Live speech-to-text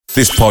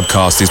This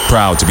podcast is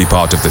proud to be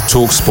part of the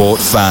TalkSport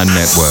Fan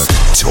Network.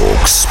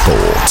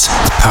 TalkSport.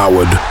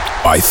 Powered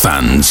by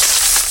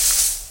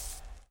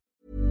fans.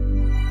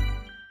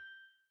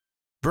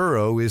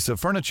 Burrow is a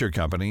furniture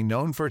company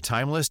known for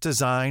timeless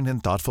design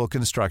and thoughtful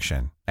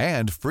construction,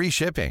 and free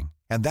shipping,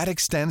 and that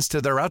extends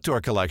to their outdoor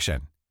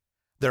collection.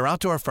 Their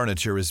outdoor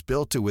furniture is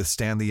built to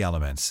withstand the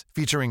elements,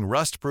 featuring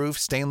rust-proof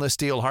stainless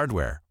steel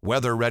hardware,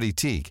 weather-ready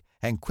teak,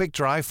 and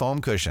quick-dry foam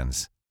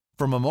cushions.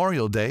 For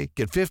Memorial Day,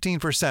 get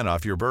 15%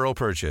 off your Burrow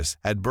purchase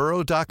at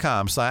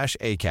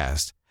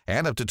burrow.com/ACAST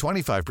and up to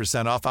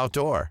 25% off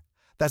outdoor.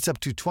 That's up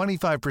to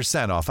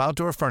 25% off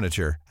outdoor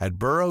furniture at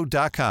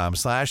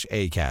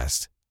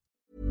burrow.com/ACAST.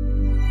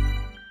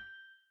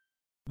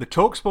 The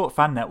TalkSport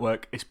Fan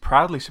Network is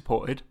proudly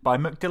supported by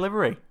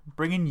McDelivery,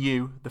 bringing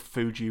you the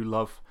food you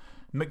love.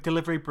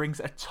 McDelivery brings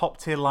a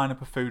top-tier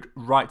lineup of food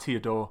right to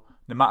your door.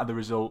 No matter the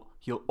result,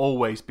 you'll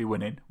always be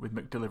winning with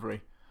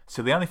McDelivery.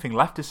 So the only thing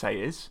left to say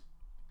is,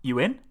 you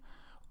in?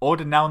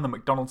 Order now on the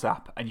McDonald's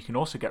app, and you can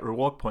also get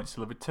reward points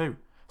delivered too.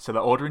 So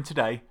that ordering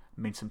today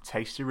means some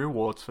tasty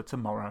rewards for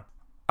tomorrow.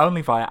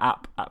 Only via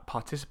app at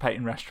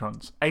participating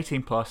restaurants.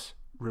 18 plus.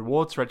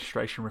 Rewards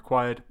registration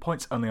required.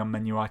 Points only on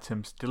menu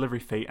items. Delivery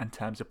fee and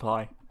terms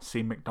apply.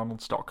 See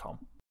mcdonalds.com.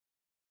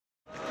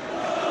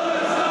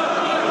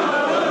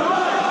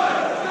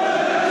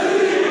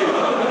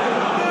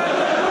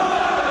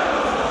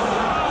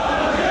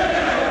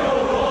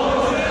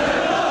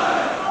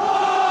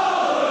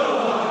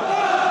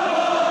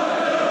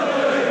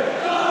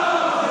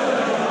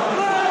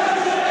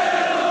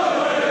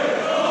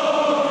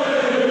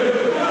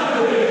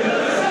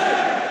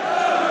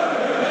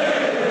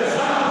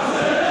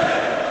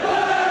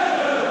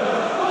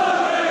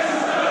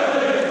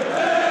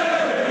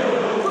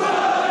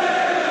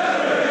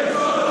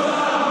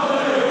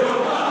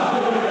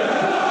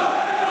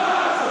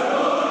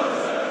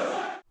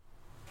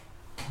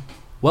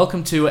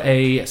 Welcome to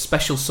a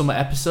special summer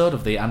episode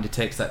of the Andy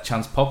Takes That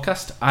Chance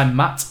podcast. I'm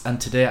Matt,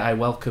 and today I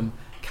welcome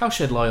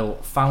Cowshed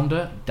Loyal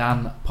founder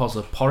Dan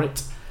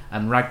Pozza-Porritt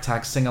and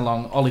ragtag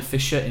sing-along Ollie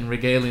Fisher in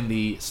regaling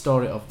the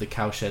story of the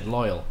Cowshed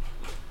Loyal.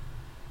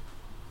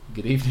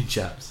 Good evening,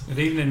 chaps. Good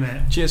evening,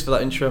 mate. Cheers for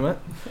that intro, mate.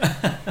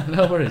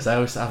 No worries. I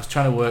was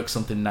trying to work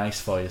something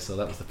nice for you, so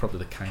that was probably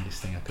the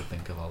kindest thing I could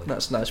think of, Ollie.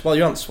 That's nice. Well,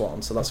 you're on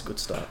Swan, so that's a good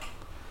start.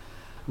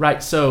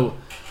 Right, so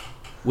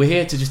we're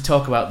here to just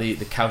talk about the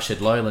Cowshed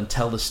Loyal and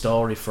tell the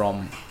story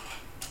from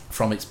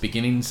its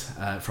beginnings,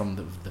 from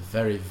the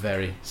very,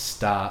 very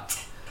start.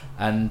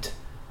 And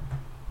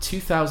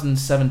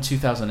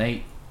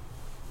 2007-2008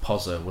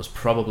 Pozza was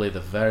probably the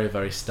very,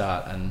 very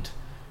start. And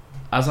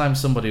as I'm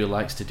somebody who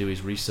likes to do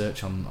his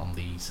research on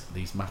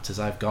these matters,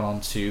 I've gone on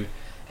to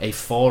a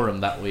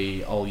forum that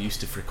we all used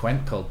to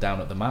frequent called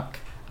Down at the Mac,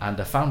 and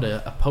I found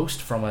a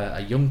post from a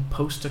young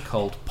poster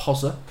called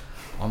Pozza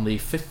on the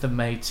 5th of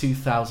May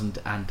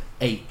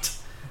 2008.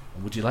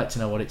 Would you like to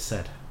know what it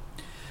said?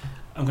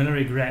 I'm going to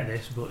regret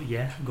this, but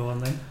yeah, go on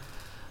then.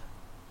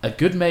 A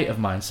good mate of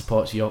mine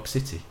supports York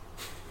City,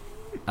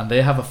 and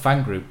they have a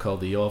fan group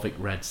called the Jorvik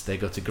Reds. They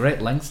go to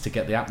great lengths to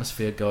get the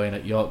atmosphere going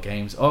at York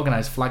games,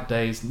 organise flag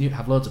days,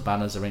 have loads of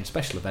banners, arrange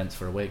special events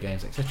for away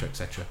games, etc,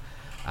 etc.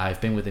 I've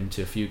been with him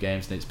to a few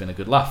games and it's been a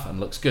good laugh and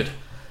looks good.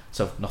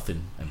 So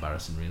nothing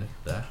embarrassing really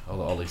there.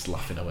 Ollie's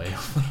laughing away.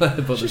 But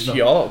it's just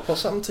York.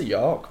 What's happened to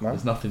York, man?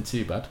 There's nothing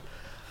too bad.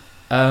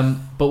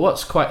 But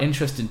what's quite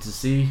interesting to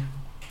see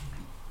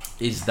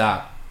is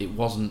that it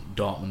wasn't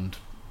Dortmund,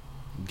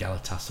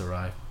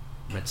 Galatasaray,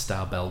 Red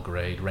Star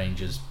Belgrade,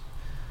 Rangers,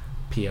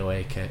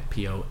 PAOK, I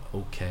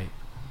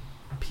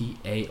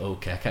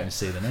can't even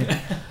say the name,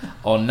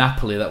 or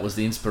Napoli that was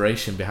the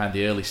inspiration behind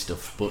the early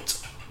stuff,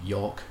 but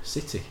York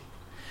City.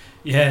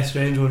 Yeah,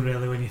 strange one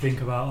really when you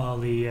think about all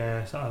the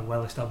sort of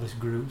well-established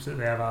groups that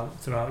they have out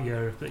throughout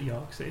Europe, that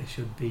York City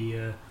should be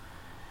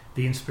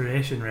the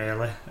inspiration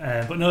really.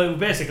 But no,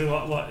 basically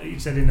what you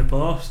said in the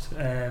post,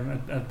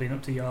 I've been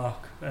up to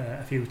York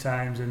a few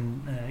times,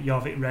 and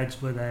Jorvik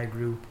Reds were their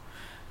group,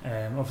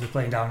 obviously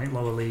playing down in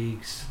lower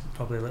leagues,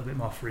 probably a little bit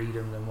more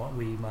freedom than what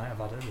we might have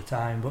had at the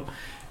time, but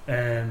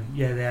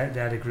yeah, they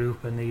had a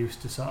group and they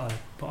used to sort of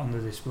put on the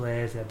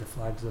displays, they had the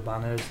flags, the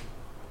banners,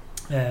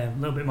 a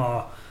little bit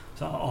more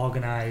sort of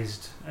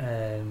organised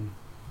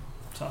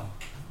sort of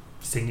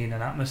singing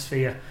and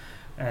atmosphere,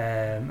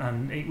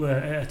 and it were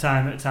at a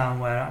time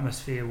where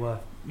atmosphere were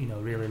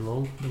really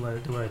low.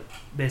 There were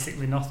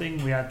basically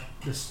nothing. We had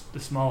the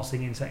small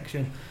singing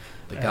section.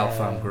 The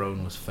Galfam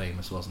Groan was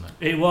famous, wasn't it?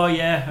 It was,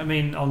 yeah. I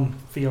mean, on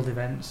field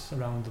events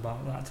around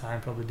about that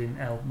time probably didn't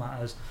help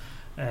matters,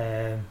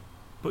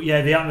 but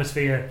yeah, the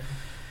atmosphere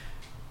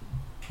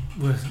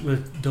was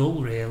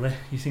dull really.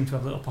 You seem to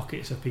have little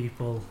pockets of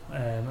people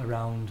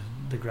around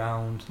the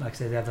ground. Like I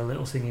say, they had a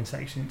little singing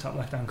section in the top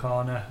left hand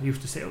corner. We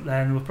used to sit up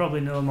there, and there were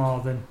probably no more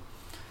than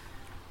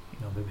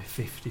maybe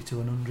 50 to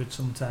 100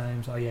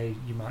 sometimes. Or yeah,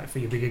 you might for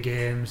your bigger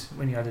games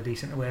when you had a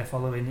decent away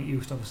following, it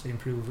used to obviously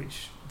improve,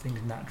 which things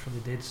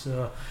naturally did.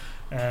 So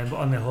but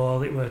on the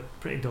whole it was a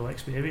pretty dull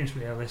experience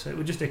really. So it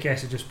was just a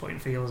case of just putting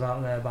feelers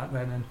out there back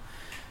then,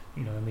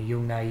 in my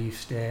young naive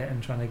state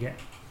and trying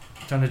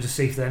to just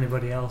see if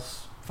anybody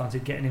else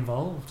fancied getting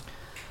involved.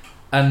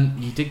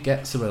 And you did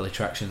get some early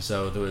traction,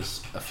 so there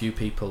was a few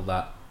people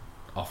that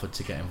offered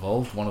to get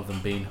involved, one of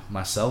them being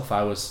myself.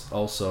 I was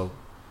also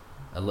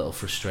a little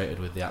frustrated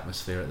with the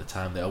atmosphere at the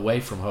time. The away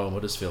from home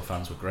Huddersfield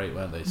fans were great,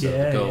 weren't they? So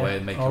they'd go away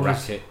and make a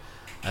racket,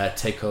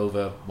 take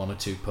over one or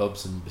two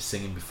pubs and be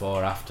singing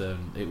before, after,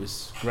 and it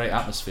was great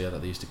atmosphere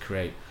that they used to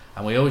create.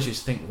 And we always used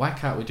to think, why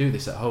can't we do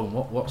this at home?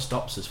 What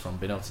stops us from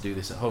being able to do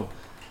this at home?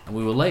 And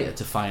we were later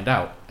to find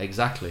out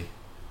exactly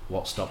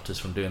what stopped us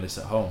from doing this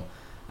at home.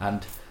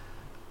 And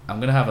I'm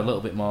going to have a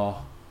little bit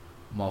more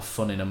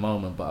fun in a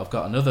moment, but I've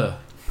got another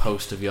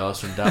post of yours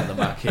from down the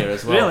Mac here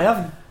as well. Really,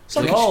 haven't? It's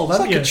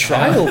like a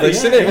trial,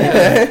 this, isn't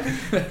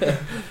it?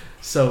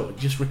 So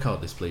just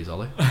record this, please,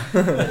 Ollie.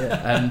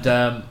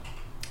 And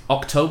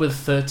October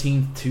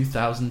 13th,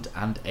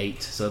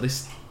 2008.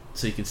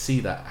 So you can see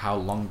that how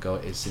long ago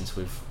it is since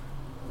we've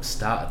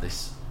started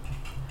this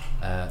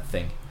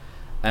thing.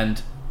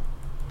 And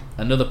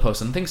another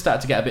post, and things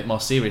started to get a bit more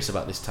serious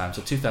about this time.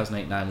 So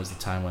 2008-9 was the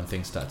time when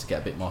things started to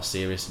get a bit more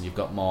serious, and you've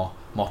got more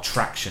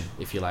traction,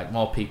 if you like,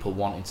 more people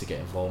wanting to get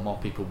involved, more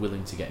people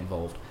willing to get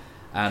involved.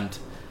 And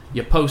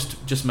your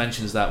post just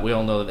mentions that we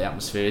all know that the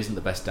atmosphere isn't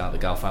the best down at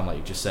the Galfam, like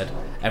you just said.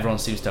 Everyone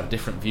seems to have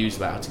different views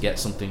about how to get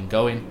something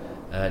going,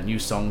 new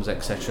songs,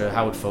 etc.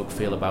 How would folk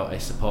feel about a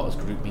supporters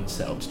group being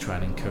set up to try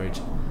and encourage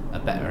a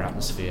better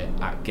atmosphere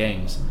at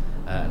games?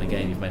 And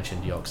again, you've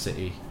mentioned York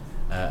City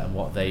and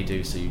what they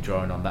do, so you're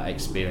drawing on that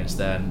experience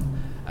there.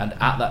 And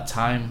at that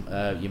time,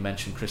 you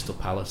mentioned Crystal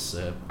Palace,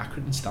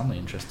 Accrington Stanley,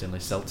 interestingly,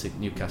 Celtic,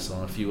 Newcastle,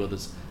 and a few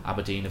others.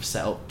 Aberdeen have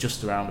set up,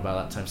 just around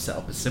about that time, set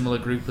up a similar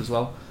group as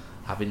well,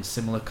 having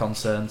similar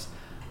concerns.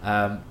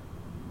 And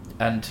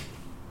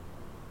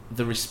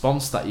the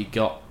response that you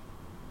got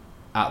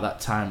at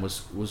that time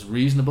was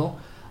reasonable.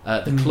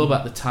 The club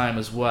at the time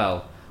as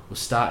well was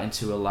starting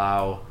to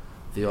allow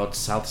the odd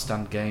South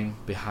Stand game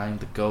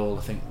behind the goal.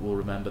 I think we'll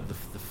remember the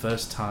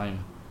first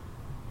time,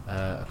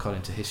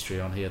 according to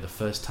history on here, the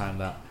first time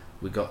that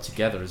we got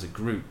together as a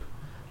group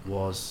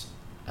was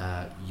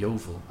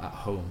Yeovil at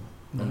home,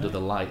 under the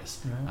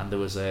lights, and there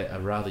was a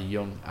rather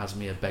young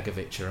Asmir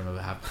Begovic, I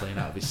remember, playing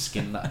out of his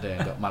skin that day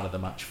and got man of the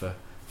match for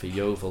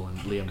Yeovil, and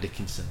Liam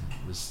Dickinson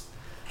was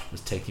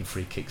taking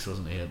free kicks,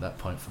 wasn't he, at that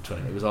point from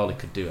 20. It was all he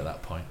could do at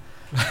that point.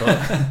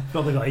 But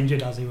probably got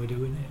injured as he were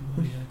doing it.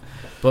 But, yeah.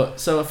 But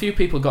so a few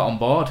people got on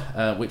board,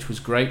 which was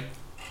great.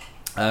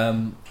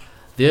 The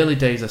early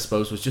days, I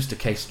suppose, was just a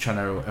case of trying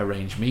to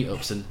arrange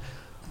meetups, and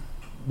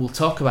we'll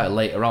talk about it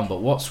later on. But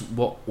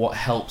what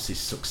helps is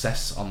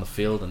success on the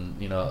field,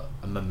 and a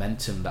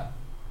momentum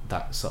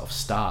that sort of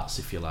starts,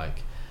 if you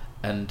like.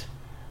 And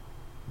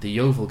the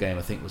Yeovil game,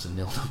 I think, was a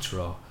 0-0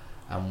 draw,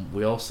 and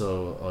we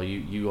also, or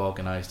you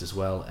organised as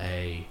well,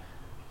 a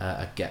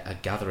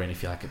gathering,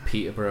 if you like, at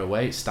Peterborough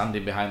away,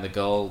 standing behind the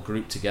goal,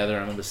 grouped together. I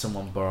remember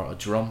someone brought a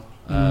drum.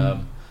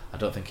 I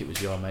don't think it was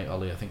your mate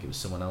Ollie. I think it was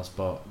someone else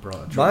brought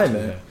a drum. My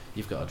mate.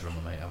 You've got a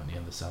drummer, mate, haven't you,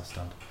 in the South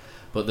Stand?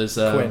 But there's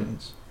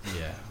Quins.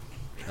 Yeah,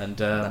 and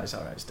that's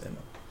alright, Steve.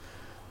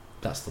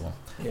 That's the one.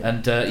 Yeah.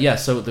 And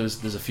so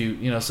there's a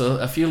few, so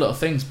a few little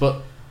things.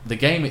 But the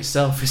game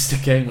itself is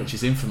the game which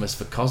is infamous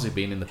for Cosy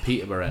being in the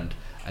Peterborough end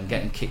and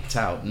getting kicked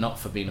out, not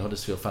for being a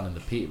Huddersfield fan in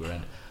the Peterborough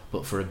end,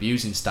 but for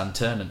abusing Stan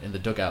Ternent in the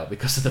dugout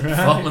because of the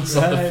performance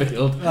on the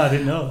field. I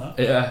didn't know that.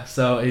 Yeah,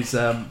 so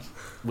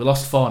we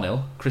lost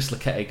 4-0. Chris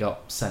Laketti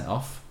got sent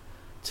off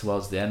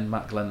towards the end.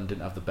 Matt Glennon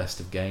didn't have the best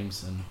of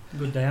games, and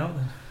good day out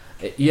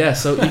then.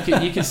 So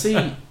you can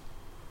see,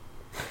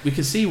 we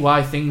can see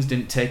why things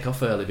didn't take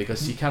off early,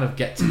 because you kind of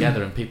get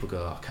together and people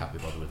go, "Oh, I can't be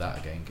bothered with that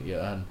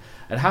again."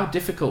 And how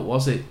difficult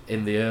was it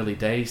in the early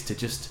days to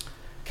just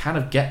kind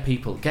of get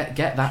people get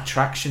that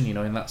traction,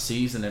 in that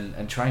season,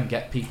 and try and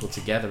get people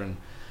together,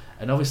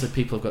 and obviously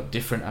people have got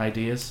different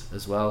ideas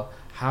as well.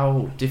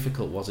 How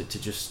difficult was it to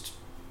just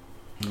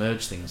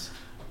merge things?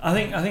 I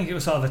think it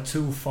was sort of a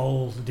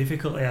twofold. The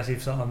difficulty, as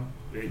you've sort of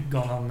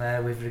gone on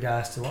there, with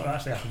regards to what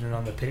actually happening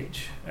on the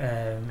pitch,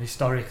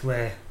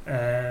 historically,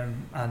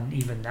 and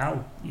even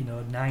now,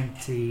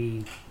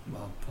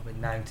 probably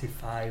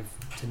 95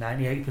 to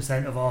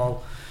 98% of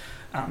all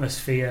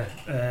atmosphere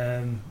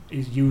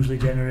is usually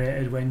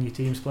generated when your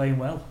team's playing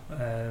well.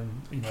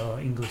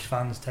 English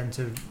fans tend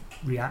to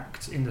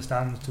react in the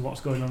stands to what's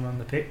going on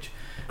the pitch.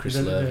 Chris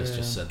Lervis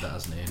just said that,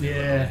 hasn't he, in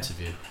an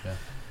interview? Yeah.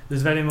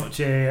 There's very much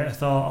a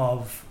thought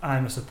of,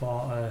 I'm a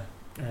supporter,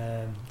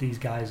 these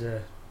guys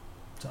are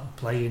sort of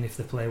playing. If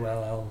they play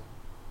well,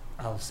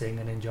 I'll sing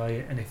and enjoy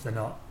it, and if they're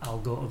not, I'll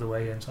go to the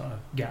way and sort of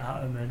get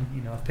at them,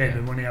 and I've paid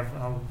my money,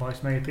 I'll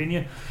voice my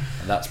opinion.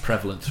 And that's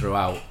prevalent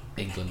throughout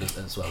England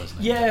as well, isn't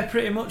it? Yeah,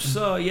 pretty much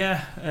so,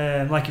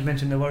 yeah. Like you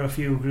mentioned, there were a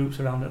few groups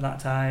around at that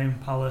time.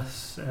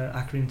 Palace,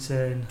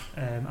 Accrington,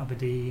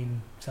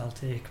 Aberdeen,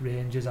 Celtic,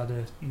 Rangers had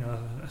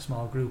a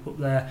small group up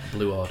there.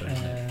 Blue Order,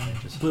 isn't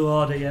it? Blue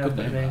Order, yeah. Good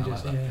name,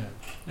 Rangers, I like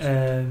that,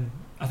 yeah.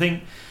 I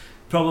think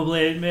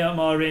probably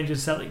more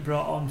Rangers Celtic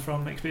brought on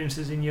from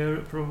experiences in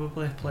Europe,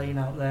 probably playing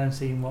out there and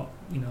seeing what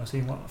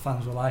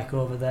fans were like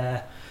over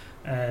there.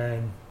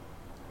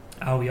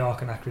 How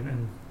York and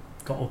Accrington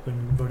got up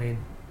and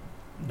running,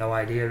 no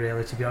idea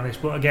really, to be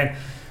honest. But again,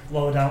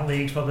 lower down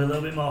leagues, probably a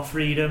little bit more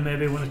freedom,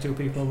 maybe one or two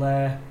people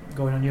there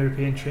going on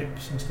European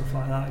trips and stuff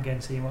like that, again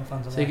seeing what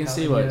fans are like. So you can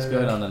see what's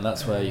going on, and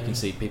that's where you can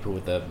see people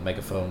with their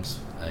megaphones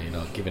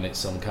giving it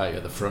some kite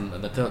at the front,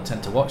 and they don't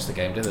tend to watch the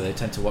game, do they? They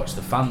tend to watch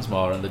the fans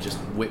more, and they just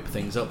whip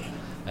things up.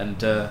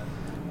 And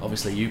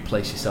obviously you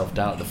place yourself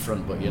down at the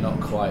front, but you're not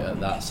quite at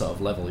that sort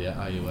of level yet,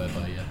 are you,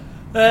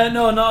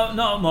 no, not at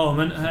the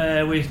moment.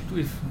 We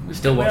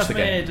still watch the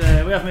game.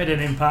 We have made an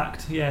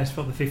impact. Yeah, it's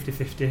probably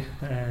 50-50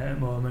 at the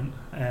moment.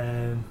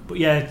 But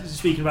yeah,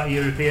 speaking about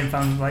European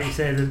fans, like you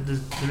say,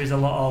 there is a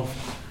lot of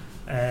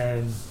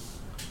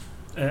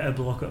a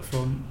bloke up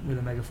front with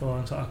a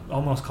megaphone, sort of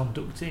almost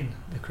conducting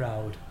the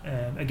crowd.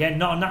 Again,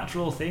 not a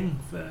natural thing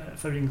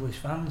for English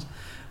fans.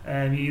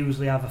 You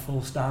usually have a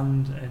full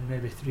stand and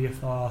maybe 3 or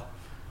 4,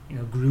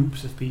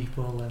 groups of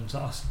people, and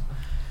sort of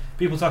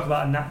people talk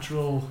about a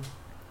natural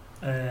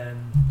sort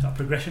of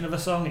progression of a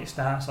song. It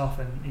starts off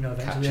and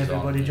eventually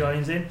everybody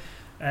joins in,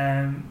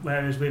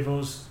 whereas with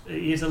us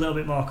it is a little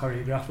bit more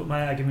choreographed, but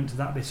my argument to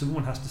that be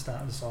someone has to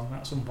start the song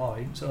at some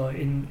point. So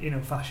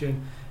in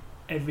fashion,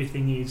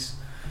 everything is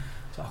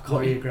sort of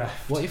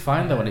choreographed. What you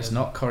find though when it's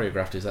not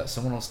choreographed is that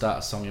someone will start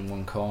a song in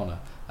one corner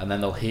and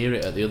then they'll hear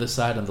it at the other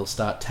side and they'll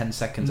start 10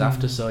 seconds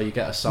after, so you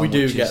get a song. We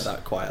do get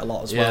that quite a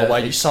lot as well, where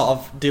you're sort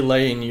of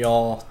delaying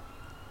your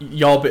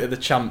bit of the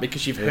chant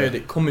because you've heard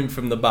it coming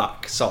from the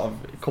back, sort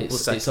of a couple of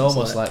seconds. It's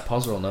almost like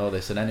Pozza will know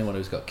this, and anyone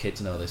who's got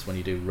kids know this. When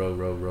you do row,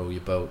 row, row your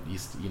boat, you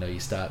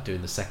start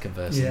doing the second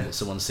verse, and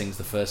someone sings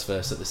the first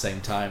verse at the same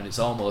time, and it's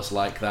almost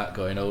like that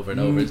going over and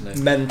over, isn't it?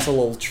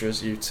 Mental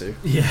ultras, you two.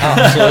 Yeah,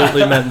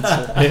 absolutely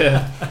mental.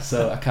 Yeah.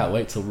 So I can't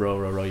wait till row,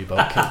 row, row your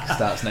boat kick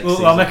starts next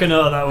season. I'll make a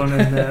note of that one,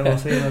 and we'll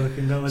see where we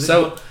can go with it.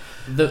 So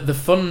the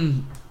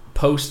fun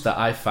post that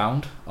I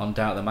found on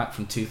Down at the Mac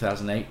from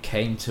 2008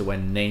 came to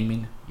when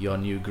naming your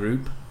new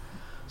group.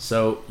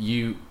 So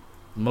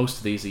most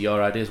of these are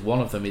your ideas. One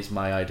of them is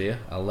my idea.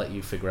 I'll let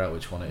you figure out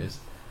which one it is.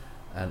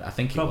 And I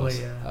think it was.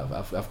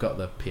 I've got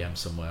the PM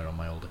somewhere on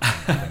my old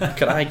account.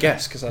 Can I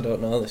guess? Because I don't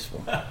know this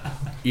one.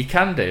 You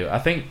can do. I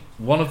think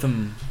one of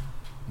them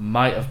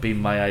might have been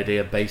my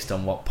idea based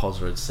on what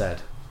Pozza had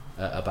said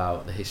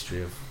about the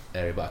history of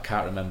area, but I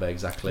can't remember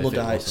exactly if it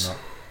was or not.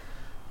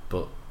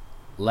 But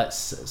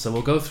so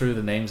we'll go through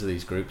the names of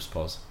these groups,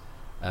 Poz.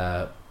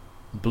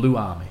 Blue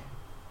Army.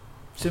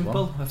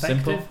 Simple,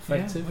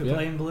 effective. We're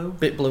playing blue.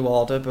 Bit blue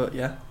order, but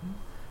yeah.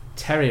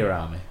 Terrier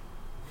Army.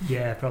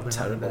 Yeah, probably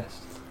terrible. Not the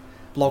best.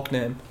 Blog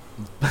name.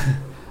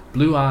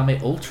 Blue Army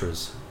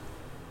Ultras.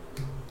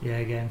 Yeah,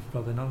 again,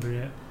 probably not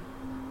great.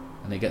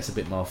 And it gets a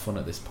bit more fun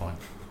at this point.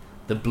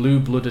 The Blue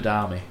Blooded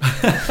Army.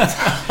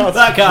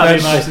 That can't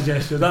be my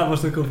suggestion. That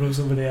must have come from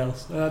somebody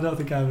else. I don't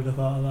think I would have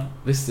thought of that.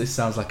 This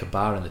sounds like a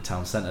bar in the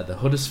town centre. The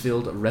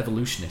Huddersfield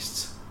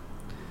Revolutionists.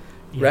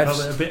 Yeah,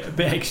 probably a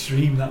bit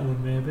extreme, that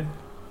one, maybe.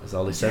 That's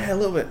all he said. Yeah, a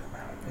little bit.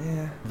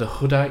 Yeah. The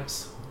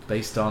Hoodites,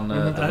 based on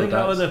the I think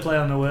that was a play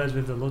on the words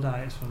with the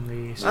Luddites from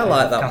the I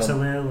like that Castle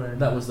one. Hill. And,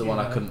 that was the one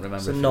I couldn't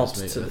remember. If it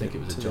was me. I think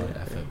it was a joint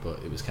effort, but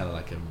it was kind of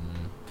like a.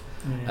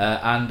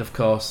 And of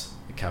course,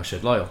 the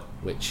Cowshed Loyal,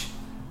 which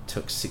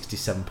took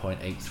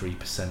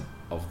 67.83%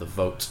 of the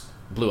vote.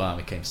 Blue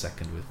Army came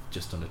second with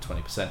just under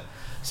 20%.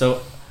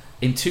 So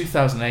in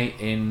 2008,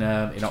 in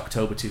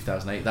October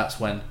 2008, that's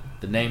when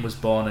the name was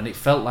born, and it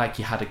felt like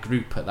you had a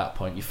group at that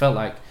point. You felt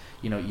like,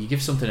 you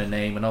give something a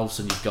name and all of a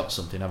sudden you've got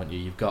something, haven't you?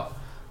 You've got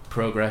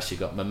progress, you've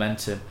got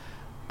momentum,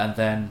 and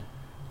then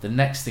the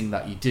next thing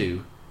that you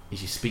do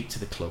is you speak to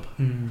the club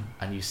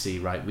and you see,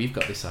 right, we've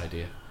got this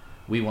idea,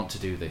 we want to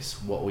do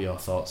this, what were your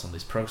thoughts on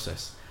this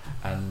process?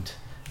 And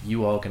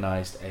you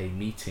organised a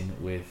meeting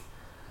with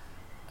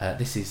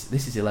this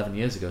is 11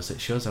 years ago, so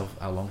it shows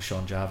how long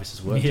Sean Jarvis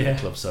has worked at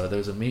the club. So there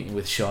was a meeting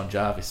with Sean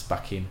Jarvis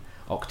back in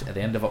at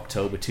the end of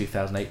October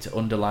 2008 to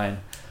underline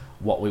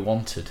what we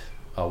wanted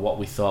or what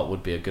we thought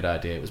would be a good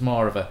idea. It was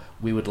more of a,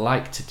 we would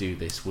like to do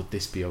this, would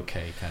this be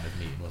okay kind of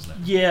meeting, wasn't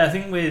it? Yeah, I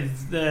think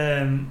with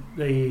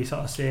the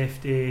sort of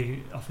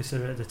safety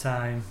officer at the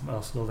time,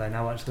 well, still there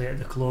now actually at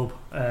the club,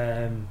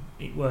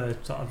 it were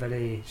sort of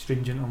very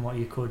stringent on what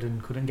you could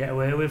and couldn't get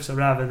away with. So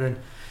rather than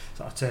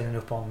sort of turning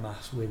up en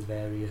masse with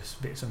various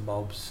bits and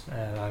bobs,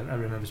 I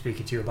remember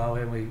speaking to you about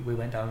it, and we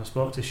went down and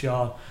spoke to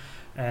Sean.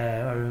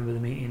 I remember the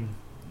meeting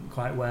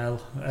quite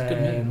well. It was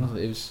good meeting, wasn't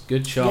it? It was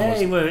good. Sean was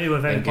he were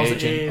very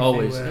engaging, positive.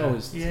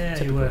 always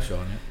typical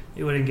Sean.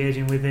 He were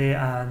engaging with it,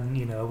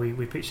 and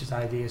we pitched his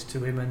ideas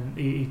to him, and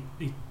he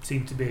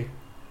seemed to be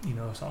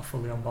sort of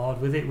fully on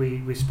board with it.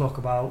 We spoke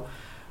about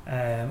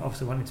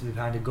obviously wanting to be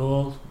behind a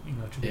goal.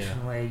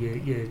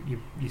 Traditionally your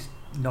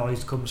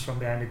noise comes from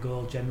behind a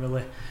goal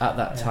generally. At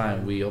that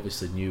time we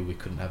obviously knew we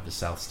couldn't have the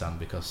south stand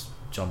because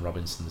John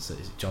Robinson, isn't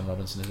it,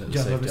 the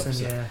safety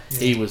officer? Yeah.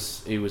 He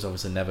was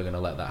obviously never going to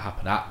let that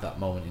happen at that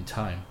moment in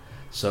time.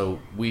 So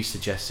we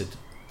suggested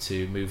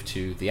to move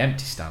to the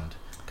empty stand,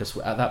 because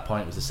at that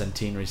point it was the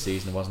centenary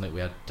season, wasn't it?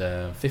 We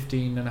had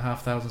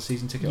 15,500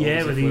 season ticket holders.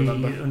 Yeah, with the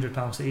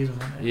 £100 season,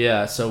 wasn't it?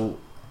 Yeah, so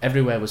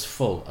everywhere was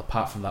full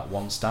apart from that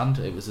one stand.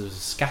 There was a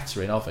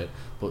scattering of it,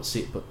 but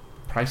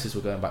prices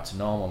were going back to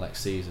normal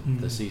next season,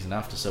 the season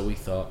after. So we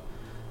thought,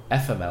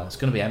 FML, it's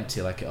going to be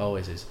empty like it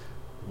always is.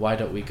 Why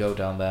don't we go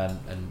down there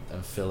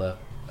and fill a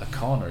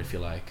corner, if you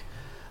like?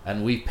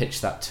 And we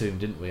pitched that to him,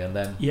 didn't we? And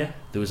then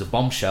there was a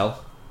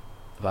bombshell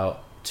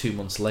about 2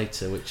 months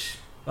later, which...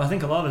 Well, I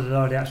think a lot of us had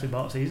already actually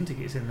bought season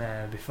tickets in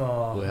there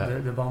before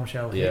the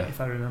bombshell hit,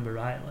 if I remember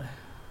rightly.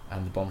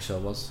 And the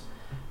bombshell was?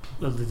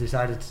 Well, they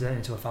decided to turn it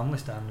into a family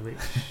stand, which,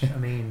 I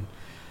mean...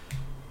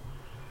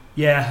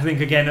 Yeah, I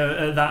think, again,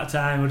 at that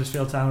time,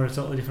 Huddersfield Town were a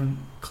totally different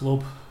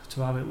club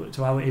to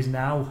how it is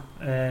now.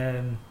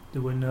 There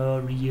were no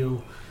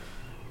real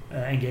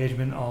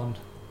engagement on,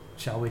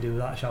 shall we do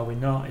that, shall we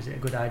not? Is it a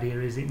good idea,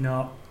 is it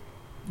not?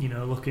 You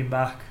know, looking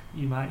back,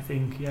 you might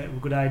think, yeah, it was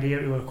a good idea,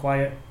 it was a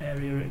quiet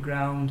area at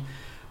ground.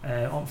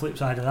 On the flip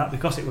side of that,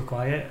 because it was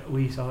quiet,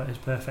 we saw it as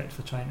perfect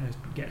for trying to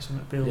get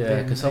something built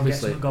and get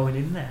something going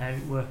in there.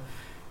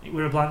 It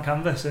were a blank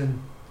canvas, and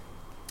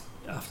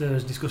after a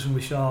discussion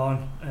with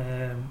Sean,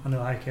 I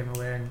know I came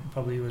away, and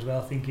probably you as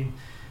well, thinking,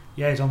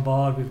 yeah, he's on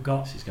board, we've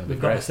got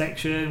a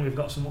section, we've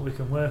got something we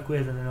can work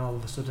with, and then all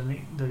of a sudden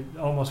it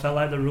almost felt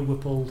like the rug were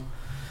pulled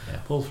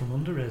from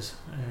under us,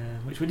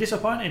 which were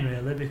disappointing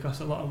really, because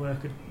a lot of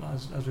work had,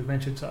 as we've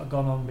mentioned, sort of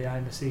gone on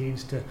behind the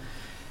scenes to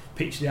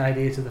pitch the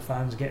idea to the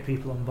fans, get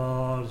people on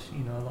board,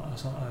 you know, a lot of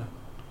sort of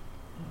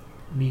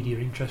media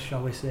interest,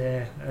 shall we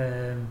say.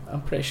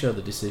 I'm pretty sure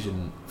the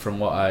decision, from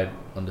what I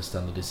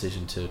understand, the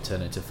decision to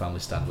turn it into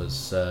family stand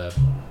was a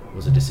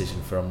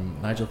decision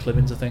from Nigel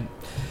Clibbins, I think.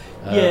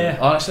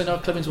 Oh, actually, no,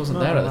 Clibbins wasn't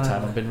there at the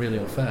time. I've been really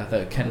unfair.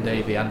 That Ken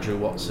Davey, Andrew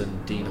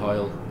Watson, Dean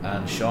Hoyle,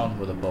 and Sean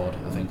were the board,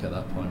 I think, at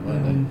that point,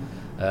 weren't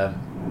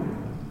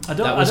they?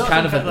 That was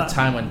kind of at the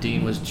time when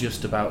Dean was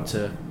just about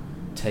to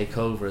take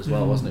over as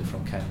well, wasn't it,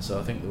 from Ken? So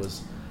I think there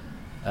was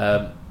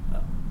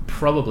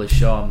probably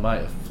Sean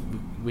might have.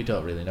 We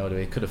don't really know, do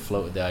we? Could have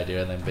floated the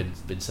idea and then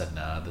been said,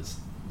 nah,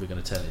 we're going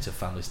to turn it into a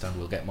family stand,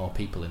 we'll get more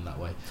people in that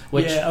way. I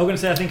was going to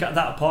say, I think at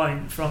that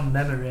point, from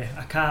memory,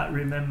 I can't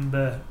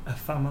remember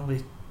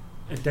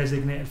a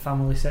designated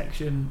family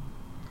section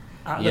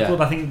at the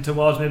club. I think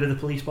towards maybe the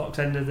police box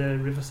end of the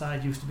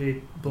Riverside used to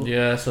be, but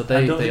so they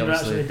I don't think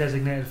obviously actually a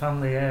designated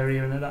family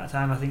area, and at that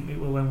time I think it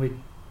was when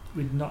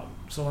we'd not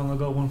so long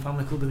ago won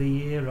family club of the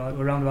year, right,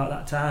 around about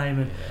that time,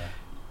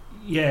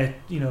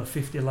 and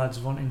 50 lads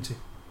wanting to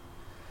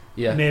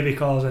maybe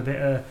cause a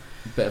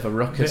bit of a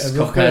ruckus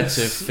compared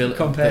to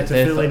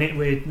filling it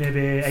with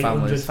maybe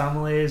 800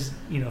 families.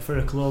 You know, for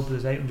a club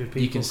there's 800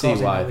 people. You can see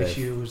why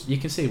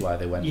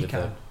they went with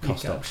the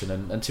cost option,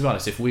 and to be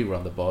honest, if we were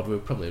on the board we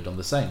would probably have done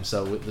the same,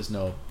 so there's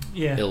no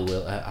ill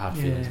will, hard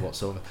feelings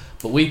whatsoever.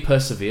 But we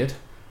persevered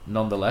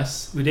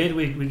nonetheless. We did.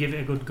 We give it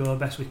a good go,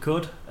 best we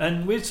could,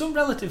 and with some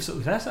relative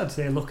success, I'd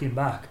say, looking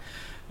back.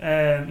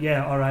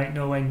 Alright,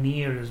 nowhere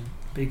near as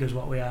big as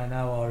what we are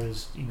now, or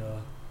as, you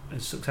know,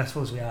 as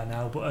successful as we are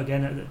now, but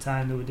again, at the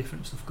time there were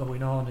different stuff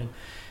going on, and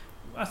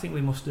I think we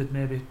mustered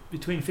maybe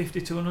between 50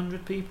 to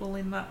 100 people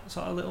in that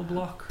sort of little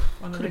block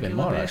on a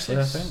regular basis.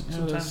 Actually, I think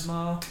sometimes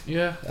more.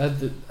 Yeah,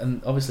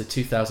 and obviously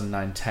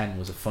 2009-10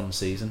 was a fun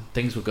season.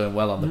 Things were going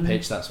well on the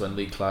pitch. That's when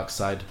Lee Clark's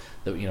side,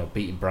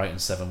 beating Brighton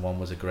 7-1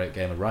 was a great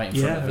game. And right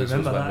in front of us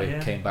was when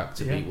we came back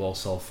to beat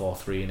Walsall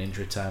 4-3 in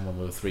injury time when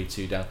we were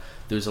 3-2 down.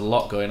 There was a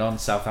lot going on.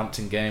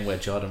 Southampton game where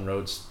Jordan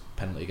Rhodes'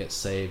 penalty gets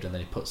saved and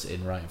then he puts it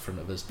in right in front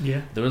of us.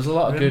 There was a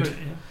lot of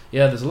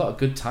there's a lot of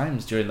good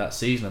times during that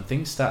season, and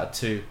things started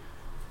to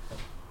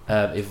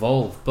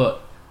evolve,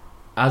 but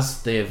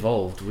as they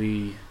evolved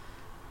we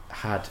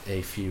had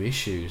a few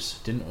issues,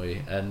 didn't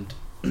we? And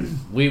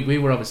we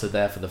were obviously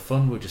there for the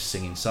fun. We were just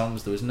singing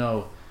songs. There was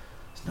no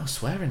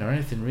swearing or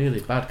anything really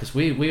bad, because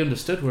we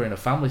understood we're in a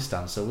family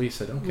stand, so we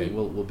said, okay,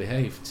 we'll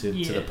behave to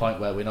the point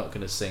where we're not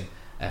going to sing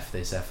F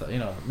this, F that. You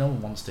know, no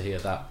one wants to hear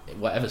that,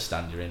 whatever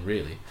stand you're in,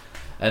 really.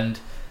 And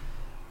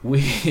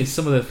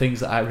some of the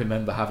things that I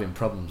remember having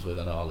problems with,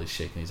 and Ollie's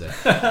shaking his head.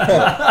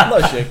 I'm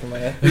not shaking my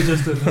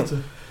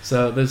head.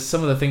 So there's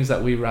some of the things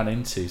that we ran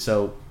into.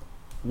 So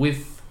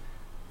with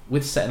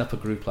setting up a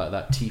group like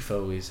that,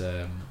 TIFO is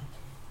a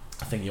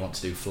thing you want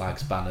to do,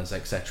 flags, banners,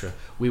 etc.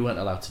 We weren't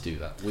allowed to do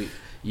that.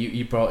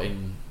 You brought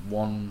in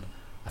one.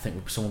 I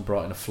think someone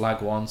brought in a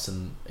flag once,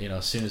 and you know,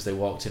 as soon as they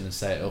walked in and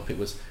set it up, it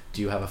was,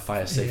 do you have a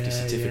fire safety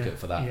certificate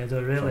for that?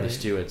 From the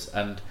stewards.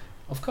 And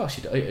of course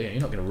you're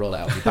not going to roll it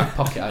out of your back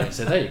pocket and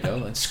say, there you go,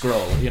 and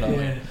scroll. You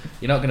know,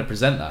 you're not going to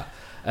present that.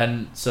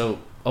 And so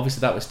obviously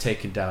that was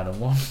taken down. And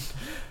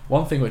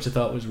one thing which I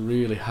thought was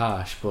really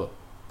harsh, but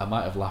I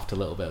might have laughed a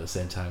little bit at the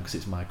same time because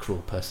it's my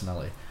cruel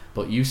personality,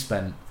 but you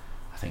spent,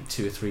 I think,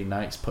 2 or 3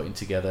 nights putting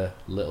together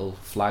little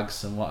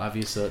flags and what have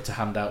you, so to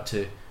hand out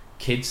to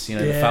kids, you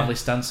know, the family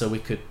stand, so we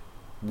could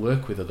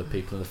work with other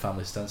people in the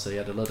family stand. So you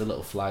had a load of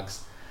little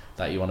flags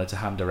that you wanted to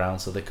hand around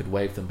so they could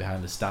wave them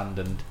behind the stand,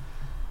 and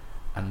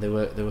they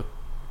were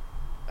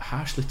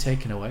harshly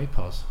taken away,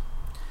 Pos.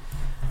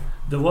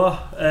 There were,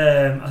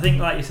 I think,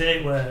 like you say,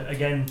 it were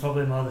again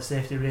probably more the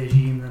safety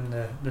regime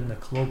than the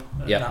club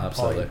at that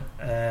absolutely.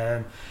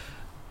 point.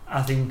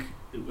 I think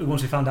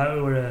once we found out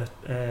we were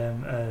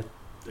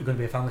going to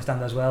be a family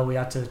stand as well, we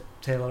had to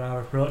tailor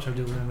our approach. I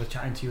do remember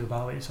chatting to you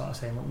about it, sort of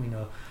saying, look, we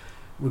know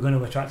we're going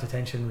to attract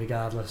attention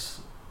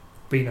regardless.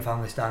 Being a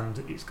family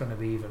stand, it's going to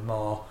be even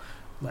more.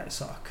 Let's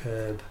sort of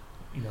curb,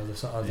 the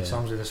sort of the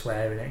songs with the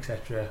swearing,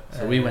 etc.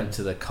 So we went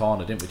to the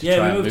corner, didn't we, to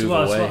try and move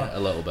away a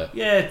little bit?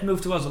 Yeah,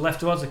 move towards the left,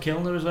 towards the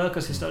Kilner as well,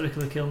 because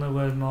historically Kilner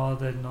were more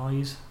the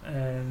noise,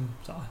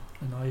 sort of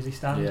a noisy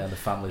stand. Yeah, and the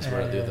families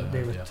were at the other end.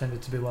 They were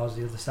tended to be towards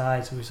the other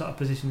side, so we sort of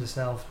positioned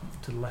ourselves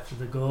to the left of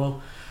the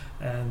goal.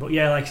 But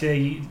yeah, like I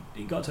say,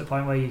 it got to a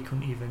point where you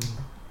couldn't even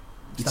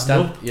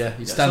stand up. Yeah,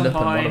 you'd stand up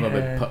and one of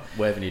them would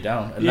waving you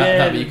down, and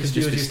that you could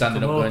just be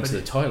standing up going to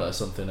the toilet or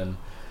something,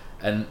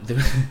 and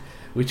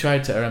we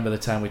tried to. I remember the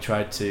time we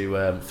tried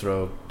to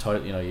throw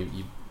toilet.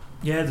 You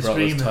the brought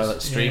streamers. those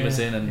toilet streamers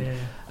in,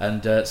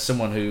 and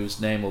someone whose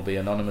name will be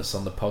anonymous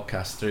on the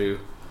podcast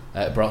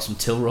brought some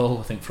till roll,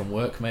 I think from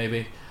work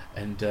maybe,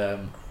 and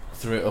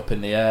threw it up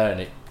in the air,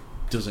 and it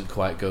doesn't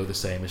quite go the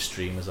same as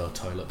streamers or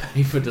toilet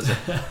paper, does it?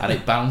 And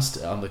it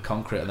bounced on the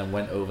concrete and then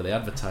went over the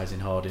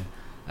advertising hoarding.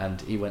 And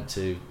he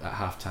at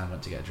half time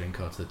went to get a drink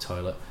or to the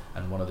toilet,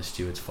 and one of the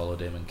stewards followed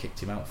him and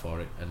kicked him out for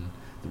it. And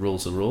the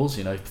rules are rules,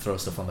 if you throw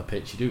stuff on the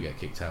pitch, you do get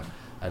kicked out.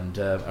 And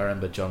I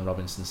remember John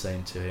Robinson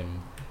saying to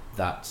him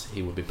that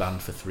he would be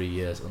banned for 3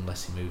 years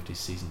unless he moved his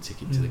season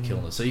ticket to the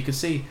Kilner. So you could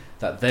see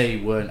that they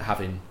weren't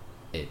having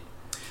it.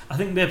 I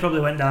think they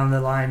probably went down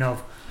the line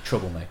of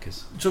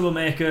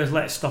troublemakers,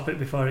 let's stop it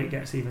before it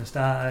gets even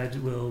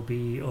started, we'll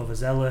be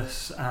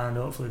overzealous and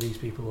hopefully these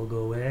people will go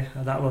away.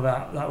 And that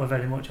were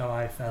very much how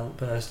I felt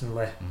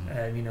personally.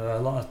 A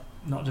lot of,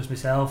 not just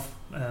myself,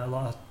 a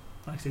lot of,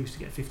 like I say, used to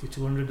get 50,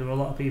 200, there were a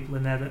lot of people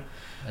in there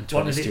that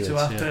wanted it to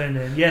happen,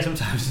 and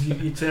sometimes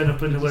you turn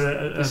up and there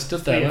were a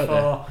stood 3 there, or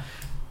 4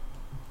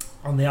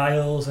 on the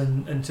aisles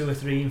and 2 or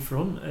 3 in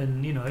front,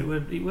 and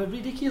it were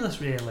ridiculous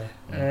really.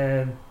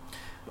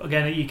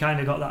 Again, you kind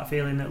of got that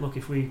feeling that, look,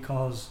 if we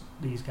cause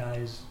these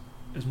guys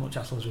as much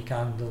hassle as we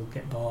can, they'll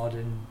get bored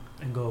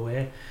and go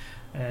away.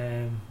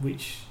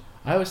 Which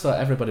I always thought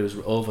everybody was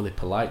overly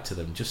polite to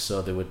them, just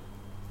so they would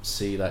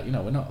see that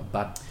we're not a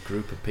bad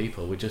group of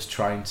people. We're just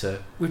trying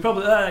to. We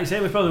probably, like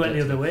we probably went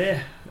the other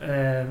way,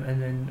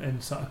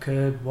 and sort of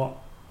curb what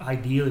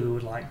ideally we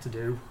would like to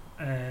do,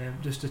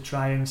 just to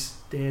try and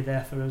stay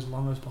there for as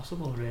long as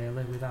possible,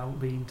 really, without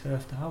being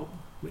turfed out,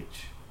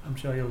 which I'm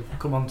sure you'll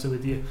come on to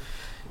with your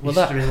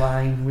history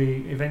line. We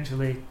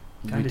eventually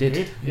kind of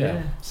did.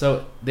 Yeah. So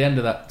at the end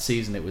of that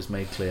season, it was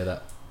made clear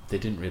that they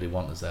didn't really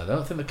want us there. I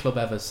don't think the club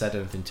ever said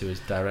anything to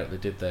us directly,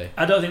 did they?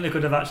 I don't think they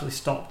could have actually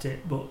stopped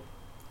it, but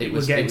it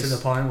was getting to the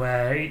point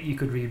where you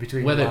could read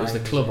between whether the it was the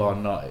club or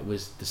not. It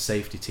was the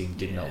safety team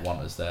did not want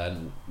us there,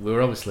 and we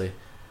were obviously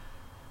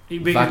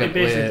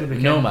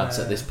nomads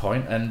at this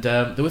point. And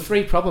there were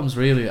 3 problems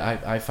really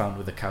I found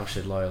with the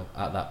Cowshed Loyal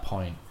at that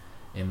point,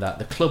 in that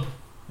the club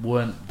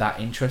weren't that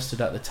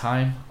interested at the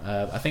time.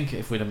 I think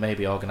if we'd have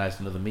maybe organised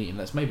another meeting,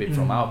 that's maybe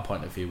from our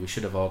point of view, we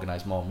should have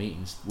organised more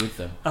meetings with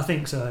them. I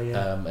think so,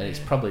 yeah. And it's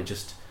probably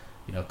just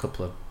a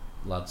couple of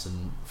lads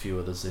and a few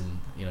others in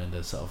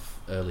the sort of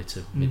early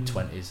to mid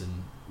 20s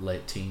and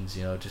late teens,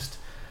 just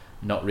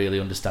not really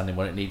understanding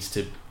what it needs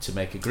to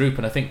make a group.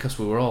 And I think because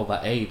we were all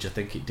that age, I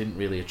think it didn't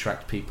really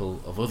attract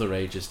people of other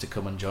ages to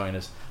come and join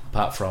us,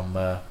 apart from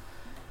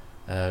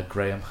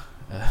Graham,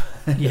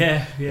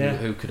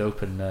 who could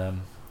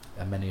open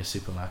many a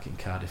supermarket in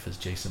Cardiff as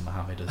Jason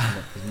Mohammed.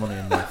 There's money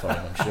in there for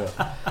him, I'm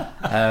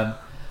sure.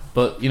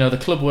 But the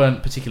club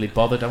weren't particularly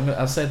bothered.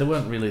 I'll say they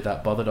weren't really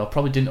that bothered, or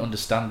probably didn't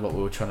understand what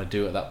we were trying to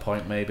do at that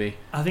point. Maybe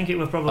I think it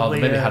was probably, or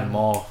they maybe had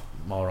more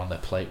on their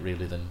plate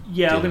really than.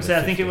 Yeah, I was going to say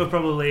I think it was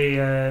probably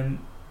a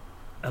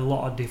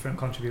lot of different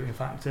contributing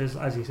factors.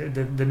 As you said,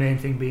 the main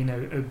thing being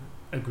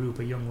a group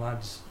of young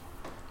lads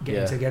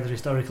getting together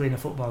historically in a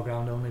football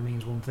ground only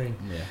means one thing.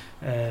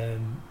 Yeah.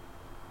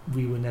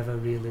 We were never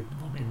really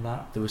wanting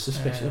that. They were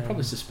suspicious. They were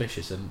probably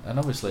suspicious, and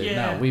obviously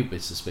now we'd be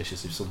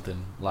suspicious if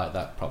something like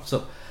that pops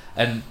up.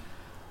 And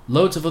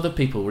loads of other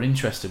people were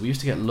interested. We used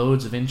to get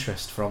loads of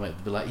interest from it.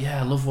 They'd be like, "Yeah,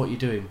 I love what you're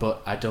doing,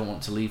 but I don't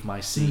want to leave my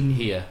seat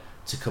here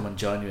to come and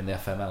join you in the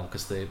FML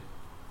because the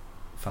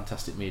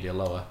Fantastic Media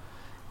Lower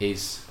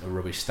is a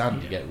rubbish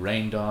stand. You get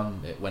rained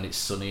on. When it's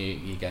sunny,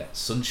 you get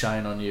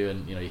sunshine on you,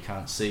 and you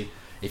can't see.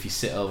 If you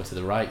sit over to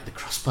the right, the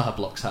crossbar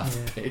blocks half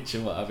the pitch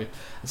and what have you.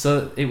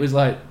 So it was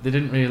like they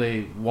didn't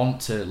really want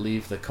to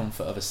leave the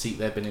comfort of a seat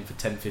they've been in for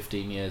 10,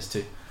 15 years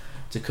to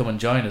come and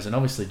join us. And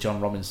obviously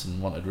John Robinson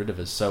wanted rid of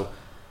us. So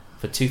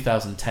for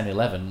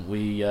 2010-11,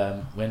 we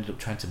ended up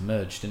trying to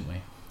merge, didn't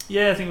we?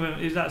 Yeah, I think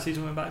that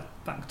season we went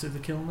back to the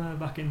Kilner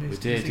back in this. We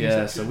did,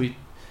 yeah. So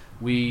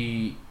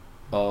we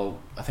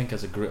I think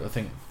as a group, I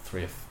think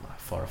 3 or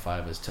 4 or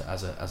 5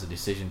 as a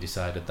decision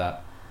decided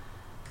that,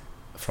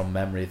 from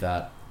memory,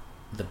 that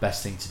the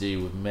best thing to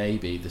do would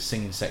maybe the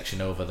singing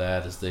section over there.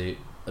 There's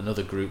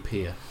another group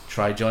here.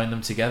 Try join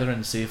them together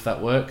and see if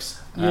that works.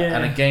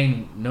 And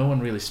again, no one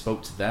really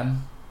spoke to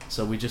them,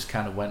 so we just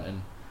kind of went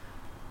and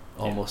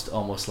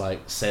almost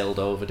like sailed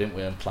over, didn't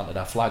we, and planted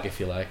our flag, if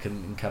you like,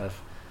 and kind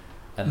of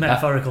And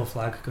metaphorical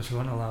flag, because we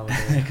weren't allowed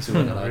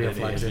real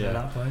flags in at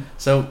that point.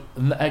 So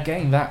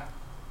again,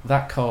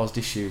 that caused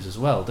issues as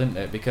well, didn't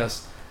it?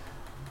 Because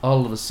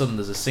all of a sudden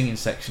there's a singing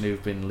section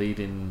who've been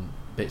leading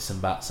bits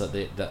and bats at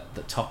the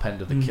top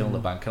end of the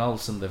Kilner Bank, and all of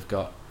a sudden they've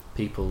got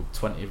people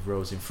 20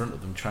 rows in front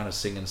of them trying to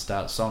sing and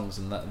start songs,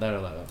 and they're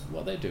like,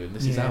 what are they doing?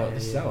 This is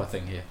our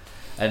thing here.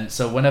 And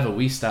so whenever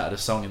we started a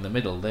song in the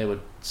middle, they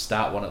would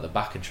start one at the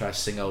back and try to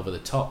sing over the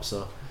top.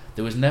 So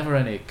there was never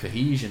any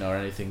cohesion or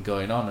anything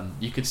going on, and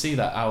you could see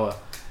that our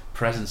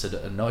presence had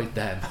annoyed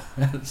them.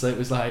 So it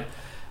was like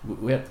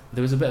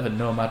there was a bit of a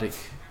nomadic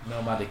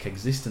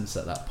existence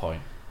at that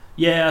point.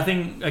 Yeah, I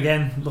think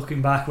again,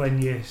 looking back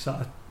when you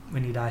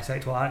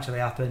dissect what actually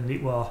happened,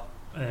 it was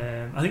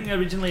I think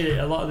originally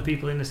a lot of the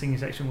people in the singing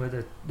section were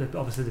the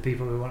obviously the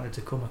people we wanted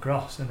to come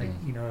across, and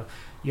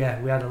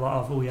we had a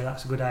lot of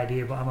that's a good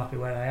idea, but I'm happy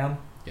where I am.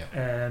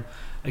 Yeah.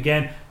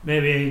 Again,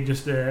 maybe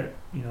just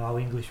how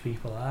English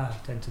people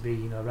tend to be,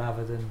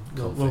 rather than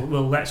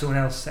we'll let someone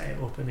else set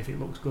it up, and if it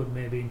looks good,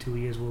 maybe in 2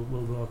 years we'll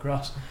go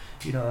across.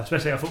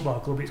 Especially at a football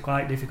club, it's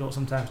quite difficult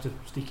sometimes to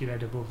stick your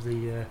head above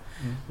the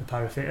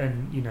parapet,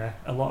 and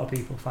a lot of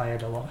people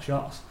fired a lot of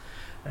shots,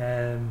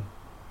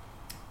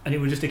 and it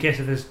was just a case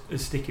of us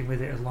sticking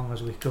with it as long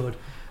as we could.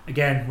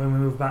 Again, when we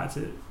moved back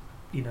to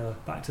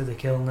the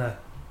Kilner,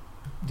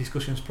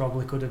 discussions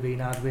probably could have been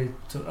had with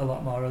a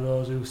lot more of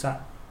those who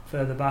sat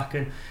further back,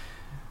 and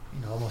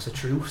almost a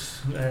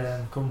truce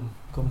come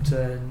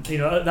to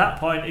at that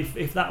point,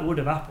 if that would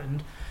have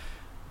happened,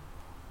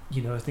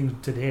 things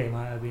today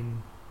might have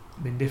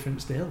been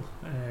different still,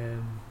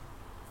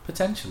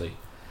 potentially.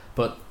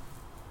 But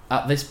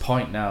at this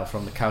point now,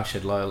 from the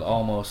Cowshed Loyal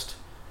almost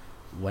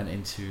went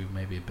into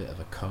maybe a bit of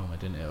a coma,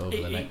 didn't it, over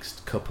the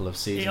next couple of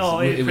seasons?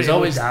 It was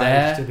always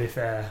there, to be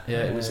fair.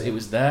 Yeah, it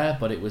was there,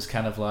 but it was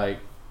kind of like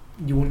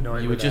you wouldn't know.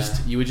 You were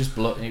just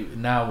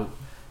now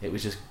it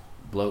was just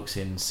blokes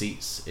in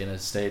seats in a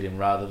stadium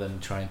rather than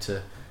trying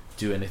to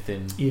do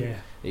anything. Yeah,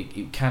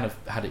 it kind of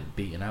had it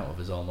beaten out of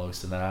us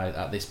almost, and then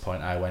at this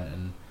point I went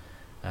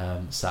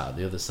and sat at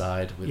the other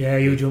side.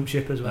 You jumped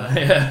ship as well.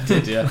 Yeah, I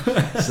did. Yeah,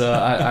 so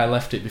I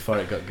left it before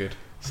it got good.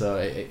 So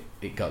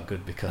it got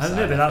good because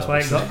maybe that's why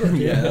it got good.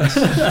 Yeah,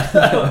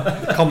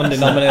 the common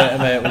denominator,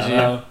 mate, was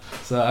you.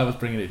 So I was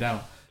bringing it down.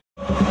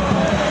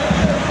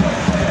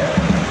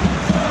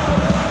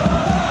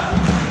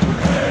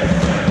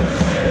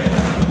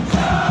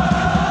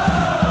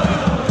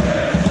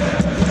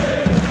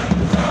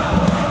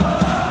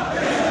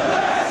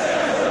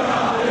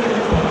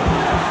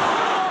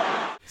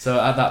 So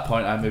at that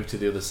point, I moved to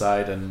the other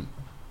side,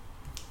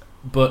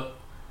 but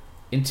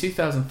in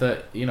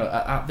 2013,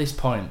 at this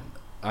point,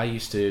 I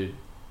used to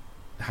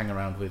hang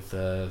around with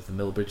the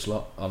Millbridge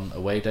lot on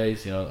away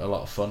days, a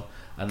lot of fun,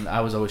 and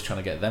I was always trying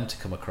to get them to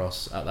come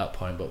across at that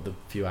point, but the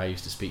few I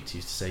used to speak to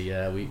used to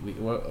say, we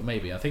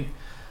maybe. I think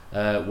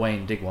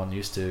Wayne Digwan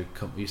used to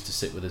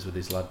sit with us with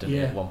his lad, didn't he,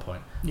 at one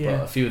point. Yeah.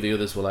 But a few of the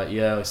others were like,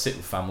 I sit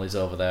with families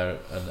over there,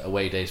 and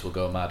away days will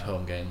go mad,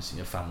 home games,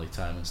 family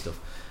time and stuff.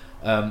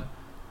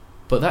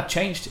 But that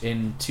changed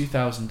in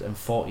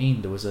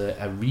 2014. There was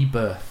a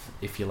rebirth,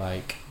 if you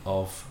like,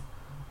 of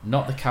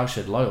not the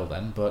Cowshed Loyal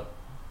then, but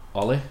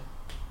Ollie.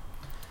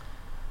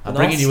 I'm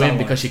bringing you in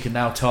because you can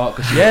now talk.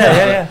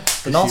 Yeah.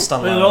 The North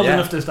Stand. We're old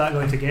enough to start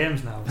going to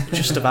games now.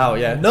 Just about,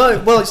 yeah. No,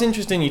 well, it's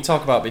interesting you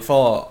talk about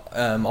before.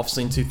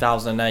 Obviously, in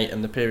 2008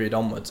 and the period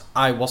onwards,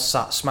 I was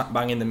sat smack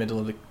bang in the middle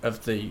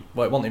of the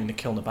well, it wasn't even the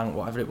Kilner Bank,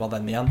 whatever it was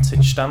then, the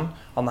Antich stand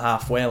on the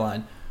halfway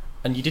line,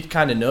 and you did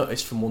kind of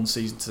notice from one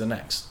season to the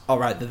next. All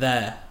right, they're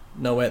there.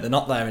 No, wait, they're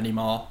not there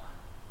anymore.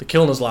 The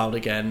Kilner's loud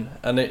again,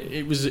 and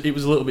it was a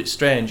little bit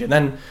strange. And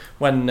then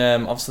when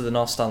obviously the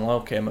North Stand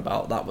Loyal came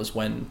about, that was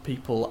when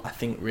people, I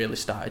think, really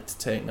started to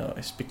take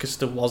notice, because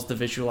there was the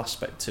visual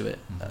aspect to it,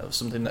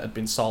 something that had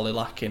been sorely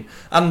lacking.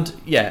 And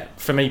yeah,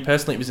 for me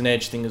personally, it was an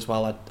age thing as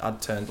well.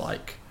 I'd turned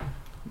like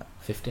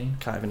 15,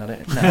 can't even at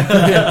it.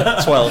 No.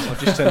 12. I've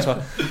just turned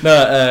 12.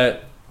 No,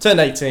 turned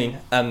 18,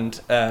 and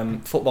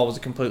football was a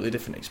completely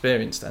different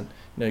experience then.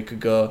 You could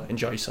go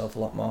enjoy yourself a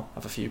lot more,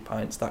 have a few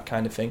pints, that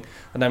kind of thing.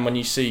 And then when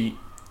you see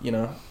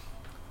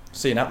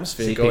an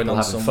atmosphere going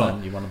on somewhere,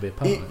 fun, you want to be a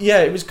part of it. Yeah,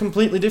 it was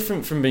completely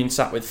different from being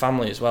sat with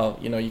family as well.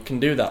 You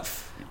can do that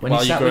when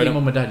you sat with your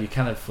mum and dad. You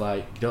kind of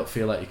you don't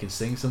feel like you can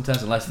sing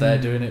sometimes unless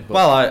they're doing it. But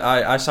well,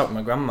 I sat with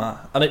my grandma,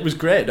 and it was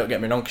great. Don't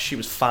get me wrong, because she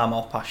was far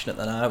more passionate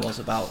than I was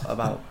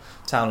about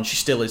town, and she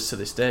still is to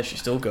this day. She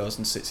still goes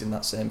and sits in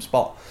that same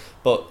spot.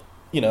 But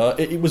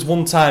it was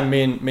one time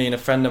me and a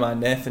friend of mine,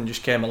 Nathan,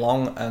 just came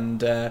along,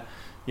 and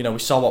we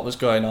saw what was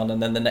going on,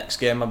 and then the next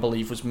game I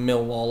believe was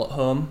Millwall at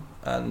home,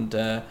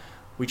 and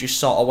we just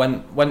sort of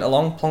went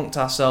along, plonked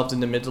ourselves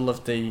in the middle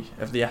of the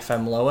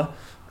FM lower.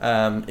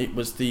 It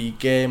was the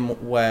game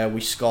where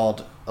we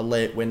scored a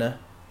late winner.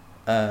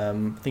 I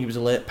think it was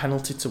a late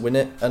penalty to win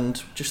it,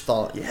 and just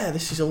thought,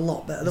 this is a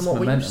lot better than what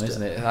we used to.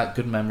 Isn't it? Like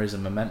good memories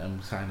and momentum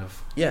kind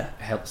of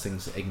helps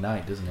things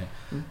ignite, doesn't it?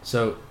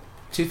 So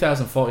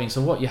 2014.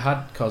 So what you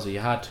had, Cozzy, you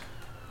had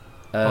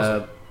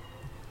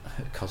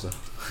Cozza.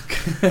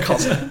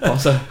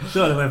 Cozza.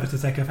 Don't know whether to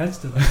take offence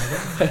to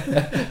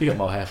that. You got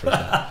more hair for us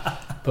now.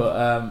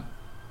 But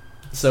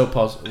so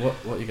Pos,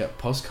 what you got?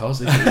 Pos,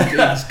 Cos.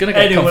 It's going to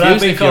get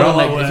confusing if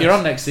you're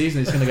on next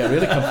season. It's going to get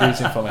really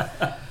confusing for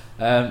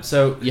me.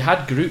 So you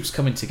had groups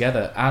coming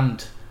together,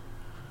 and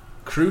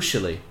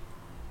crucially,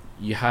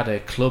 you had a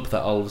club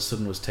that all of a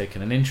sudden was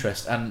taking an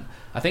interest. And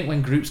I think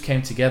when groups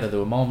came together, there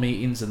were more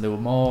meetings and there were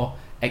more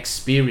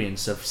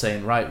experience of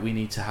saying, right, we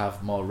need to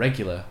have more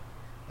regular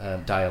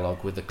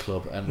dialogue with the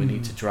club, and we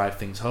need to drive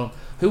things home.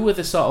 Who were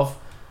the sort of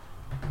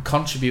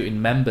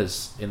contributing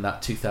members in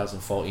that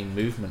 2014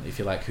 movement, if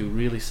you like, who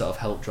really sort of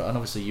helped drive? And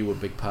obviously you were a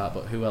big part,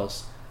 but who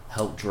else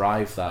helped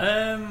drive that?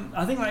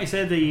 I think, like you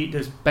said,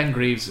 there's Ben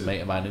Greaves, a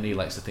mate of mine, and he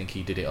likes to think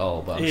he did it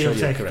all, but I'm he'll sure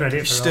you're take correct. credit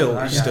for Still, all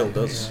that. he still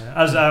does.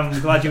 Yeah. As I'm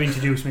glad you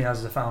introduced me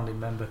as the founding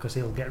member, because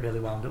he'll get really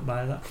wound up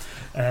by that.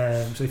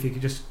 So if you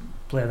could just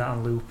play that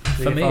on loop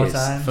For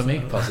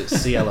me, Pos, it's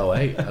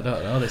CL08. I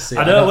don't know this.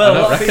 I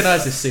don't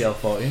recognise this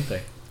CL14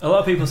 thing. A lot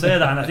of people say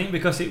that, and I think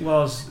because it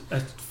was a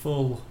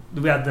full,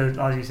 we had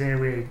as you say,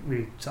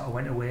 we sort of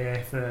went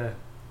away for,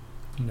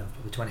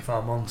 probably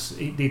 24 months.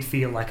 It did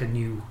feel like a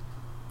new.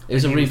 It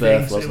was a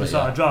rebirth, wasn't it? It was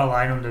sort of draw a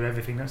line under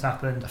everything that's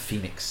happened. A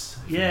phoenix.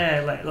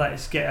 Yeah,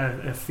 let's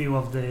get a few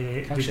of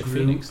the groups.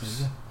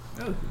 Phoenix,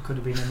 oh, could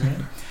have been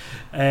in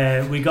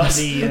there. We got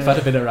the. If I'd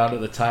have been around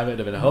at the time, it'd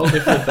have been a whole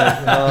different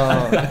thing.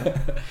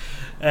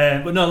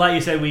 But no, like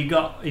you said, we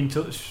got in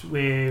touch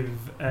with.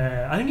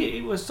 I think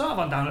it was sort of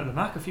on down at the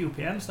Mac. A few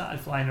PMs started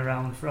flying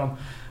around from,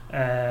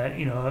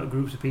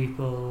 groups of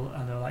people.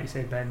 I know, like you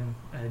say, Ben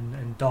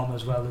and Dom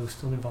as well, who's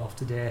still involved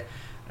today.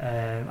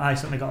 I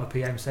certainly got a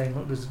PM saying,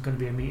 look, there's going to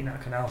be a meeting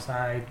at Canal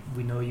Side.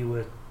 We know you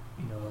were,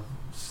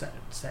 set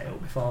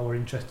up before. We're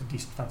interested. Do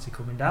you fancy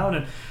coming down?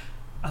 And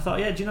I thought,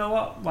 yeah, do you know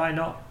what? Why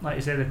not? Like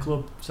you say, the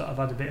club sort of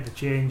had a bit of a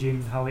change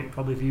in how it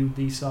probably viewed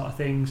these sort of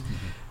things.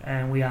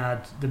 And we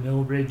had the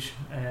Millbridge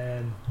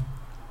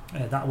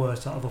that were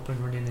sort of up and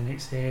running in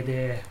its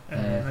heyday.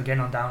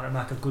 Again, on down at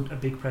Mac, a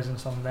big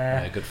presence on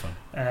there. Yeah, good fun.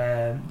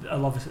 A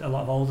lot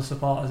of older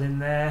supporters in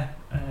there.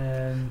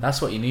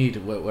 That's what you need.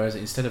 Whereas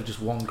instead of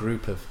just one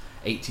group of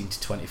 18 to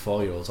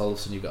 24-year-olds, all of a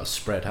sudden you've got a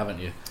spread, haven't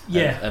you?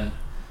 Yeah. And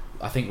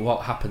I think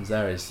what happens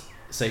there is,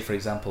 say for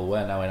example,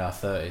 we're now in our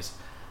 30s,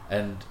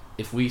 and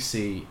if we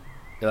see,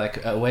 like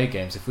at away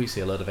games, if we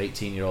see a load of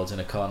 18-year-olds in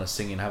a corner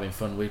singing, having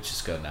fun, we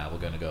just go, we're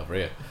going to go over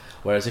here.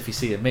 Whereas if you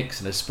see a mix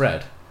and a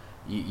spread,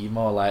 you're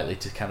more likely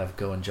to kind of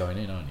go and join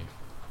in, aren't you?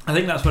 I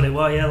think that's what it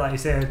was, yeah. Like you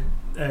said,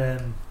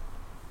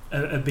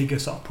 a bigger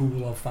sort of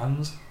pool of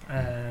fans.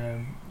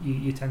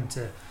 You tend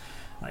to,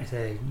 like you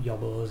say,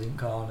 yobbos in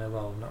corner,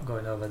 well, not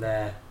going over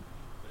there.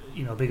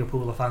 Bigger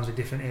pool of fans with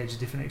different ages,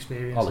 different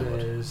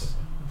experiences.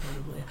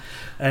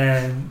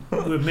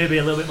 Hollywood. Were maybe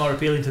a little bit more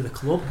appealing to the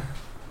club.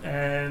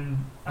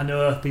 I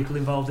know people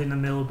involved in the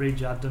Millbridge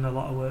had done a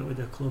lot of work with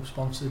the club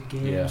sponsored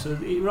games, so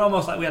it was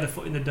almost like we had a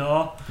foot in the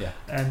door.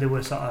 And they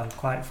were sort of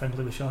quite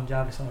friendly with Sean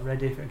Jarvis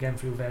already, again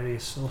through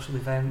various social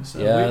events.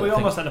 So we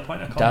almost had a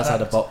point of contact. Daz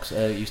had a box,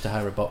 used to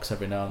hire a box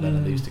every now and then,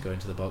 and they used to go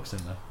into the box,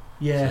 didn't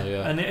they?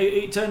 And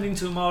it turned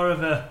into more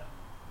of a,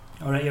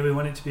 alright, we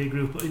want it to be a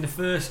group, but in the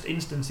first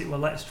instance it was,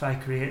 let's try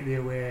create the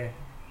away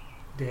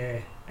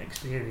day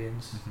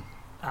experience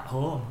at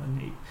home,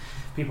 and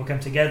people came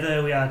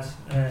together. We had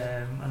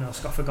I know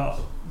Scoffer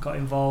got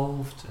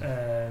involved.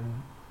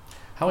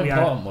 How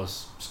important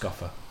was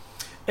Scoffer?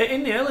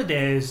 In the early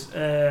days,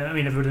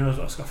 everybody knows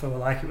what Scoffer were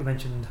like. It was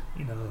mentioned,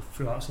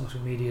 throughout social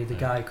media. The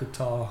guy could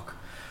talk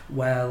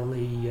well.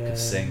 He could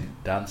sing,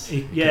 dance.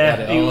 He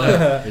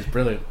was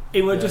brilliant.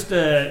 He was just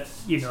a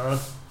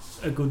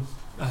good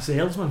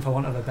salesman, for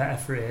want of a better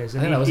phrase.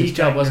 And I think that was his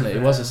job, wasn't it? He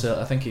was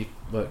I think he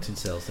worked in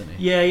sales, didn't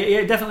he? Yeah,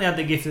 he definitely had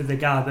the gift of the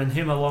gab, and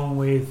him along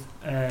with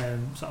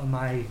sort of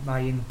my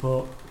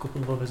input, a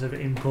couple of others of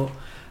input,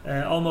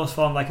 almost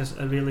formed like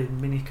a really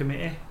mini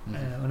committee.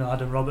 I know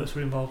Adam Roberts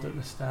were involved at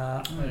the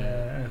start,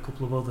 and a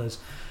couple of others,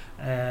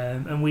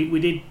 and we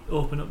did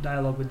open up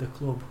dialogue with the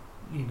club.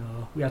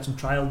 We had some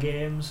trial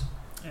games,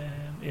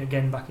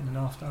 again back in the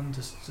North Stand,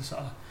 to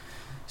sort of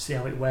see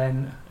how it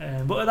went.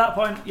 But at that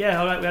point, we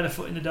had a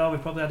foot in the door. We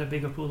probably had a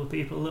bigger pool of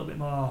people, a little bit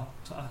more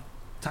sort of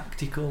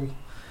tactical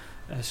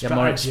strategy. You had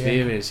more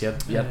experience.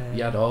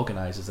 You had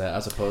organisers there,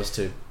 as opposed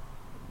to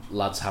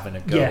lads having a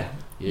go. I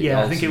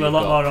think it was a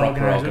lot more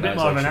organised, a bit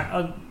more of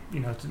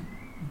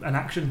an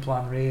action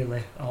plan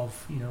really.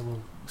 Of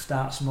we'll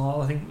start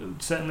small. I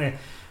think certainly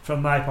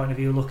from my point of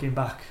view, looking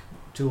back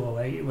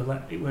 2008,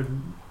 it was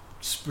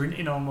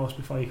sprinting almost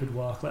before you could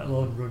walk, let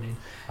alone running.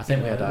 I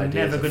think we had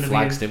ideas of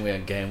flags, didn't we,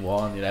 in game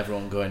one?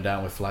 Everyone going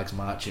down with flags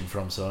marching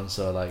from so and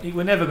so. Like it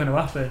was never going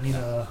to happen,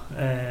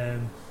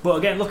 But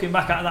again, looking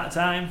back at that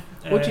time,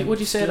 would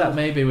you say that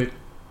maybe we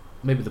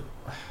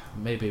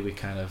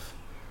kind of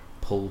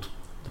pulled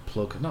the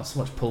plug? Not so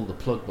much pulled the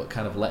plug, but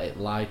kind of let it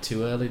lie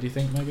too early. Do you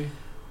think maybe?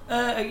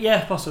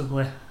 Yeah,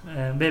 possibly.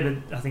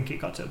 Maybe I think it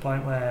got to a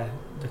point where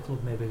the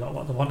club maybe got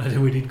what they wanted,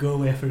 and we did go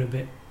away for a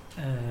bit.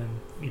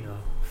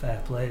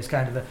 Fair play. It's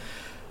kind of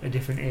a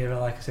different era.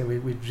 Like I said,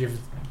 we've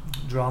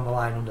drawn the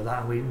line under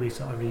that, and we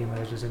sort of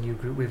re-emerged as a new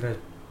group with a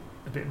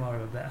bit more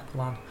of a better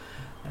plan.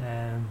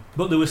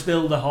 But there were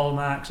still the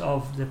hallmarks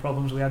of the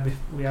problems we had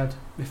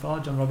before.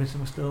 John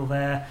Robinson was still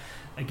there.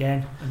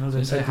 Again,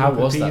 another. So how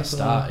was that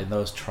start in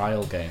those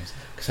trial games?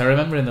 Because I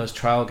remember in those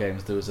trial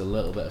games there was a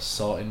little bit of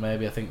sorting.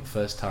 Maybe I think the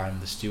first time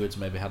the stewards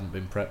maybe hadn't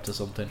been prepped or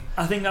something.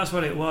 I think that's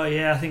what it was.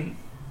 Yeah, I think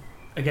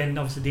again,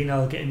 obviously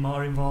Dino getting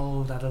more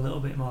involved, had a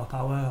little bit more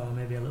power, or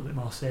maybe a little bit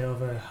more say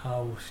over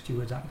how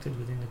stewards acted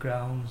within the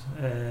grounds.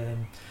 I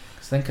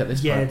think at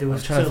this point, I'm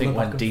trying to think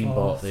when Dean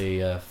bought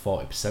the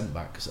 40%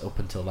 back, because up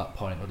until that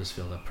point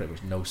Huddersfield had pretty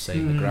much no say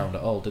in the ground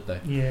at all, did they?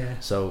 Yeah.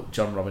 So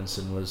John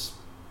Robinson was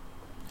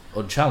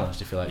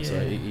unchallenged, if you like. Yeah. So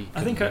he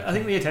I think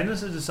the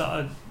attendance has sort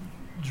of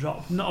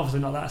dropped. Obviously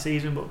not that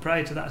season, but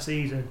prior to that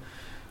season,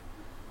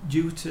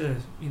 due to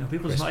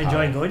people just not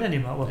enjoying going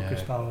anymore. Well,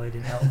 Chris Powell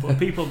didn't help, but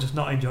people just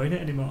not enjoying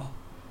it anymore.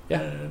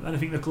 Yeah. And I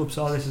think the club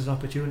saw this as an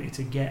opportunity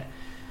to get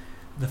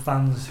the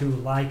fans who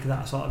like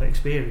that sort of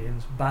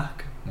experience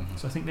back. Mm-hmm.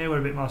 So I think they were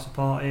a bit more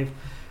supportive.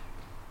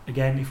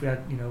 Again, if we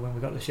had, when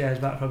we got the shares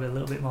back, probably a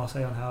little bit more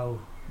say on how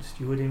the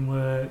stewarding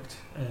worked.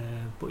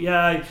 But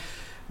yeah,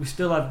 we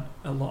still had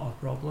a lot of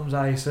problems.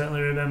 I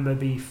certainly remember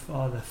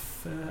before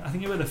I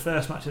think it was the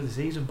first match of the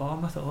season,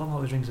 Bournemouth at home,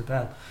 always rings a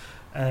bell.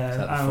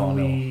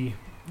 And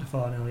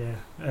 4-0,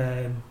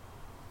 yeah.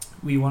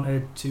 We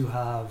wanted to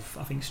have,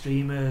 I think,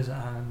 streamers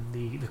and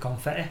the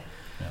confetti,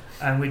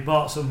 and we'd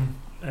bought some.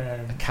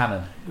 A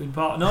cannon. We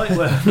bought it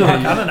was not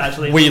a cannon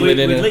actually. We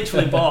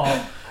literally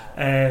bought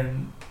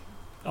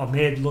or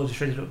made loads of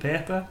shredded up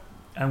paper,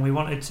 and we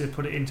wanted to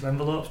put it into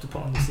envelopes to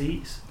put on the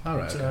seats. All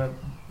right. So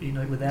it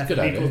were there for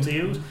people to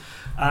use,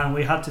 and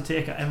we had to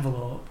take an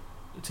envelope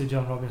to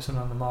John Robinson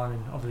on the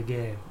morning of the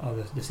game, or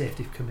the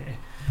safety committee,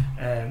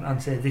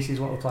 and say, this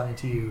is what we're planning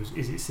to use.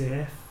 Is it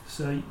safe?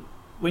 So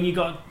when you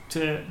got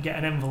to get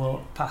an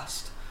envelope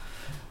passed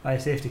by a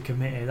safety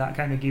committee, that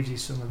kind of gives you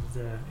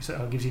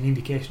gives you an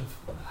indication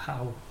of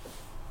how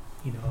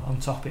on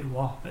top it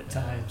was at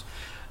times.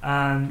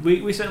 And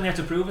we certainly had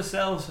to prove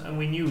ourselves, and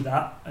we knew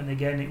that. And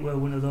again, it were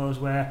one of those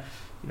where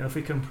if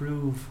we can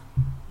prove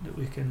that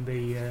we can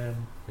be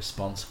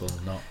responsible,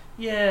 not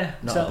a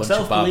bunch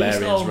of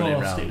barbarians running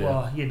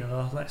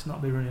around. Let's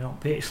not be running on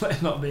pitch,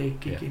 let's not be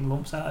kicking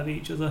lumps out of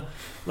each other,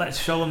 let's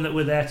show them that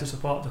we're there to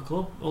support the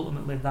club.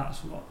 Ultimately,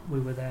 that's what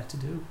we were there to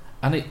do,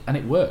 and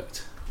it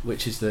worked,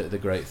 which is the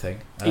great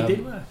thing. It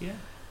did work, yeah.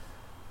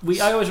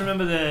 I always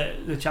remember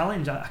the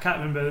challenge. I can't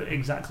remember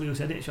exactly who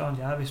said it, Sean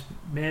Jarvis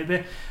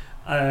maybe,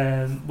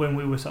 when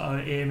we were sort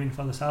of aiming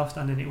for the south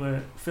stand, and it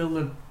were fill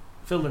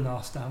the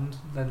north stand,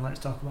 then let's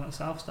talk about the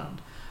south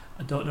stand.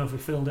 I don't know if we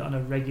filled it on a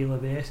regular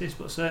basis,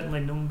 but certainly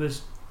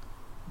numbers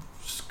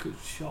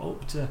shot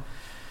up to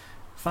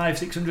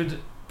 500-600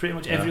 pretty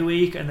much every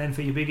week. And then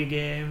for your bigger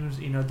games,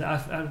 I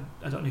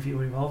don't know if you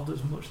were involved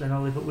as much then,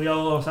 Ollie, but we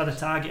always had a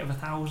target of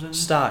 1,000.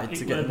 Started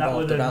to get involved that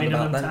was the around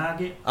minimum about then.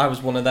 target. I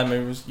was one of them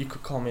who was, you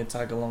could call me a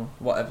tag along,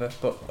 whatever,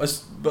 but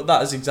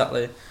that is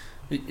exactly.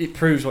 It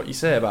proves what you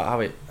say about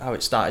how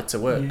it started to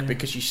work,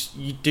 because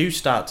you do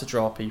start to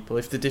draw people.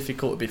 If the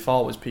difficulty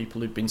before was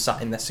people who'd been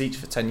sat in their seats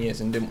for 10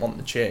 years and didn't want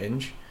the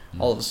change,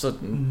 all of a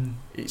sudden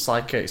it's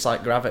like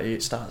gravity.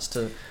 It starts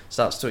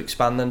to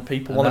expand, and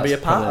people want to be a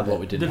part of it. What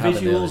we didn't the have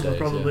visuals in the were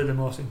probably the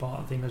most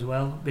important thing as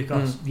well,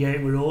 because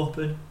we're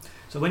open.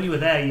 So when you were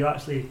there, you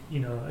actually,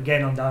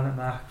 again on Down at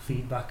Mark,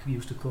 feedback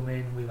used to come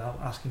in without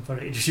asking for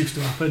it. It just used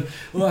to happen.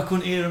 I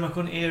couldn't hear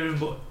him.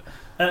 But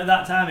at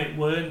that time, it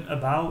weren't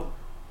about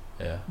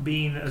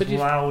being as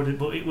loud,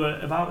 but it were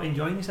about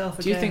enjoying yourself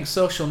again. Do you think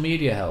social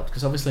media helped?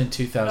 Because obviously in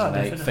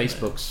 2008,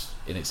 Facebook's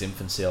in its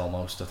infancy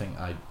almost. I think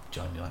I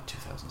joined in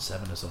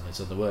 2007 or something.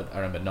 So I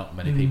remember not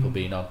many people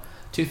being on.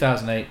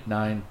 2008,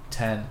 9,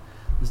 10.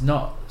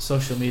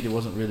 Social media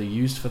wasn't really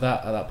used for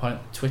that at that point.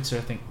 Twitter,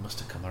 I think, must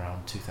have come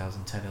around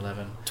 2010,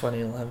 11.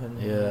 2011.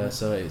 Yeah,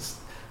 so it's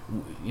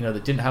they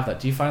didn't have that.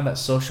 Do you find that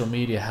social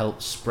media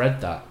helped spread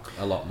that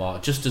a lot more,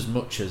 just as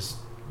much as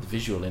the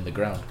visual in the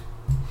ground?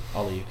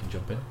 Ollie, you can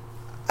jump in.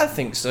 I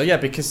think so, yeah,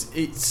 because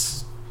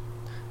it's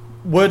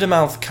word of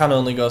mouth can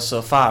only go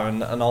so far,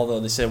 and although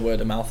they say word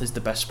of mouth is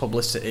the best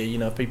publicity,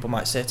 people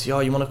might say to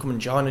you, you want to come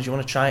and join us, you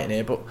want to try it in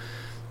here, but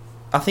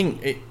I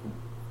think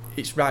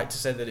it's right to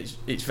say that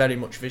it's very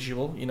much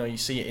visual. You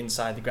see it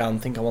inside the ground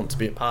and think I want to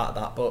be a part of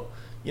that, but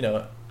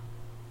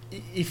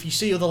if you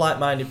see other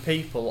like-minded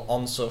people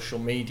on social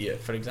media,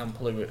 for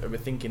example, who are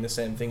thinking the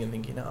same thing and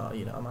thinking, I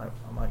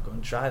might go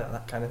and try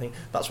that kind of thing.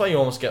 That's why you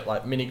almost get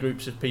like mini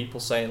groups of people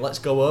saying, let's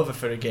go over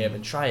for a game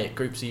and try it.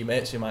 Groups of your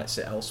mates who might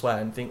sit elsewhere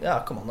and think,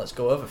 come on, let's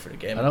go over for a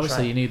game. And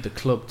obviously you need the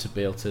club to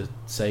be able to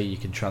say you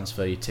can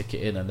transfer your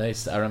ticket in, and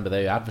I remember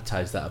they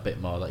advertised that a bit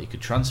more, that you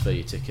could transfer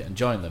your ticket and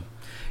join them.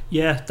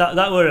 Yeah,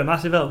 that were a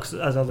massive help, because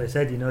as Ollie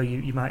said,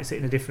 you might sit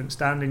in a different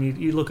stand and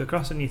you look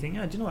across and you think,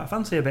 do you know what, I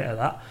fancy a bit of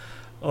that.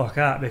 I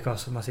can't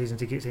because of my season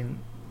tickets in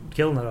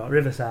Kilner or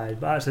Riverside,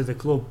 but actually the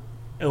club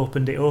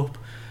opened it up,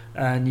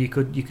 and you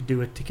could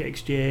do a ticket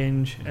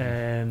exchange,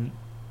 and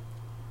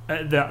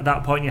at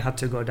that point you had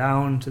to go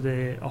down to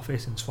the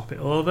office and swap it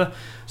over.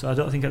 So I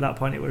don't think at that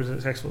point it was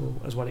as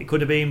successful as what it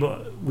could have been.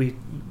 But we,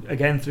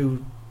 again,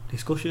 through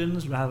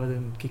discussions rather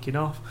than kicking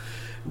off,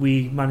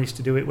 we managed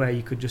to do it where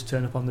you could just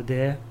turn up on the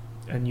day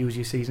and use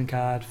your season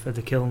card for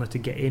the Kilner to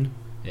get in.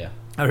 Yeah,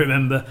 I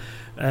remember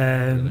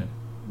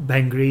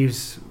Ben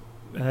Greaves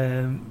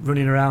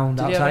running around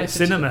outside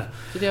cinema.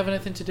 Did he have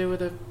anything to do with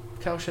the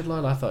Cowshed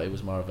Loyal? I thought he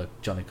was more of a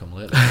Johnny Come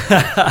Lately.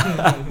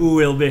 Who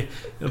will be?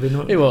 He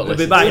won't listen.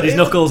 Be biting his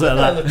knuckles at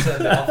that.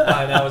 Turned it off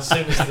by now as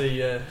soon as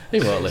the he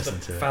won't listen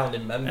to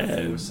founding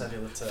member said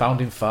he'll turn.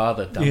 Founding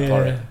father Dan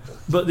Porritt.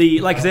 But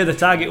like I say, the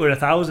target were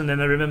 1,000,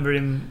 and I remember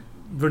him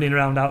running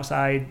around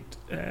outside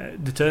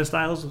the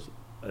turnstiles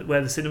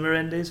where the cinema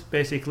end is,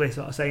 basically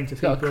sort of saying to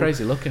people. He's got a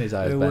crazy look in his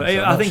eyes, Ben,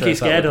 so I think he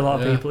scared a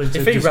lot of people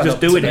into just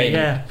doing it.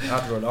 Yeah,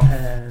 I'd run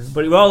off.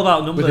 but it were all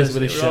about numbers.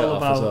 With his shirt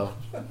off as well.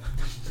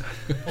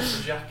 Put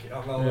the jacket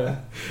on.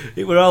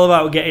 It were all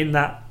about getting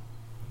that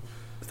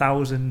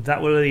 1,000.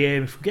 That were the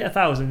aim. If we get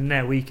 1,000 in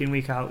there week in,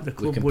 week out, the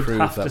club would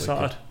have to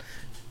sort of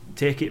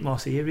take it more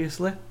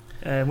seriously,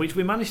 which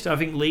we managed to. I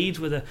think Leeds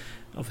were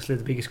obviously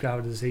the biggest crowd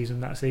of the season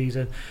that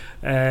season,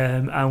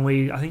 and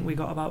I think we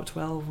got about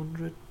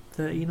 1,200,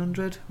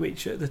 1,300,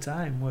 which at the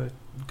time were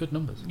good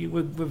numbers.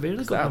 Were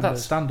really good numbers. That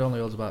stand only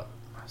holds about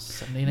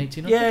 1,700,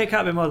 1,800. Yeah, it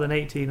can't be more than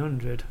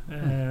 1,800.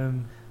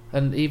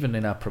 And even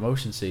in our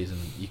promotion season,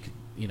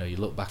 you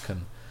look back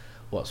and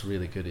what's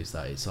really good is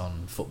that it's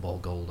on Football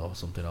Gold or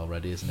something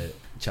already, isn't it?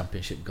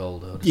 Championship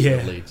Gold or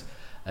Leeds.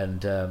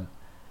 And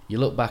you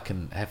look back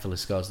and Heffler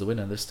scores the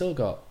winner, and they've still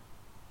got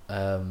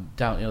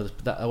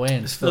that away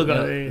end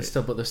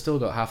but they've still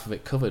got half of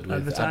it covered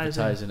with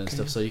advertising and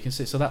stuff. So you can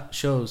see, so that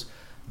shows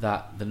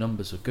that the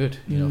numbers are good,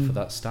 for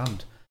that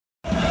stand.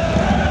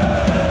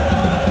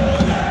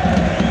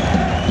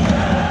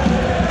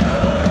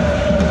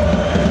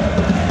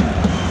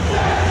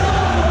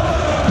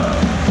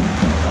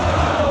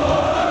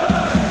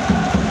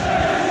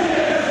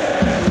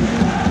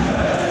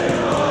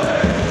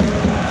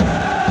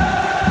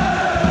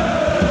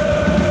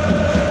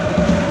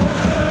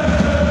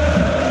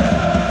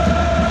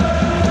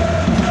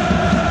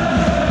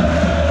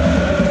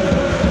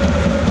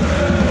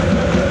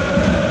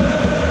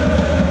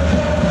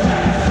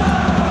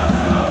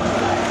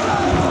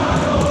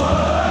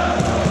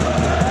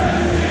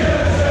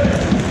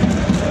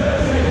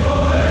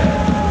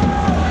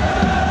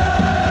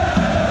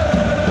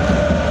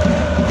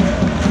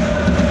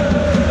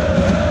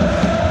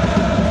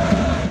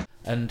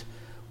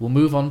 We'll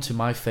move on to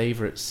my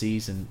favourite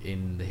season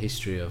in the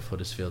history of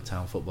Huddersfield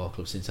Town Football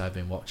Club since I've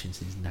been watching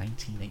since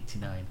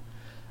 1989.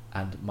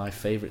 And my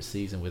favourite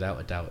season, without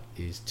a doubt,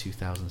 is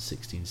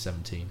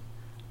 2016-17.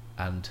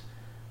 And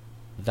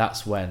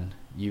that's when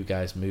you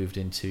guys moved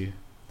into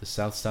the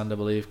South Stand, I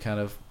believe,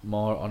 kind of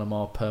more on a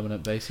more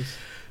permanent basis.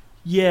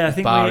 Yeah, I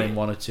think barring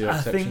one or two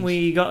exceptions. I think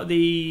we got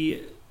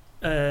the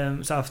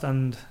South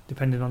Stand,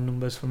 depending on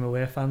numbers from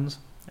away fans.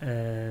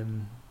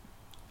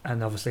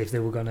 And obviously, if they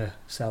were going to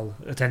sell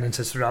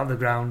attendances throughout the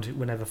ground, it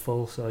were never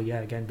full. So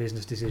yeah, again,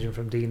 business decision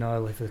from Dean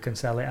Oil. If they can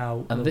sell it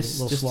out, and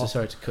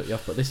sorry to cut you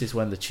off, but this is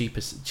when the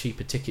cheaper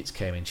tickets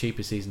came in,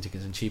 cheaper season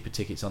tickets and cheaper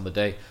tickets on the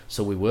day.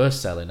 So we were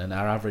selling, and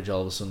our average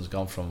all of a sudden has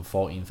gone from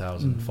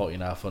 14,000,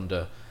 14.5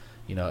 under,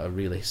 a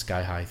really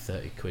sky high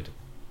 30 quid,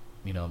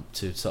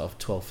 to sort of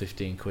 12,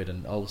 15 quid,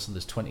 and all of a sudden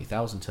there's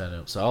 20,000 turning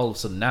up. So all of a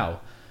sudden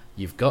now,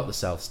 you've got the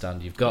South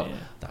Stand, you've got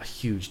that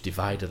huge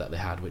divider that they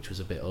had, which was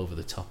a bit over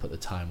the top at the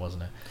time,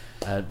 wasn't it?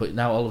 But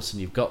now all of a sudden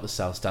you've got the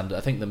South Stand.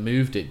 I think they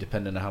moved it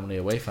depending on how many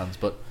away fans.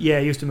 But yeah,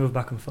 it used to move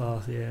back and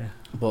forth. Yeah.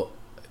 But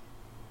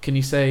can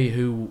you say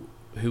who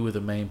were the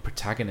main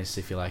protagonists,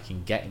 if you like,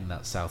 in getting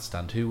that South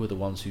Stand? Who were the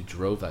ones who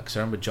drove that? Because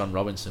I remember John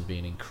Robinson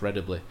being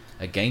incredibly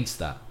against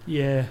that.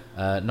 Yeah.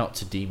 Not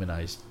to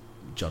demonise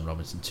John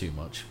Robinson too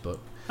much, but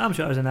I'm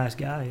sure he was a nice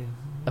guy.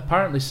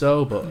 Apparently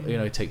so, but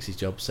he takes his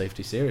job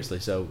safety seriously,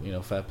 so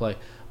fair play.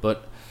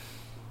 But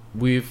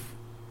who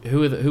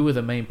are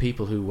the main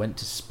people who went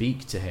to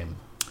speak to him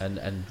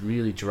and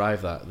really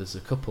drive that? There's a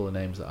couple of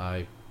names that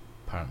I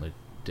apparently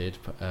did.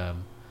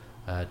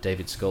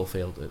 David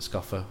Schofield at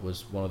Scoffer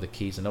was one of the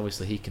keys, and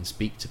obviously he can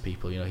speak to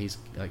people. He's,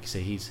 like you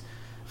say, he's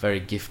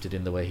very gifted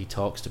in the way he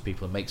talks to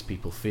people and makes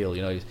people feel.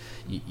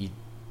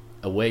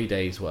 Away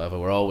days, whatever,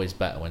 were always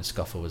better when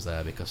Scoffer was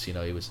there, because he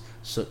was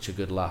such a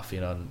good laugh,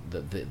 and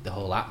the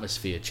whole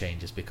atmosphere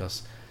changes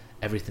because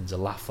everything's a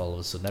laugh all of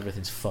a sudden,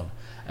 everything's fun.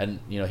 And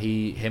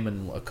him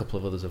and a couple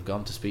of others have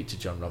gone to speak to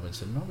John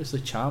Robinson and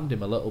obviously charmed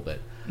him a little bit.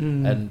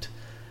 And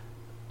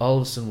all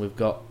of a sudden we've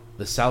got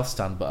the South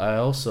Stand, but I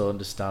also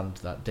understand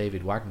that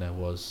David Wagner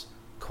was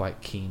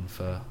quite keen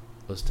for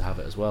us to have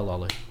it as well,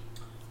 Ollie.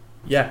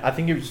 Yeah, I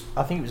think it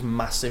was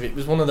massive. It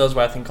was one of those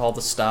where I think all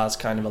the stars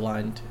kind of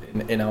aligned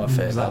in our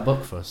favour. Is that a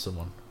book for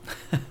someone?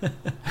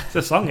 It's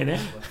a song,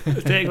 innit?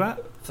 Take that.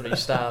 3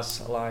 stars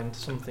aligned,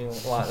 something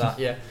like that.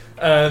 Yeah.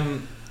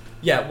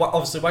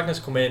 Obviously Wagner's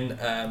come in.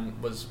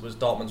 Was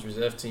Dortmund's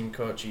reserve team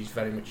coach. He's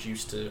very much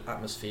used to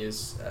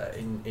atmospheres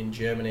in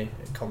Germany,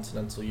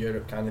 continental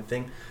Europe kind of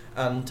thing.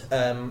 And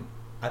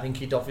I think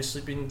he'd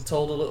obviously been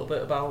told a little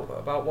bit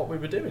about what we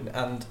were doing,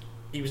 and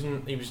he was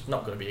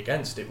not going to be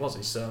against it, was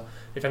he? So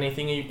if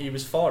anything, he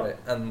was for it,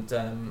 and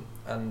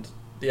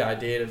the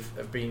idea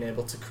of being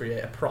able to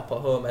create a proper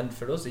home end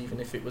for us, even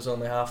if it was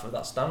only half of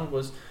that stand,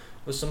 was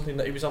something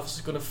that he was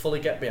obviously going to fully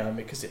get behind,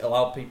 because it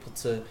allowed people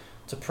to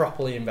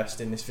properly invest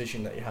in this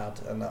vision that he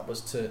had, and that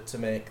was to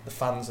make the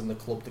fans and the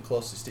club the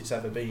closest it's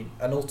ever been.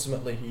 And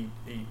ultimately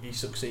he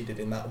succeeded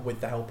in that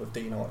with the help of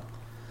Dean Oil.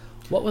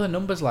 What were the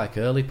numbers like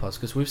early, Pos?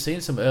 Because we've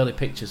seen some early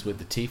pictures with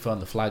the tifo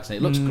and the flags, and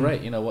it looks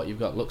great. You know, what you've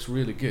got looks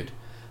really good.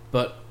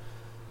 But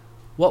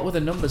what were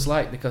the numbers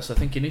like? Because I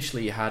think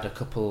initially you had a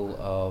couple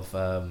of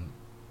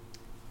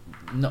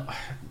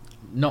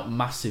not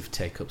massive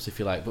take-ups, if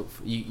you like, but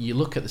you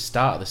look at the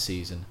start of the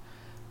season,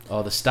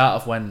 or the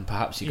start of when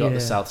perhaps you got the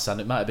South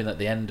Stand, it might have been at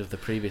the end of the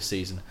previous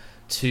season,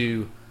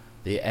 to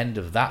the end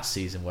of that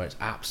season where it's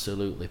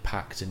absolutely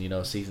packed, and, you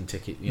know, season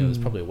ticket, you know, there's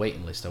probably a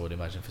waiting list, I would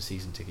imagine, for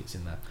season tickets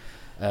in there.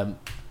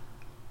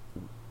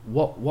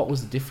 What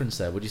was the difference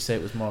there? Would you say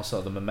it was more sort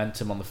of the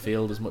momentum on the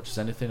field as much as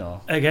anything,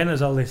 or? Again,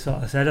 as Ollie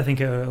sort of said, I think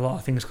a lot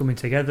of things coming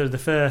together. The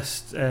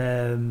first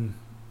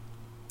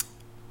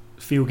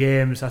few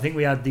games, I think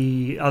we had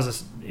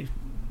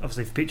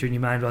obviously, if you picture in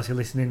your mind whilst you're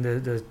listening,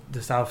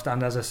 the South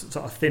Stand has a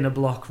sort of thinner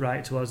block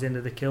right towards the end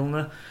of the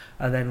Kilner,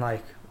 and then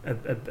like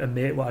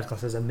what I'd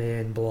class as a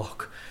main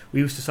block.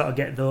 We used to sort of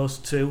get those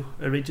two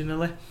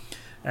originally.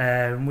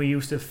 We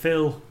used to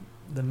fill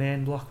the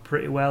main block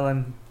pretty well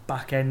and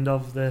back end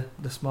of the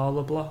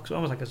smaller block, so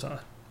almost like a sort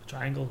of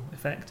triangle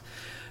effect.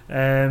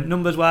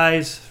 Numbers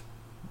wise,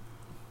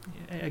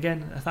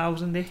 again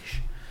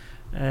 1,000-ish.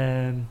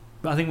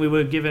 But I think we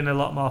were given a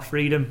lot more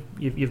freedom.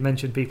 You've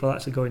mentioned people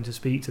actually going to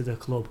speak to the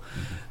club.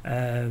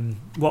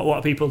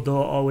 What people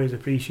don't always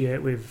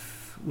appreciate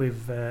with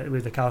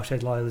the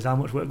Cowshed Loyal is how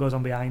much work goes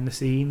on behind the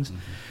scenes.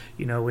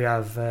 You know, we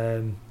have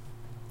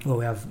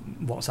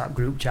WhatsApp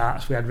group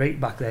chats.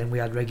 Back then we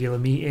had regular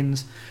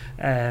meetings,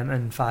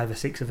 and 5 or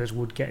 6 of us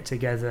would get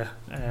together.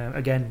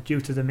 Again,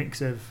 due to the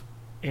mix of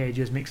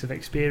ages, mix of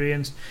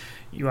experience,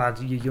 you had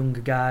your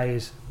younger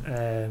guys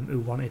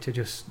who wanted to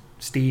just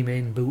steam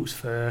in boots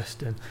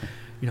first, and,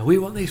 you know, we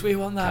want this, we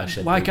want that.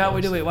 Why can't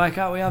we do it? Why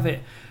can't we have it?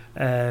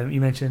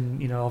 You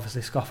mentioned, you know,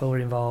 obviously Scoffel were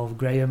involved,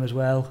 Graham as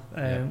well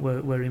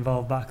were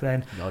involved back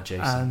then,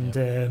 Jason,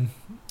 and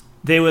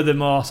they were the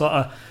more sort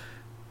of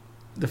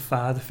the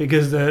father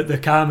figures, the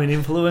calming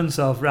influence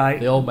of,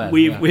 right, the old man.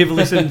 We've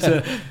listened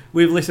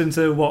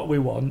to what we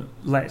want.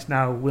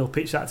 We'll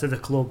pitch that to the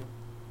club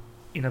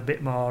in a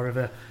bit more of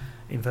a,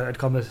 inverted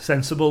commas,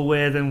 sensible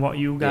way than what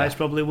you guys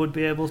probably would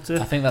be able to.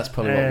 I think that's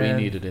probably what we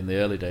needed in the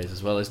early days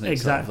as well, isn't it?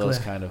 Exactly. Sort of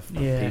those kind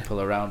of people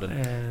around,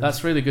 and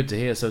that's really good to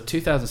hear. So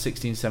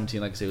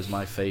 2016-17, like I say, was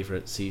my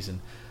favourite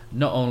season,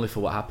 not only for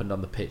what happened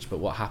on the pitch, but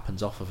what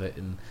happens off of it,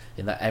 in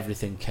that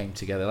everything came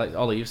together. Like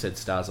Ollie, you've said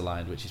stars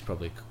aligned, which is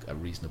probably a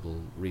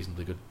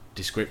reasonably good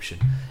description.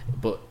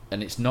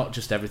 And it's not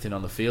just everything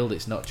on the field.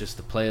 It's not just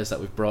the players that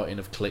we've brought in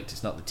have clicked.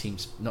 It's not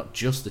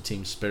just the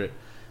team spirit,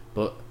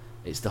 but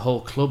it's the whole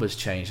club has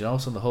changed, and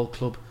also the whole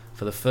club,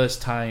 for the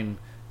first time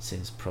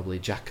since probably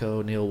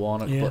Jacko, Neil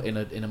Warnock, but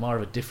in a more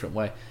of a different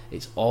way.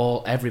 It's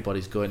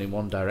everybody's going in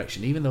one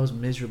direction. Even those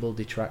miserable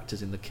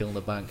detractors in the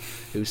Kilner Bank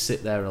who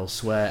sit there and will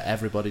swear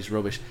everybody's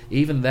rubbish,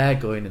 even they're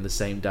going in the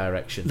same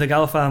direction. The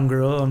Galfarm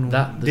grown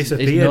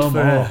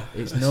disappeared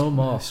It's no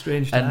more.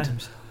 Strange times.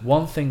 And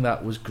one thing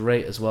that was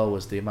great as well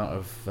was the amount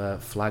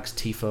of flags,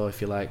 tifo, if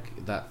you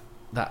like, that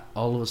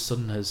all of a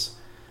sudden has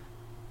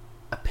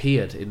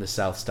appeared in the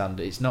South Stand.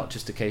 It's not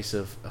just a case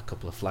of a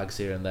couple of flags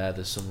here and there.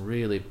 There's some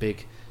really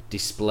big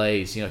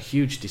displays, you know,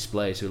 huge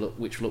displays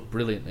which look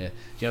brilliant here.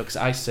 You know, because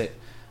I sit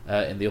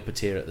in the upper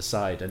tier at the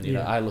side, and you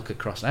know, I look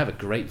across and I have a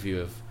great view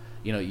of,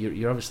 you know,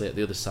 you're obviously at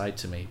the other side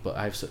to me, but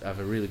I have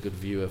a really good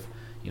view of,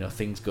 you know,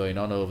 things going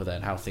on over there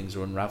and how things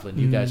are unraveling.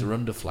 You guys are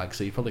under flag,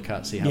 so you probably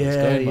can't see how it's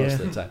going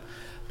most of the time.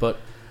 But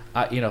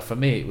you know, for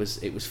me it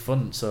was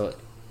fun. So,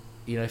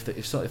 you know, if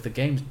the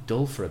game's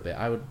dull for a bit,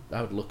 I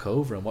would look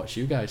over and watch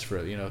you guys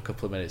for, you know, a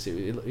couple of minutes.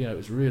 It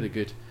was really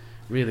good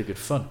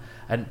fun.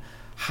 And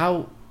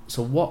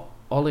what,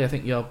 Ollie, I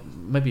think you're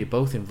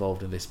both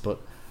involved in this,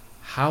 but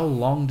how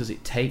long does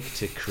it take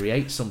to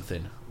create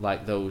something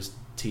like those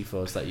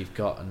tifos that you've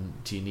got?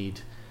 And do you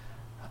need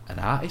an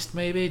artist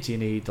maybe? Do you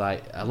need,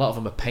 like, a lot of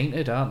them are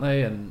painted, aren't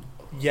they? And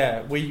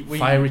we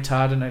fire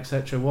retardant,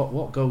 etc.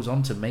 What goes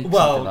on to make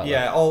something like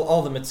that?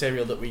 all the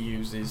material that we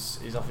use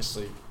is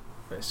obviously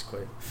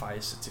basically fire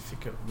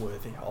certificate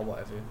worthy, or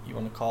whatever you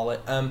want to call it.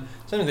 In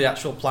terms of the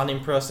actual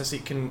planning process,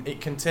 it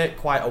can take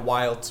quite a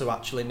while to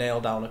actually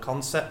nail down a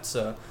concept.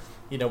 So,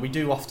 you know, we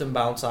do often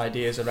bounce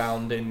ideas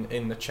around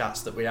in the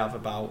chats that we have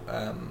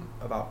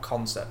about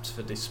concepts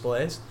for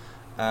displays,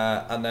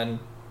 and then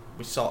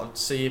we sort of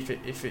see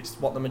if it's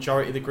what the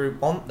majority of the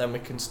group want. Then we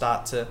can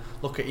start to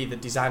look at either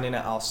designing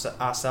it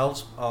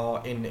ourselves,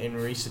 or in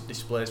recent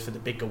displays for the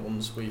bigger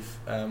ones, we've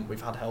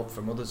had help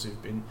from others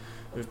who've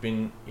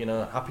been you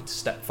know, happy to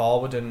step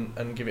forward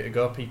and give it a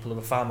go. People who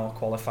are far more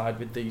qualified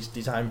with these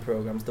design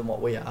programs than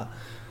what we are.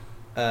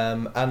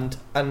 and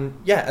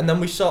then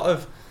we sort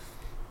of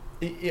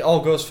it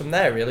all goes from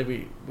there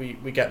really.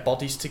 We get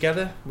bodies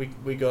together,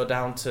 we go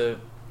down to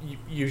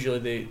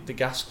usually the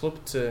gas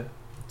club to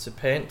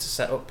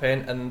set up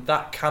paint, and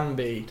that can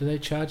be... Do they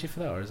charge you for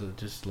that, or is it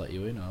just let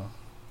you in, or...?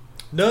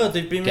 No,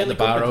 they've been Get really the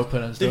bar good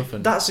open and stuff.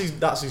 And that's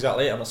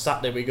exactly it. On a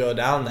Saturday we go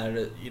down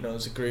there,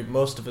 as a group.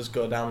 Most of us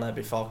go down there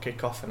before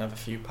kick-off and have a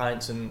few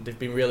pints, and they've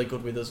been really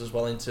good with us as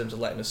well in terms of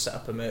letting us set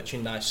up a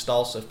merchandise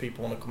stall. So if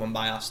people want to come and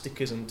buy our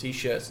stickers and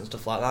t-shirts and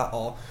stuff like that,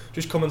 or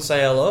just come and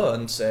say hello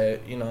and say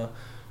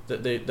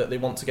that they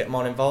want to get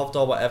more involved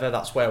or whatever,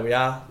 that's where we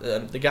are.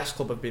 The Gas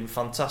Club have been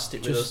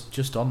fantastic with us.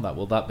 Just on that,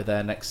 will that be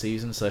there next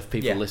season? So if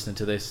people Yeah. listening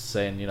to this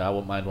saying, I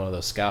wouldn't mind one of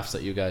those scarves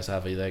that you guys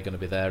have, are they going to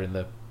be there in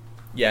the...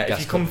 Yeah, Gas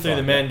if you come Club through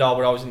the front, main door,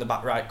 we're always in the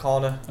back right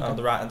corner, Okay. on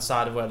the right hand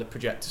side of where the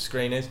projector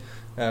screen is.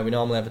 We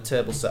normally have a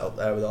table set up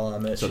there with all our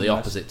merchandise. So the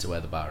opposite to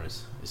where the bar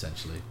is,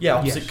 essentially. Yeah,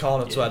 opposite Yes.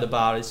 corner to Yeah. where the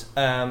bar is,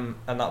 and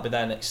that'll be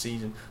there next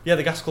season. Yeah,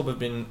 the Gas Club have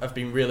been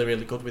really,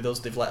 really good with us.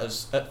 They've let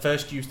us at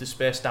first use the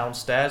space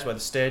downstairs where the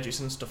stage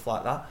is and stuff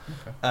like that.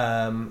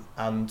 Okay.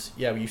 And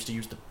yeah, we used to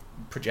use the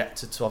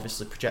projector to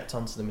obviously project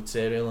onto the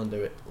material and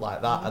do it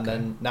like that. And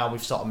then now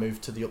we've sort of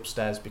moved to the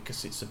upstairs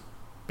because it's a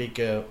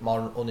bigger,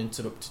 more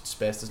uninterrupted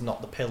space. There's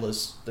not the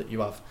pillars that you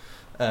have,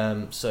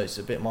 so it's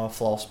a bit more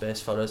floor space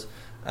for us.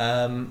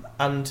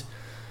 And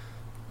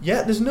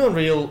yeah, there's no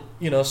real,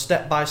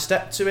 step by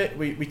step to it.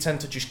 We tend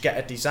to just get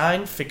a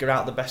design, figure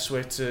out the best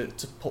way to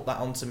put that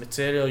onto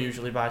material,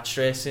 usually by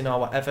tracing or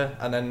whatever,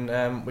 and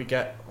then we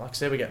get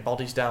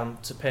bodies down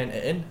to paint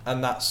it in,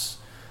 and that's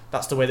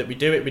the way that we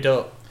do it.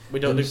 We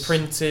don't do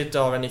printed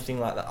or anything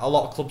like that. A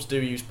lot of clubs do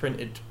use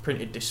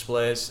printed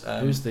displays.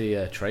 Who's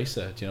the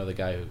tracer? Do you know the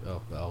guy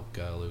or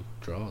girl who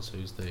draws?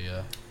 Who's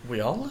the...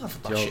 We all have a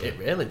bash at it,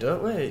 really,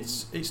 don't we?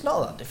 It's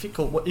not that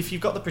difficult. If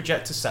you've got the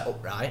projector set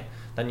up right,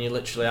 then you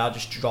literally are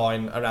just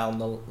drawing around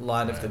the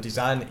line of the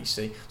design that you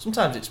see.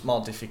 Sometimes it's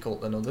more difficult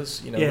than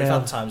others. We've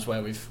had times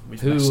where we've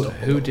messed up.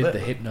 Who did the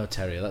Hypno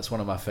Terrier? That's one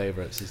of my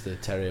favourites. Is the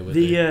terrier with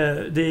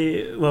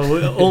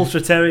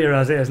Ultra Terrier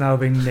as it has now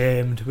been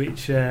named,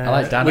 which I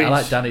like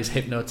Danny's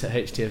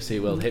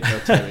HTFC World Hypno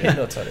Terrier.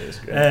 Hypno Terrier is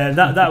great.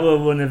 That were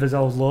one of his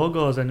old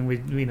logos, and we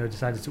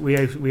decided to we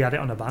had it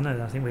on a banner,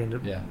 and I think we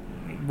ended up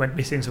went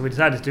missing, so we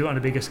decided to do it on a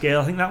bigger scale.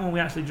 I think that one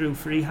we actually drew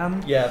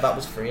freehand. Yeah, that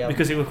was freehand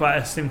because it was quite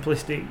a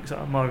simplistic, sort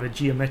of more of a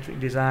geometric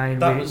design.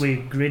 We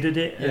gridded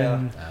it,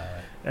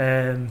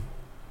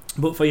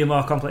 but for your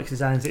more complex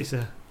designs, it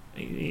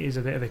is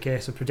a bit of a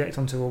case of project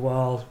onto a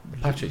wall,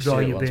 Patrick draw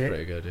Stewart your one's bit,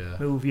 pretty good, yeah.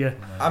 move you.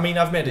 I mean,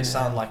 I've made it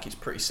sound like it's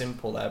pretty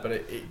simple there, but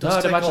it does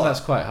I'd take imagine a lot. that's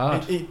quite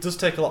hard. It does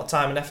take a lot of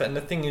time and effort, and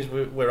the thing is,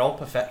 we're all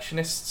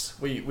perfectionists.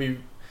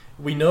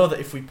 We know that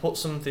if we put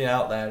something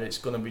out there, it's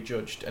going to be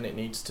judged, and it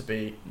needs to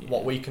be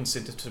what we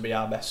consider to be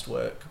our best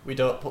work. We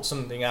don't put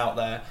something out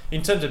there,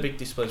 in terms of big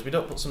displays, we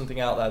don't put something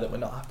out there that we're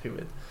not happy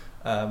with.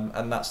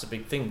 And that's the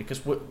big thing,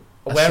 because we're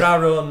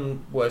our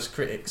own worst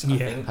critics, I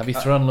think. Have you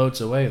thrown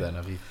loads away then?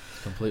 Have you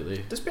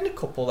completely... There's been a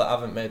couple that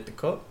haven't made the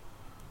cut.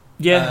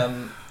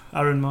 Yeah,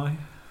 Aaron Moy.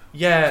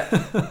 Yeah,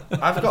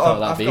 I've got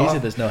that'd be easy.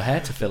 There's no hair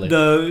to fill in.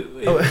 No,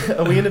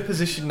 are we in a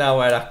position now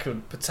where I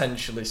could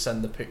potentially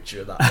send the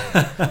picture of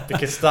that?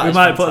 Because that we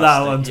might put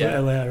that on Twitter yeah.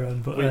 later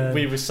on. But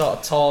we were sort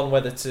of torn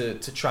whether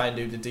to try and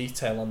do the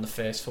detail on the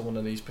face for one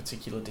of these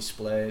particular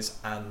displays,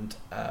 and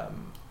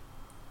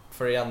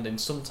freehanding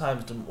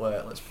sometimes doesn't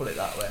work. Let's put it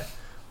that way.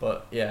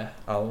 But yeah,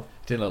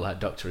 Didn't look like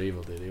Dr.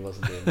 Evil, did he?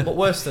 Wasn't doing But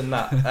worse than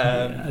that,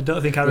 I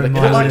don't think Aaron it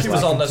Moy looked like was he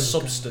was on a into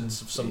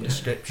substance of some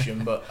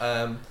description. But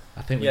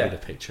I think we need a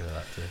picture of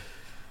that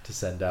to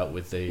send out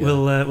with the...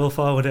 We'll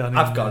forward it on.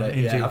 I've got it.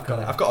 Yeah, I've got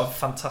it. I've got a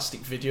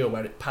fantastic video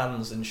where it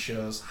pans and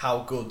shows how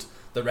good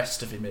the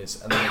rest of him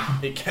is, and then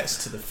it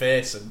gets to the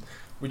face, and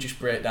we just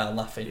break down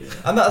laughing. Yeah.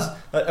 And that's,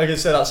 like I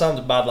say, that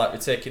sounded bad, like we're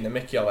taking the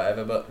mickey or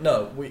whatever. But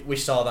no, we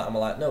saw that and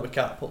we're like, no, we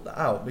can't put that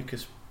out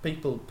because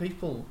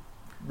people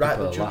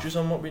rightly judge us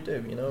on what we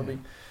do. Yeah.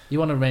 You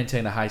want to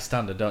maintain a high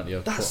standard, don't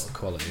you? That's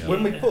quality. Yeah.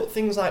 When we put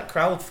things like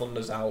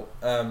crowdfunders out,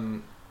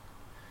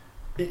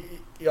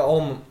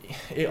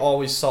 it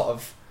always sort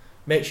of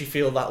makes you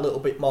feel that little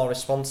bit more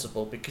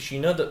responsible, because you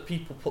know that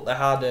people put their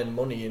hard-earned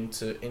money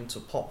into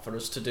pot for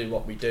us to do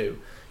what we do.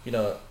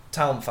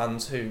 Town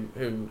fans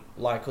who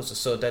like us are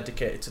so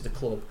dedicated to the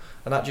club,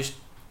 and that just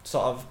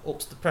sort of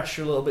ups the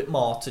pressure a little bit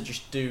more to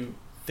just do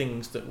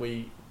things that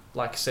we,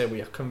 like I say,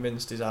 we are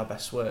convinced is our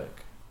best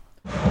work.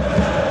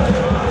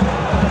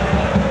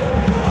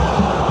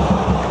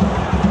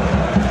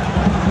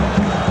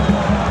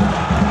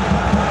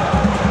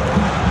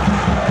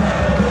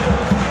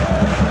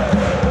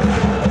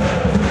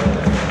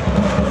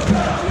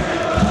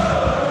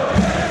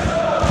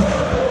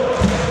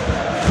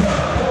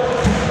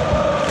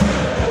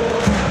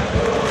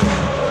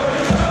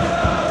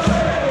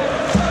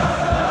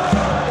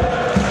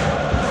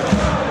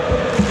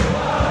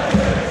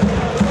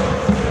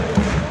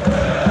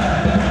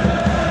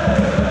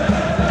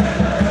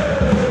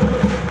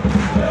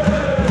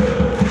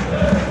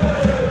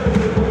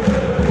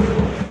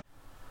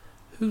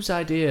 Whose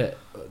idea?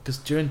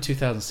 Because during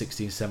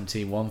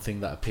 2016-17, one thing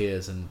that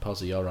appears, and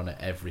Pozza, you're on it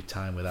every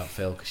time without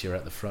fail because you're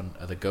at the front,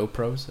 are the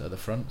GoPros at the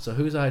front. So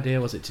whose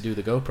idea was it to do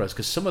the GoPros?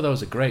 Because some of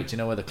those are great. Do you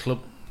know where the club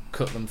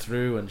cut them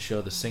through and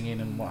show the singing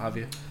and what have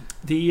you?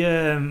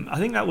 I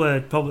think that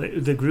were probably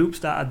the group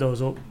started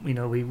those up. You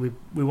know, we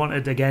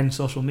wanted, again,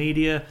 social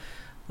media.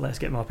 Let's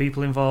get more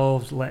people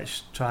involved.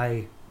 Let's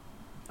try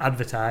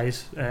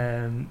advertise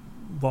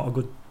what a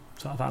good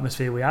sort of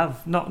atmosphere we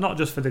have, not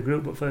just for the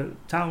group but for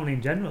town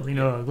in general. You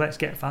know, let's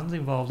get fans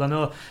involved. I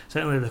know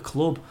certainly the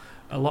club,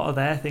 a lot of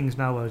their things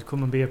now are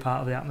come and be a part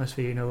of the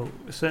atmosphere. You know,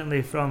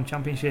 certainly from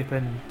Championship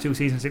and 2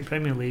 seasons in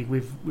Premier League,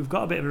 we've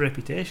got a bit of a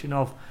reputation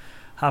of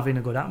having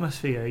a good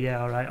atmosphere.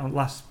 Yeah, all right. On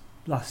last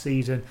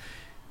season,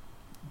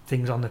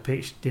 things on the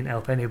pitch didn't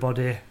help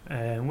anybody.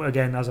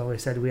 Again, as I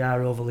said, we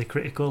are overly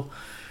critical.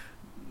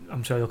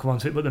 I'm sure you'll come on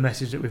to it, but the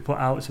message that we put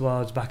out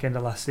towards back end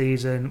of last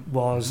season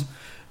was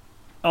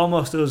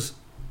almost us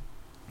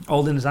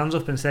holding his hands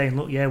up and saying,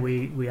 look, yeah,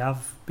 we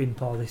have been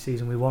poor this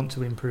season, we want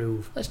to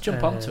improve. Let's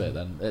jump onto it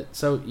then.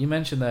 So you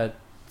mentioned there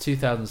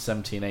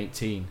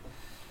 2017-18,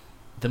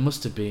 there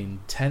must have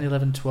been 10,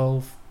 11,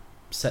 12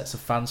 sets of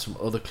fans from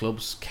other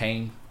clubs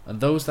came,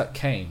 and those that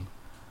came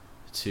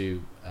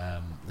to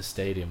the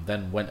stadium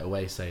then went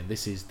away saying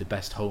this is the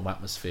best home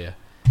atmosphere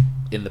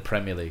in the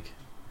Premier League.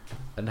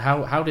 And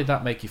how did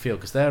that make you feel?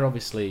 Because they're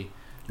obviously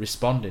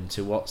responding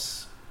to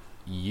what's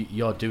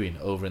you're doing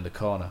over in the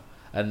corner.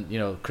 And, you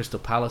know, Crystal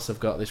Palace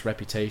have got this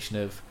reputation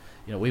of,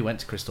 you know, we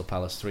went to Crystal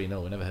Palace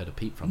 3-0, we never heard a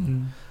peep from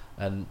them.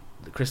 And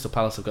the Crystal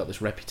Palace have got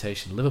this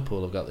reputation,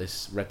 Liverpool have got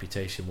this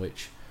reputation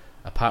which,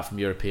 apart from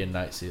European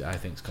nights, I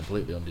think is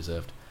completely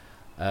undeserved.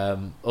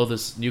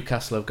 Others,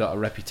 Newcastle have got a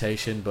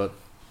reputation, but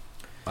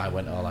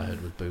all I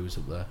heard was boos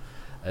up there.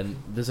 And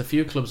there's a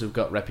few clubs who've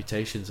got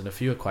reputations, and a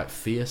few are quite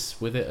fierce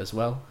with it as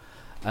well.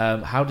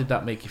 How did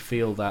that make you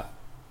feel that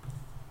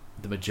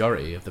the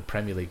majority of the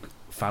Premier League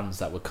fans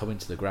that were coming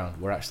to the ground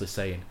were actually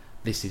saying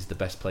this is the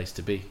best place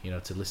to be, you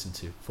know, to listen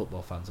to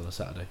football fans on a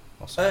Saturday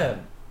or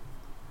Sunday?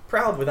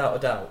 Proud without a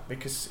doubt,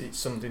 because it's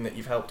something that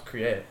you've helped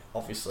create,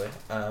 obviously,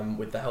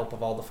 with the help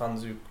of all the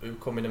fans who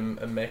come in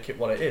and make it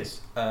what it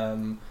is.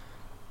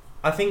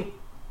 I think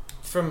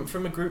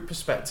from a group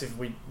perspective,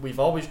 we've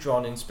always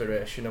drawn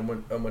inspiration, and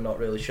we're not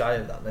really shy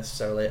of that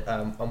necessarily.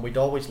 And we'd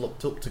always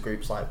looked up to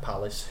groups like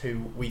Palace, who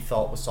we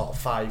thought were sort of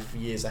 5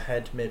 years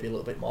ahead, maybe a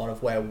little bit more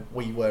of where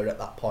we were at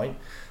that point.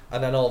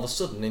 And then all of a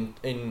sudden,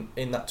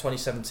 in that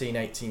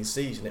 2017-18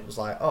 season, it was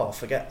like, oh,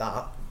 forget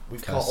that.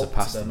 We've kind caught of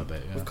up to them. A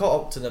bit, yeah. We've caught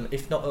up to them,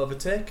 if not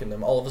overtaken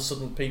them. All of a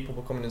sudden, people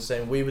were coming and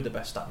saying we were the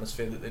best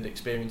atmosphere that they'd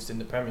experienced in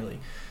the Premier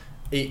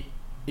League.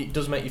 It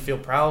does make you feel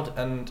proud,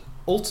 and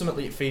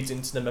ultimately it feeds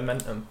into the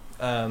momentum.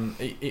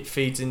 It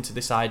feeds into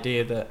this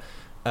idea that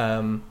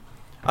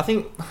I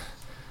think,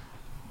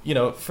 you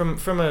know,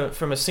 from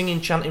a singing,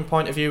 chanting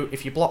point of view,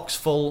 if your block's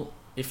full,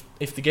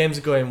 if the games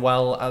are going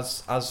well,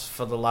 as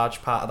for the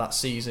large part of that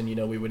season, you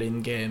know, we were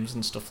in games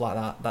and stuff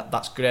like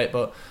that's great.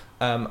 But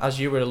as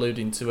you were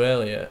alluding to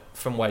earlier,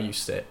 from where you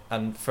sit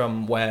and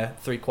from where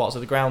 3/4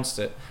 of the ground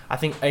sit, I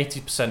think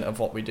 80% of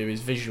what we do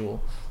is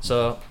visual.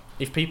 So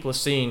if people are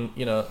seeing,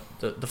 you know,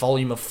 the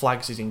volume of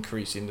flags is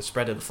increasing, the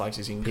spread of the flags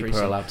is increasing.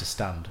 People are allowed to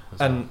stand.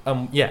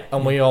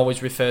 As we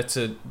always refer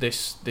to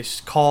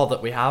this core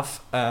that we have,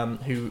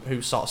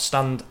 who sort of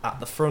stand at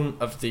the front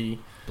of the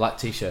black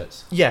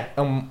t-shirts. Yeah,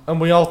 and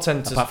we all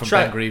tend to apart from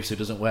Ben Greaves, who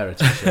doesn't wear a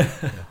t-shirt.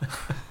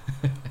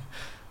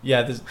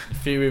 Yeah, there's a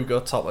few who go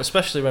top,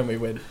 especially when we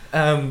win.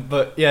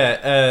 But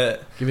yeah,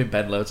 giving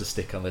Ben loads of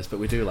stick on this, but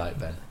we do like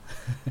Ben.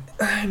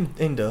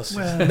 Indoors.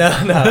 Well,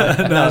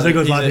 no, he's a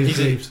good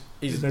lad.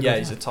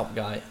 He's a top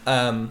guy.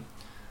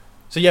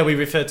 So yeah, we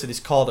refer to this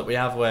core that we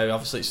have, where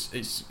obviously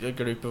it's a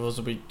group of us,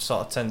 and we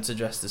sort of tend to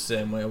dress the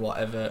same way or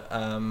whatever.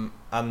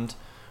 And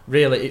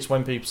really, it's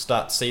when people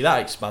start to see that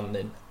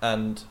expanding,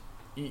 and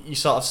you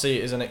sort of see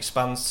it as an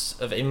expanse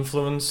of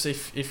influence,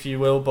 if you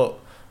will. But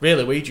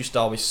really, we just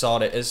always saw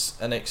it as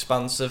an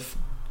expanse of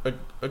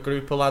a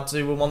group of lads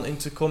who were wanting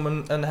to come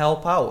and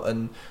help out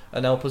and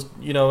help us.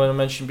 You know, when I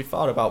mentioned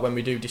before about when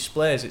we do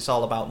displays, it's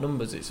all about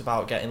numbers. It's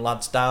about getting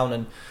lads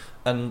down,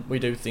 and we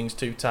do things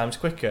 2 times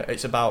quicker.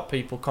 It's about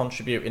people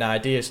contributing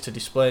ideas to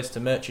displays, to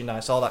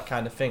merchandise, all that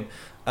kind of thing.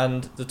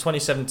 And the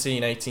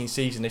 2017-18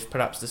 season, if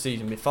perhaps the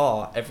season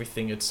before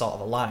everything had sort of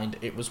aligned,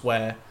 it was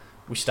where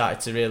we started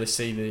to really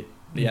see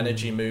the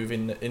energy move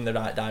in the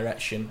right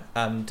direction.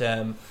 And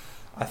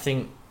I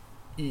think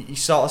you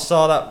sort of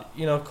saw that,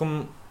 you know,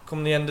 come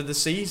the end of the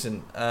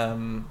season.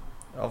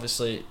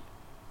 Obviously,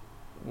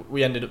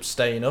 we ended up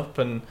staying up,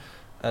 and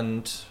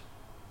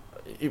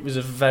it was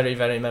a very,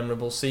 very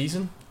memorable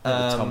season.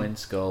 The Tom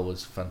Ince goal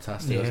was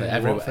fantastic.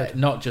 Yeah,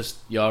 not just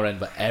your end,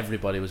 but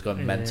everybody was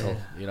going mental,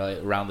 you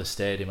know, around the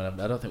stadium.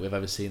 And I don't think we've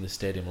ever seen the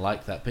stadium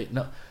like that. But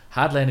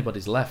hardly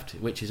anybody's left,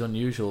 which is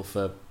unusual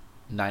for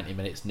 90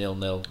 minutes,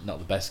 0-0, not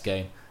the best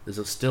game.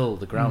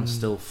 the ground's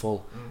still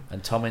full,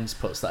 and Tom Ince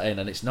puts that in,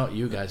 and it's not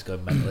you guys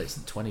going mental.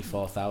 It's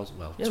 24,000.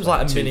 Well, it was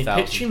like a mini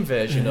pitch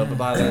invasion over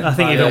by then. I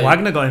think even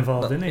Wagner got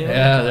involved, didn't he?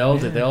 Yeah, they all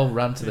did. They all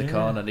ran to the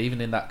corner, and even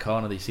in that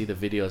corner, they see the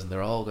videos, and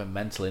they're all going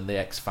mental in the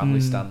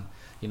ex-family stand.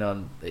 You know,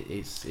 and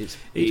it's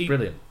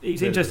brilliant.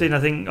 It's interesting. I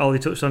think Ollie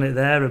touched on it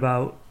there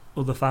about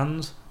other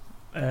fans,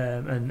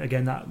 and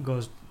again that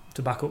goes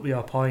to back up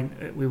your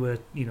point. We were,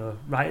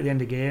 right at the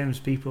end of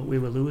games, we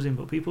were losing,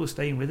 but people were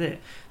staying with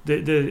it.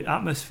 The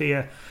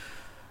atmosphere.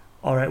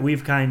 All right,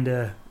 we've kind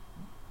of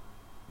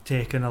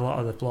taken a lot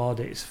of the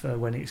plaudits for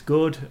when it's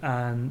good,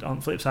 and on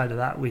the flip side of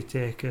that, we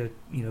take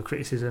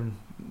criticism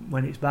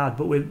when it's bad.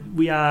 But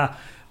we are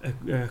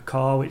a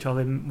core, which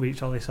Ollie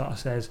sort of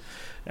says,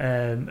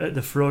 at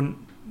the front.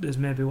 There's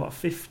maybe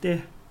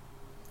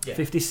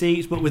 50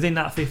 seats, but within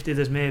that 50,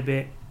 there's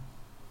maybe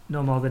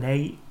no more than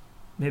 8.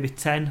 Maybe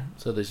 10.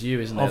 So there's you,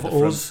 isn't there? Of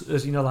us,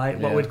 as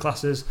what we'd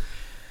class as,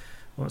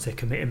 I won't say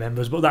committee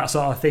members, but that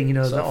sort of thing,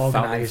 the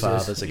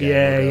organisers.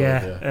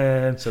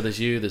 Yeah. So there's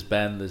you, there's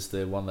Ben, there's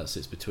the one that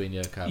sits between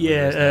you.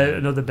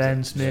 Another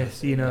Ben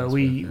Smith.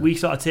 We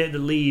sort of take the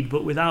lead,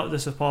 but without the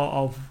support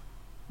of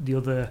the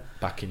other,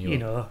 backing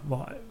you up.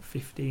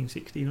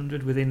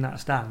 1,600 within that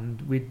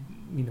stand, we'd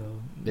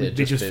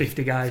be just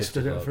 50 guys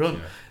stood at the front,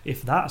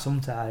 if that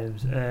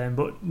sometimes.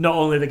 But not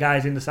only the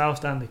guys in the south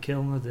stand, the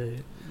Kilner,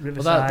 the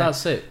Riverside. Well,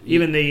 that's it.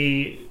 Even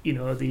the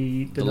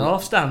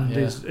north stand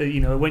is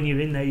when you're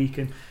in there, you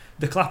can.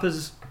 The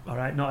clappers, all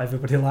right, not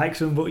everybody likes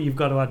them, but you've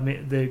got to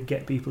admit they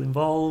get people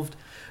involved,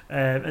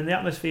 and the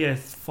atmosphere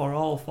for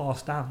all 4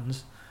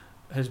 stands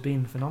has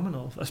been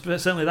phenomenal.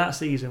 Certainly that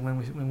season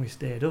when we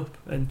stayed up,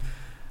 and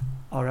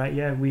all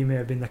right, we may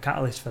have been the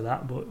catalyst for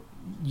that, but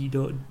you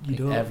don't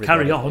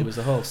carry on. It was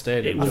the whole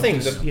stadium. I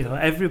think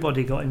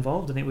everybody got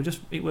involved, and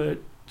it were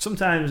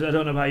sometimes, I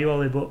don't know about you,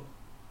 Ollie, but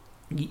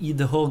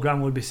the whole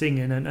ground would be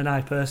singing, and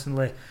I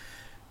personally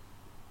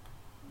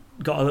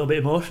got a little bit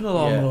emotional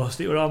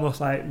almost. It were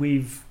almost like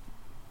we've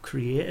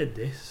created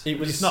this.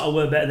 It's not a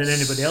word better than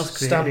anybody else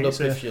created.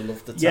 Stand Up If You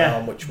Love the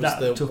Town, which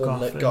was the one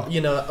that got,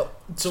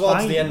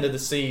 towards the end of the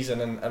season,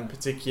 and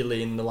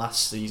particularly in the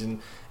last season,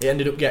 it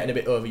ended up getting a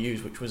bit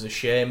overused, which was a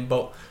shame.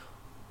 But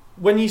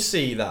when you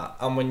see that,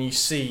 and when you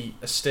see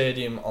a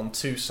stadium on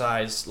 2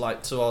 sides,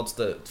 like towards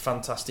the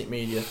fantastic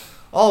media,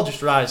 all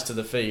just rise to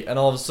the feet, and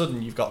all of a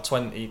sudden you've got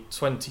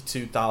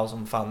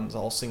 22,000 fans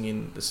all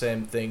singing the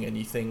same thing, and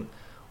you think,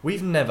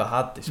 we've never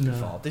had this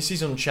before. This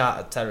is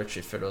uncharted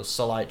territory for us.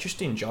 So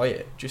just enjoy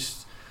it.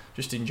 Just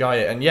enjoy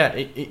it. And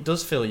it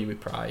does fill you with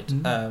pride.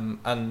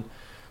 And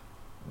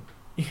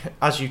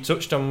as you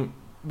touched on,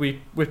 we're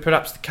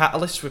perhaps the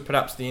catalysts, we're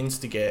perhaps the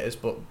instigators,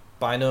 but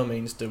by no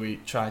means do we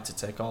try to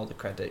take all the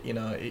credit.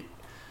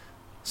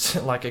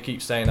 Like I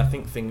keep saying, I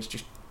think things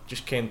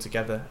just came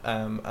together,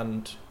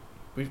 and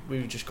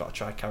we've just got to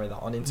try to carry that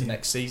on into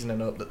next season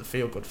and hope that the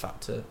feel good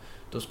factor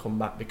does come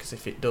back, because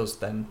if it does,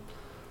 then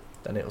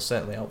it'll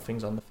certainly help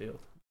things on the field.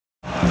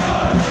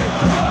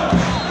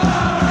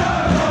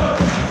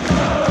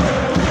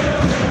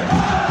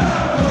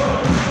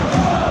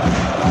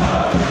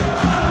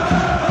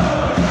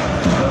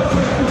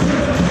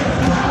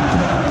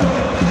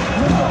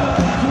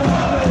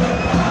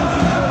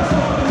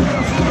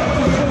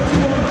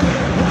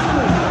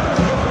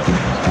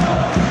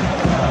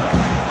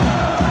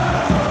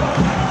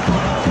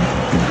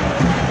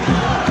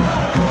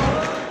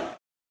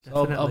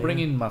 I'll bring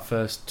in my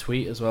first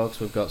tweet as well,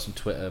 because we've got some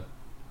Twitter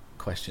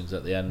questions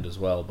at the end as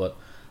well, but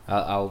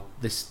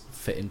this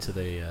fit into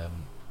the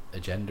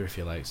agenda, if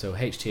you like. So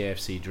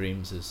HTAFC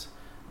Dreams has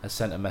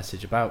sent a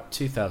message about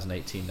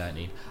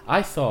 2018-19.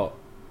 I thought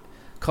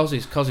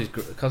Cozzy's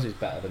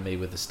better than me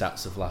with the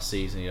stats of last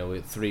season,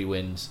 with 3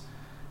 wins.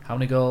 How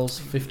many goals?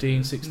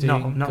 15, 16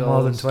 not goals?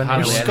 More than 20.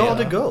 You scored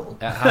a goal?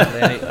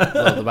 Hardly any.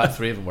 Well, about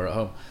 3 of them were at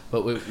home,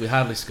 but we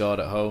hardly scored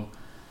at home.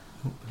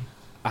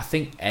 I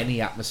think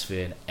any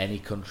atmosphere in any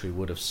country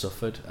would have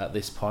suffered at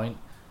this point.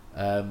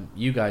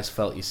 You guys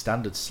felt your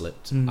standards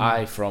slipped.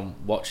 I, from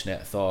watching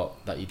it,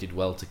 thought that you did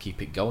well to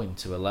keep it going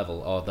to a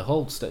level, or the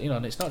whole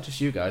and it's not just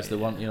you guys. The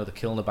one, the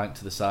Kilner bank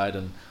to the side,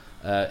 and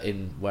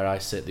in where I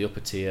sit, the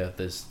upper tier,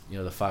 there's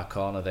the far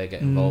corner. They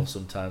get involved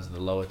sometimes, in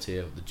the lower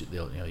tier.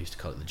 The used to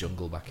call it the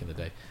jungle back in the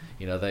day.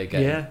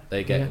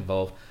 They get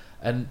involved,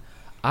 and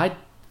I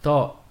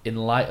thought, in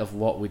light of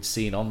what we'd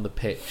seen on the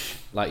pitch,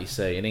 like you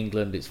say, in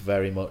England, it's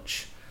very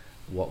much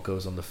what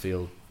goes on the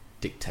field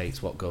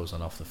dictates what goes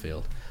on off the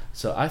field.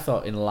 So I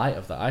thought, in light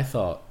of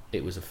that,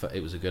 it was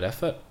a good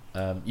effort.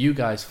 You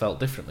guys felt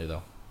differently,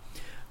 though.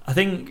 I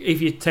think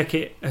if you take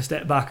it a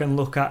step back and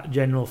look at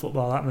general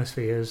football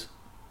atmospheres,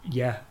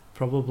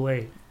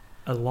 probably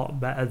a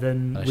lot better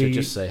than I should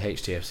just say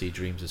HTFC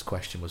Dreams'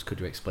 question was, could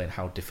you explain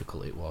how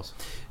difficult it was?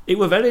 It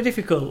was very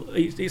difficult.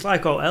 It's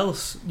like all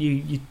else.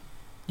 You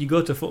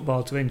go to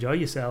football to enjoy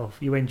yourself.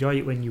 You enjoy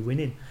it when you're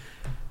winning.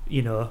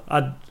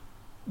 I'd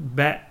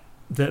bet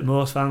that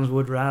most fans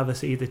would rather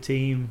see the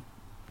team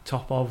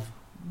top of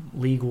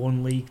League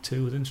One, League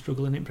Two than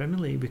struggling in Premier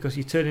League, because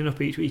you're turning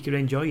up each week, you're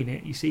enjoying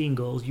it, you're seeing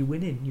goals, you're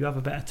winning, you have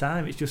a better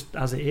time. It's just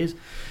as it is.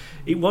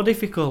 It was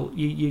difficult.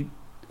 You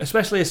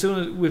especially as soon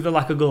as with the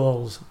lack of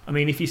goals. I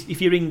mean,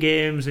 if you're in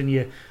games and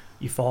you're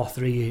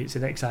 4-3, it's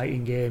an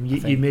exciting game.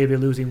 You may be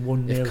losing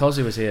 1-0. If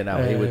Cozzy was here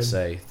now, he would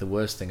say the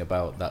worst thing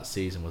about that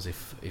season was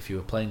if you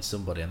were playing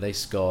somebody and they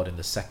scored in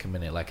the second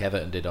minute, like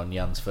Everton did on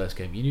Jan's first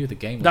game, you knew the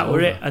game was over. That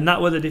were it, and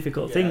that was the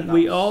difficult thing.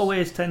 We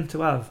always tend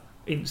to have,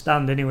 in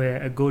stand anyway,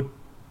 a good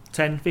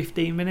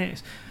 10-15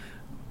 minutes.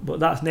 But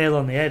that's nail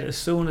on the head. As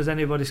soon as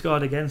anybody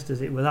scored against us,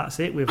 that's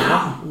it.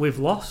 We've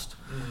lost.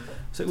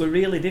 So it was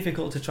really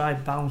difficult to try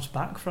and bounce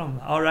back from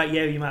that. All right,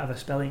 yeah, you might have a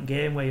spelling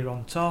game where you're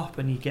on top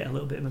and you get a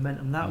little bit of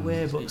momentum that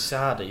way. But it's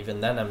hard even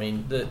then. I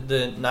mean,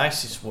 the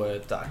nicest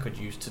word that I could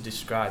use to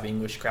describe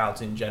English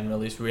crowds in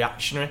general is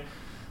reactionary.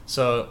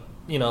 So,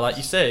 like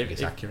you say,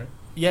 it's accurate.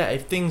 Yeah,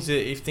 if things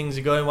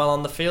are going well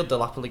on the field,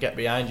 they'll happily get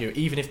behind you.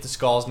 Even if the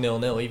score's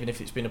 0-0, even if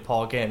it's been a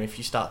poor game, if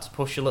you start to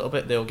push a little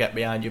bit, they'll get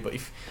behind you. But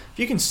if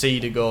you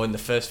concede a goal in the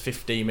first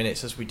 15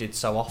 minutes, as we did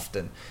so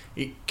often,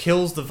 it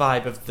kills the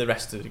vibe of the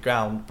rest of the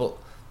ground. But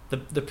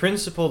the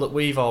principle that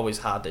we've always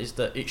had is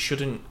that it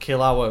shouldn't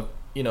kill our,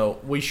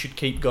 we should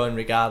keep going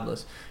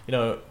regardless.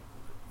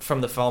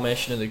 From the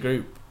formation of the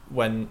group,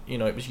 when,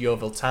 it was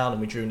Yeovil Town and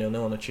we drew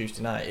 0-0 on a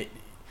Tuesday night,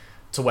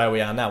 to where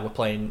we are now, we're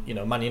playing,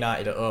 Man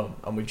United at home,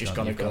 and we've just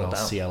gone to go down.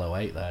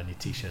 CL08 there on your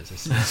t-shirts.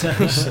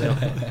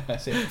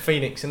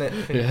 Phoenix, isn't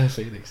it? Yeah,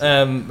 Phoenix.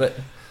 But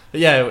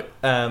yeah,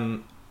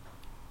 I've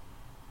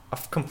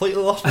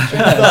completely lost my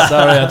train of thought.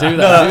 Sorry, I do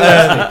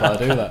that. I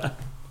do that.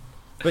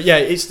 But yeah,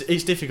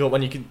 it's difficult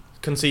when you can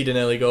concede an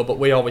early goal, but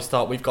we always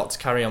thought we've got to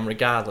carry on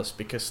regardless,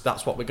 because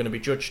that's what we're going to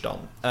be judged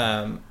on.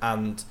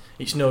 And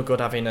it's no good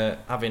having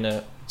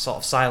a sort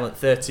of silent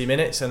 30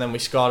 minutes and then we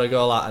score a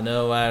goal out of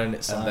nowhere, and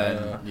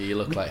then you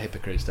look like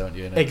hypocrites, don't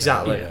you?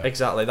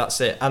 Exactly.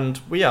 That's it. And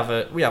we have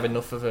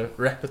enough of a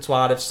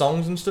repertoire of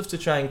songs and stuff to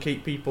try and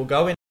keep people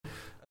going.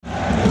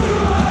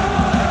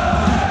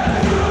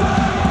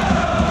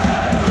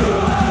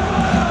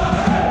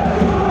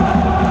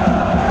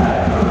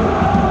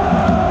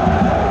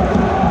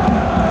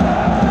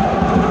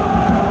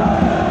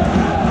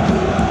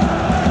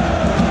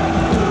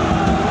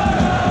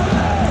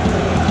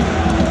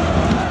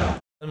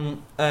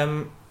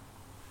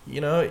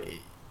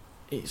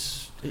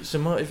 It's a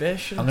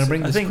motivation. I'm going to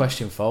bring this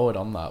question forward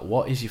on that.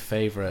 What is your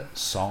favourite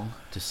song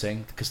to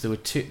sing? Because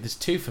there's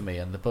two for me,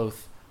 and they're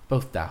both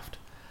daft.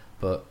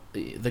 But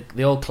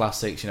the old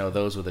classics,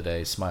 those were the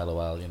days. Smile a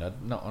While,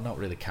 not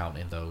really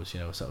counting those,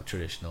 sort of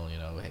traditional,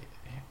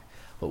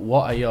 But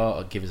what are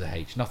your, give us a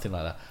H, nothing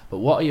like that. But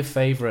what are your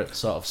favourite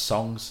sort of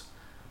songs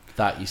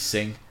that you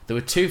sing? There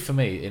were two for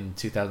me in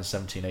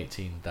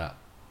 2017-18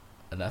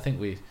 and I think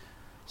we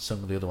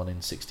sung the other one in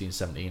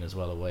 16-17 as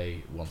well,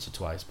 away once or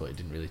twice, but it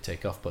didn't really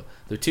take off. But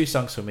there were two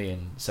songs for me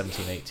in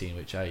 17-18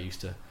 which I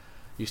used to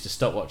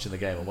stop watching the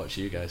game and watch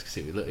you guys, because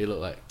it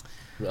looked like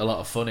a lot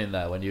of fun in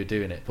there when you were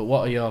doing it. But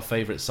what are your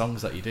favourite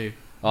songs that you do,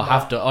 or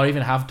have done, or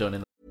even have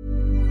done?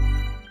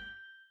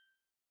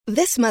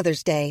 This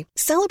Mother's Day,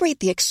 celebrate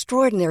the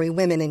extraordinary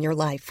women in your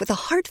life with a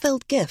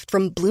heartfelt gift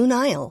from Blue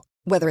Nile.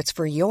 Whether it's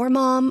for your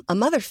mom, a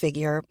mother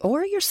figure,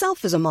 or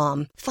yourself as a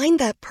mom, find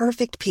that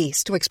perfect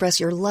piece to express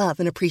your love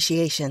and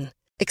appreciation.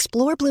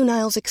 Explore Blue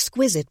Nile's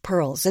exquisite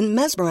pearls and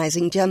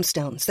mesmerizing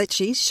gemstones that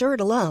she's sure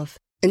to love.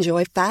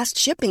 Enjoy fast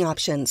shipping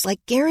options like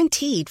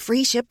guaranteed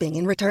free shipping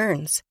and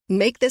returns.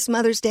 Make this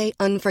Mother's Day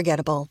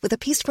unforgettable with a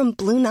piece from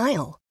Blue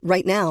Nile.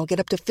 Right now, get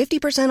up to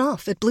 50%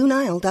 off at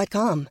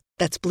BlueNile.com.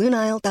 That's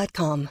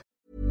BlueNile.com.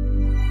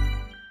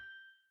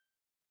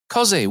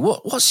 Cozzy,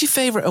 what's your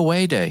favourite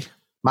away day?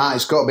 Matt,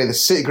 it's got to be the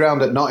City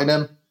Ground at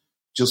Nottingham.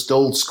 Just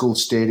old school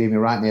stadium,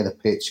 you're right near the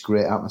pitch,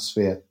 great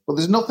atmosphere. But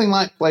there's nothing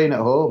like playing at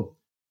home.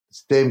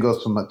 The same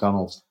goes for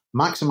McDonald's.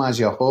 Maximise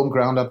your home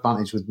ground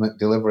advantage with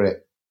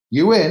McDelivery.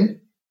 You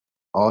win?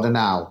 Order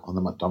now on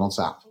the McDonald's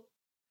app.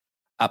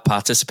 At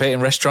participating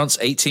restaurants,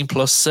 18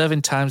 plus,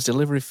 serving times,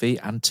 delivery fee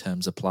and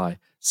terms apply.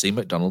 See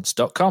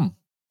mcdonalds.com.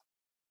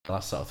 The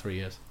last sort of 3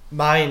 years.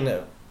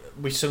 Mine,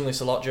 we sung this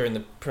a lot during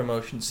the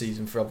promotion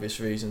season for obvious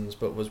reasons,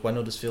 but was When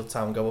Huddersfield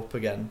Town Go Up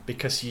Again,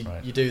 because you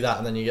do that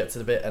and then you get to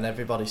the bit and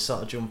everybody's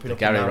sort of jumping up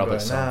Gary and down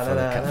Roberts going, song for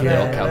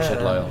the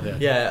Cowshed Loyal.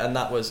 Yeah, and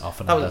that was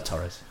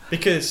Torres.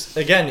 Because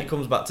again, it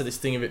comes back to this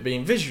thing of it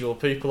being visual.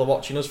 People are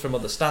watching us from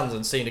other stands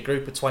and seeing a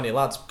group of 20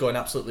 lads going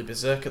absolutely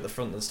berserk at the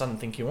front of the stand and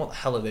thinking, what the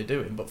hell are they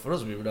doing? But for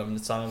us, we were having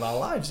the time of our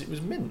lives. It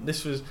was mint.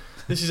 This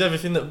is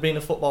everything that being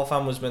a football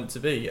fan was meant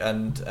to be.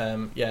 And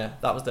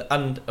that was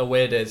and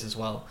away days as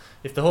well.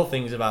 If the whole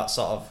thing's about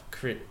sort of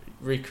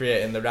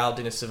recreating the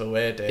rowdiness of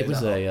away days. It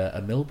was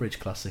a Millbridge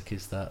classic,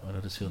 is that, when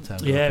Huddersfield Town?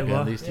 Yeah,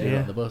 they used to do it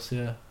on the bus.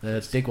 Yeah,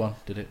 Dig One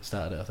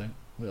started it, I think.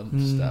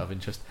 Just out of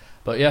interest.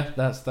 But yeah,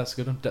 that's a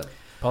good one.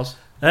 Pos?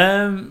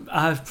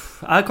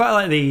 I quite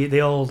like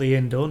the old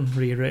Ian Dunn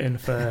rewritten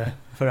for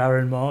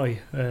Aaron Moy.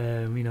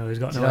 He's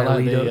got Do no you like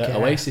we don't the care.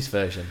 Oasis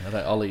version? I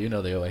think, Ollie, you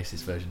know the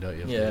Oasis version, don't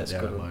you? Yeah, it's the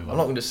good. Aaron Moy I'm one.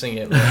 not going to sing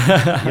it.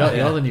 But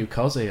You're the new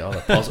Cozzy, or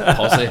the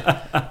Posy.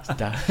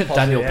 It's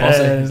Daniel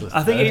Posy.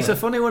 I think it's a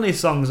funny one of his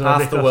songs. though, half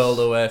the because- world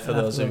away for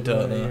half those the who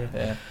world don't away,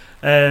 know.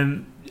 Yeah.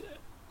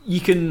 You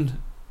can,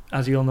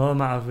 as you all know,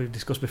 Matt, we've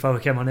discussed before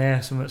we came on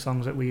air, some of the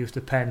songs that we used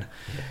to pen.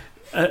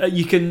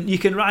 You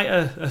can write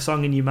a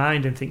song in your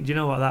mind and think, do you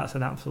know what, that's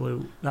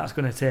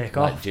going to take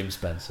Like off. Jim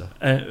Spencer.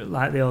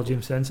 Like the old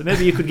Jim Spencer.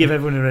 Maybe you could give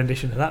everyone a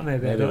rendition of that,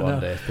 maybe I don't one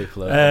know. day if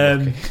people are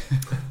looking.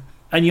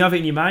 And you have it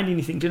in your mind and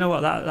you think, do you know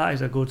what, that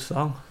is a good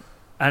song.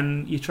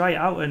 And you try it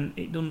out and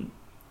it don't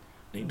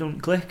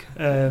click.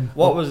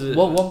 What was it?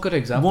 Well, one good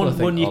example, I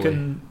think, one you Ollie,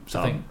 can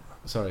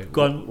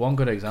go on. One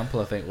good example,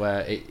 I think,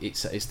 where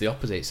it's the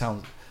opposite. It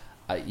sounds,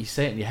 you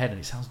say it in your head and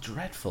it sounds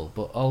dreadful,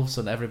 but all of a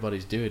sudden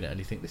everybody's doing it and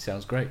you think this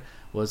sounds great.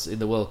 Was in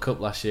the World Cup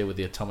last year with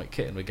the Atomic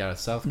Kitten with Gareth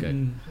Southgate.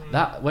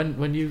 That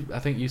when you, I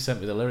think you sent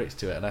me the lyrics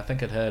to it and I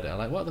think I'd heard it. I'm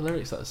like, what are the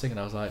lyrics that they're singing?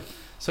 I was like,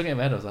 sung it in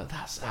my head. I was like,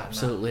 that's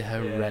absolutely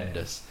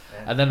horrendous.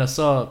 Yeah. And then I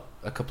saw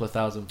a couple of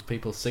thousand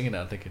people singing it.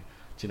 I'm thinking,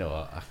 do you know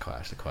what? I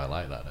actually quite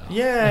like that now.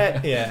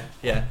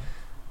 Yeah.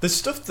 There's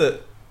stuff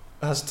that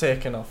has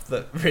taken off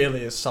that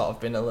really has sort of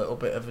been a little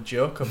bit of a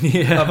joke.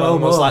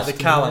 Almost like the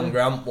Callan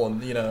Grant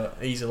one.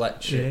 He's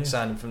electric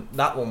signing from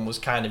that one was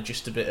kind of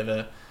just a bit of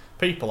a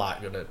people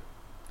aren't gonna.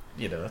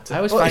 I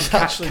always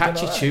find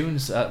catchy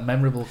tunes,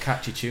 memorable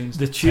catchy tunes.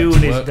 The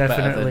tune is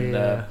definitely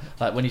than,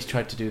 like when he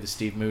tried to do the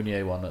Steve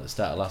Mounier one at the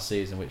start of last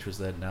season, which was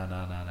the no,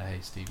 hey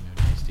Steve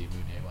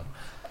Mounier one.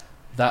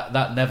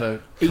 That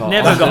never. It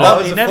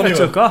never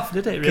took off,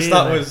 did it? Because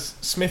that was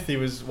Smithy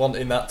was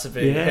wanting that to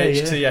be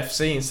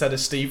HTFC instead of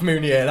Steve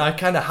Mounier, and I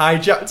kind of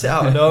hijacked it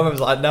out of nowhere. I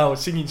was like, no,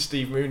 singing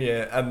Steve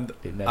Mounier, and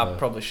I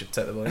probably should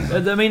take the voice.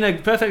 I mean, a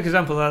perfect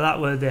example of that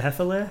were the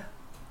Hefele.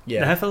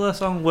 Yeah. The Hefele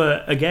song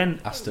were again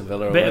Aston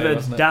Villa a bit away,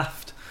 of a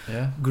daft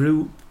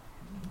group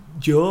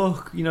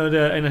joke, in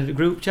a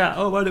group chat.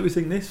 Oh, why don't we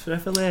sing this for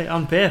Hefele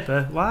on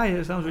paper? Why?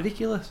 It sounds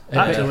ridiculous.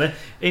 Actually,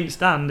 in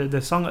stand, the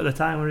song at the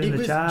time were in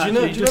the charts. Do you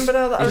remember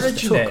how that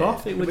originated? Took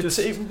off. It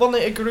wasn't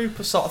a group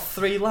of sort of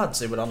 3 lads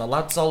who were on a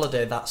lads'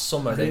 holiday that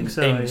summer in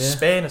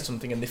Spain or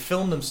something, and they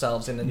filmed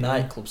themselves in a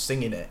nightclub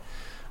singing it.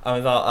 And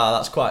we thought,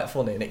 that's quite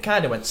funny. And it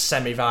kind of went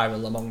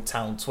semi-viral among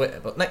town Twitter.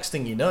 But next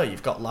thing you know,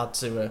 you've got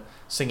lads who are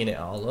singing it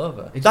all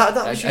over. That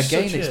was just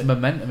it's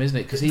momentum, isn't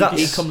it? Because he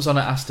comes on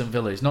at Aston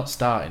Villa. He's not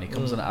starting. He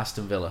comes on at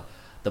Aston Villa.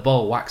 The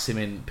ball whacks him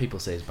in. People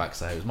say his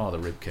backside. It was more the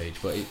rib cage,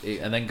 but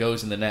and then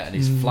goes in the net and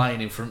he's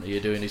flying in front of you,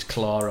 doing his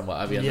claw and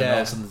whatever. And then all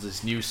of a sudden there's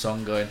this new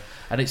song going,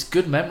 and it's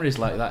good memories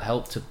like that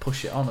help to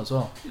push it on as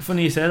well.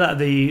 Funny you say that.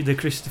 The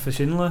Christopher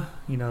Schindler,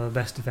 the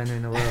best defender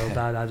in the world.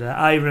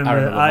 I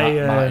remember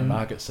Martin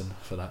Margetson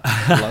for that.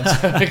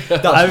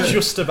 That's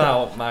just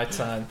about my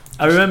time.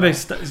 I remember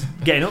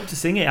getting up to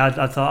sing it.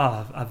 I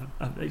thought,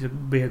 it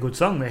would be a good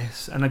song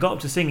this, and I got up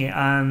to sing it,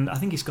 and I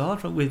think he scored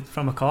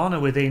from a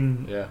corner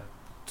within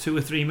 2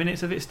 or 3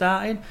 minutes of it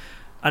starting,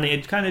 and it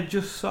had kind of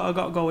just sort of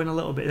got going a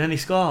little bit. Then he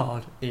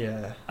scored,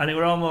 and it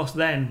were almost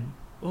then.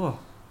 The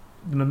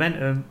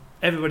momentum.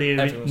 Everybody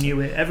knew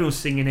it. Everyone was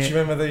singing it. Do you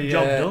remember the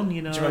job done? Do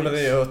you remember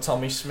the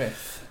Tommy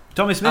Smith?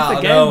 Tommy Smith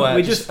again.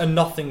 We just a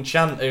nothing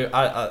chant.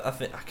 I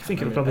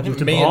think it was probably due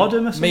to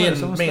boredom or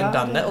something. Me and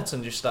Dan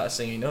Nettleton just started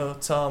singing,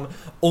 Tom,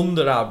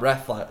 under our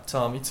breath, like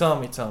Tommy,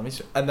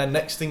 and then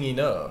next thing you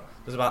know,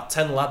 there's about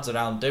 10 lads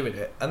around doing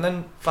it, and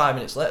then 5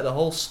 minutes later, the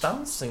whole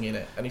stand's singing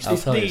it. And I'll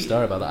tell you a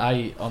story about that.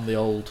 I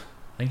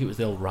think it was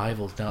the old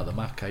Rivals down at the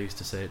Mac. I used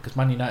to say it because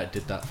Man United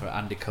did that for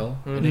Andy Cole.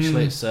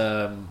 Initially, it's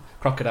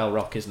Crocodile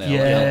Rock, isn't it?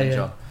 Elton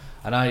John.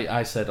 And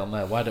I said on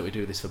there, why don't we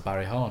do this for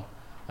Barry Horn?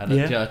 And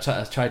I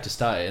tried to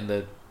start it in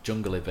the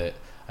jungly bit,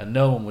 and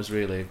no one was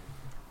really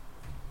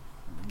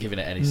giving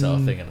it any sort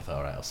of thing. And I thought,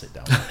 all right, I'll sit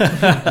down.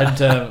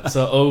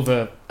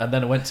 And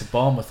then I went to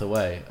Bournemouth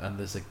away, and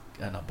there's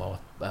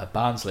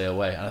Barnsley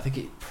away, and I think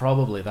it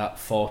probably that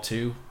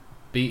 4-2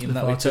 beating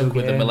that we took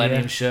with the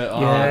Millennium shirt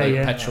on,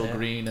 petrol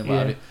green and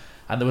whatever.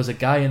 And there was a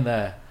guy in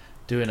there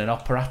doing an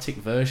operatic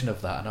version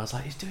of that, and I was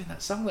like, he's doing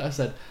that song that I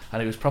said,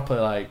 and it was proper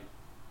like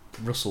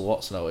Russell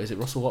Watson, or is it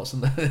Russell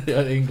Watson,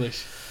 the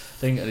English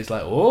thing, and he's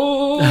like,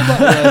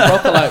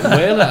 proper like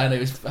wailer, and it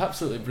was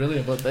absolutely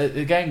brilliant. But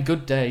again,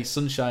 good day,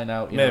 sunshine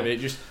out. Maybe it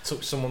just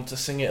took someone to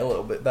sing it a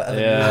little bit better.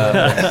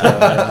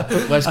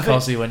 Where's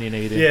Cozzy when you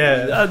need him?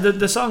 Yeah,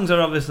 the songs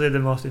are obviously the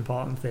most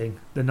important thing.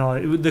 The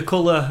noise, the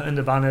colour, and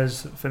the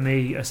banners for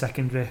me are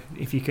secondary.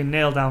 If you can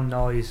nail down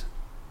noise,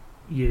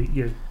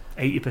 you're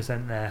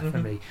 80% there for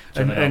me.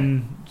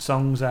 And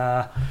songs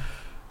are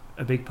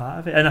a big part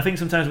of it, and I think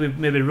sometimes we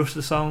maybe rush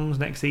the songs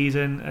next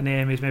season, and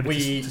aim is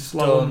maybe to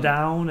slow them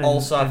down and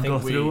go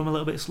through them a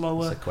little bit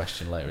slower. That's a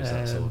question later, is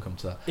that? So we'll come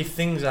to that. If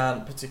things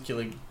aren't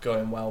particularly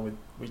going well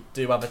with we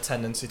do have a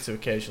tendency to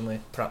occasionally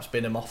perhaps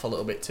bin him off a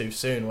little bit too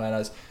soon,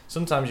 whereas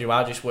sometimes you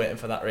are just waiting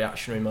for that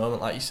reactionary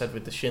moment, like you said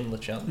with the Schindler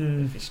chant,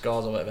 if he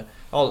scores or whatever.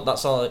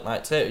 That's all it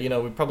might take. You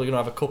know, we're probably going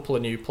to have a couple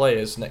of new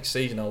players next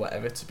season or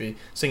whatever to be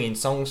singing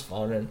songs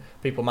for, and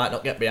people might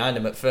not get behind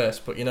him at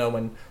first, but you know,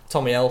 when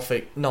Tommy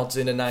Elphick nods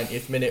in a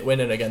 90th minute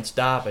winner against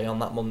Derby on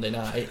that Monday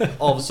night,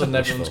 all of a sudden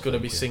everyone's going to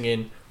be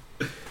singing.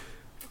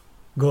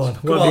 Go on.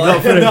 Go What on, have you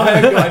got for him? no, I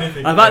haven't got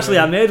anything.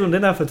 I made one,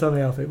 didn't I, for Tommy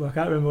Elphick, but I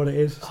can't remember what it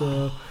is.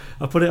 So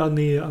I put it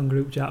on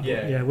group chat.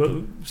 Yeah.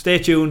 Well, stay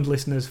tuned,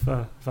 listeners,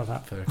 for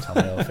that. For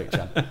Tommy Elphick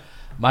chant.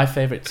 My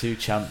favourite two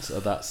chants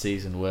of that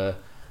season were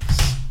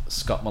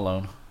Scott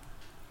Malone,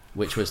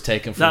 which was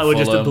taken from That Fulham.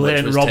 was just a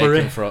blatant which was robbery.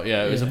 taken from,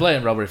 it was a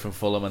blatant robbery from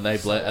Fulham, and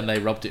they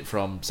robbed it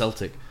from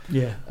Celtic.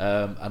 Yeah.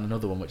 And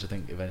another one which I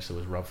think eventually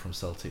was robbed from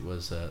Celtic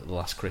was The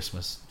Last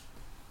Christmas.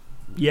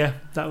 Yeah,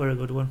 that were a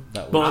good one.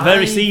 That But was-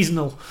 very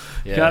seasonal.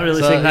 Yeah. Can't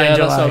really sing that in That's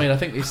July. what I mean. I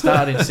think it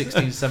started in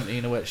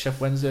 16-17 away at Sheff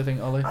Wednesday, I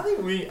think, Ollie. I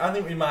think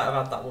we might have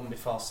had that one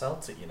before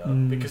Celtic, you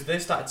know, because they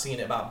started singing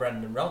it about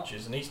Brendan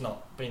Rodgers, and he's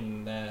not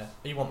been there.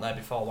 He wasn't there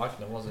before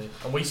Wagner, was he?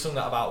 And we sung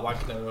that about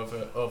Wagner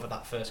over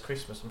that first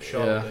Christmas, I'm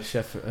sure. Yeah,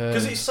 Sheff.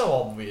 Because it's so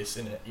obvious,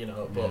 isn't it? You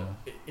know, but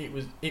Yeah.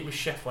 it was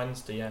Sheff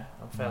Wednesday. Yeah,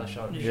 I'm fairly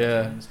sure it was Yeah.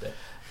 Sheff Wednesday.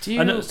 Do you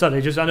I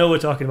know we're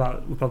talking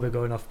about, we're probably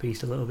going off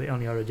piste a little bit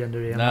on your agenda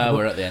here. No,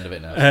 we're at the end of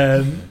it now.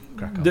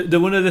 Crack on. The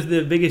one of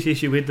the biggest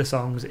issue with the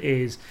songs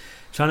is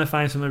trying to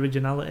find some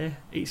originality.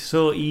 It's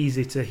so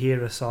easy to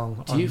hear a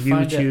song Do on you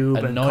find it YouTube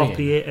and annoying?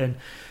 copy it. And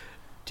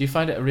Do you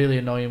find it really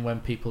annoying when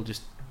people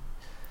just...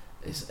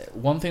 It's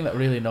one thing that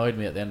really annoyed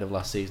me at the end of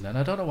last season, and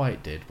I don't know why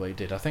it did, but it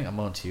did. I think I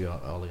moaned to you,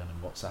 Ollie, on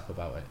WhatsApp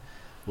about it,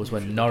 was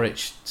when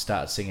Norwich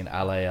started singing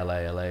LA,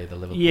 LA, LA, the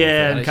Liverpool yeah,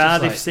 thing, and it's just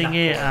Cardiff like, sing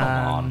it.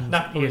 come on. And,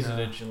 Napoli's you know.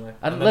 originally.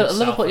 And then South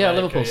Liverpool, America,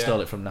 Liverpool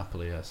stole it from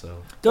Napoli,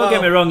 so... Don't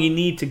get me Well- wrong, you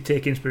need to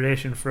take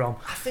inspiration from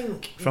I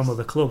think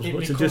other clubs, it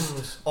but to becomes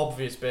just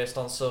obvious based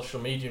on social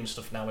media and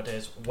stuff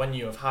nowadays when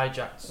you have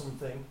hijacked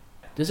something.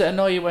 Does it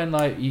annoy you when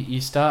like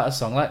you start a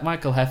song like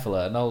Michael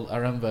Heffler, and I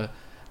remember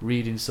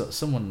reading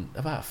someone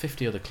about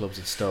 50 other clubs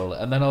had stole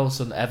it, and then all of a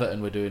sudden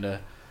Everton were doing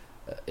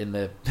in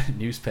the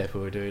newspaper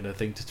were doing a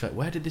thing to try,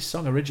 where did this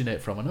song originate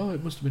from? And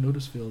it must have been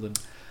Huddersfield. And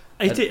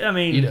I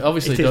mean, you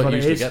obviously it is don't what it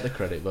usually is. get the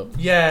credit, but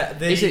Yeah,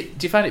 do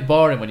you find it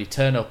boring when you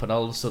turn up and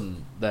all of a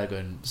sudden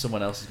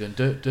someone else is going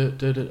do,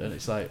 and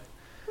it's like,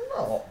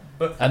 no,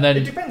 but and then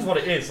it depends what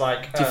it is.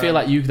 Like, do you feel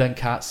like you then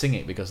can't sing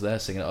it because they're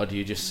singing it, or do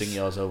you just sing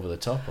yours over the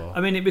top? Or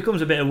I mean, it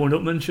becomes a bit of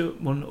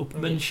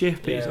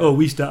one-upmanship. Yeah. It's,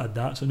 we started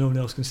that, so no one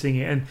else can sing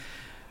it. And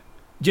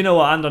do you know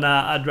what, Andon?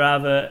 I'd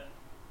rather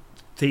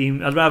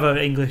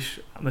English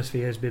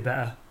atmospheres be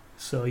better.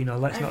 So,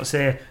 let's not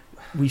say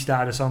we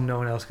started a song, no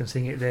one else can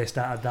sing it, they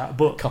started that.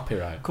 But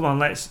copyright. come on,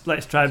 let's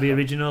try to be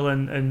original,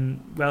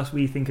 and whilst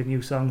we think of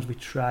new songs, we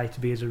try to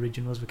be as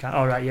original as we can.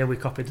 Alright, yeah, we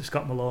copied the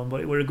Scott Malone,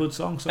 but it were a good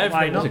song, so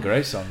why It was not? a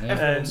great song. Yeah.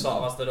 everyone sort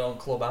of has their own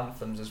club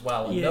anthems as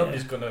well, and Yeah.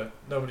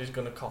 nobody's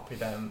gonna copy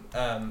them.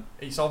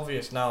 It's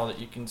obvious now that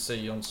you can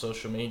see on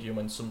social media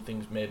when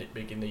something's made it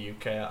big in the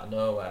UK out of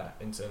nowhere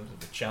in terms of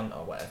the chant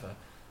or whatever,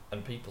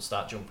 and people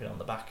start jumping on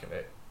the back of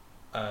it.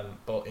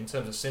 But in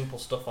terms of simple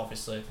stuff,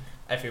 obviously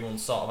everyone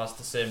sort of has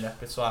the same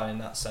repertoire in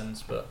that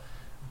sense. But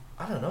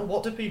I don't know,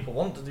 what do people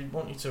want? Do they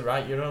want you to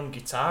write your own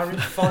guitar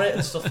riff for it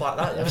and stuff like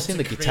that? I've seen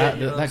the guitar.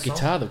 That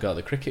guitar they've got at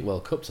the Cricket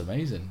World Cup's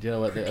amazing. Do you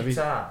know what?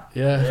 Guitar.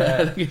 Yeah,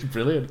 I think it's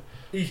brilliant.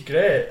 He's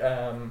great.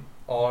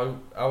 Or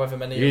however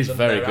many. He is of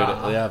them very there good.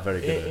 are. They are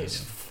very good. At It's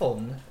it.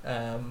 fun.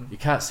 You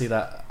can't see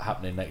that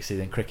happening next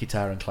season.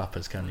 Cricketer and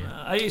clappers, can you?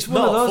 It's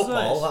one of Not those.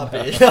 football.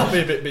 That'd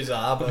be a bit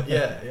bizarre, but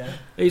yeah.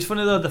 It's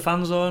funny though, the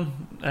fan zone,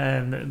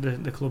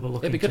 the club are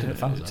looking It'd be good in the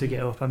fan zone. to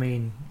get up. I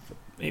mean,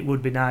 it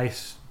would be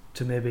nice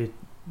to maybe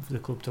for the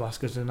club to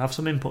ask us and have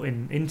some input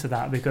into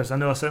that, because I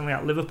know certainly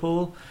at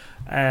Liverpool,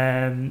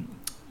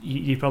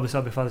 you probably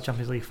saw before the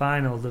Champions League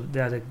final,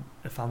 they had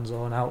a fan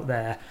zone out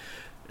there,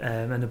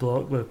 and the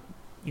bloke were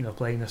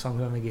playing the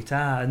song on the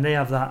guitar, and they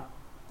have that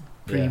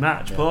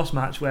pre-match,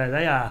 post-match where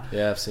they are.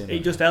 Yeah, I've seen it.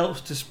 That. Just helps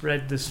to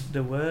spread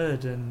the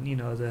word and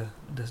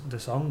the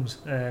songs,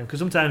 because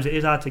sometimes it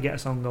is hard to get a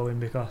song going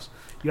because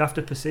you have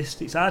to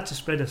persist. It's hard to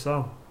spread a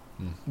song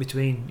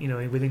between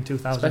within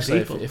 2,000 especially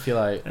people. if you're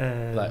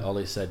like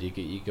Ollie said,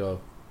 you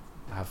go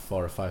have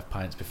 4 or 5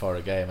 pints before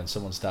a game and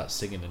someone starts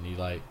singing and you're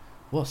like,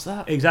 what's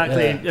that?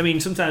 Exactly. Yeah. I mean,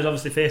 sometimes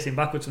obviously facing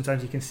backwards,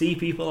 sometimes you can see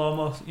people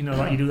almost.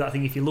 Like you do that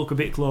thing. If you look a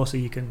bit closer,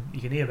 you can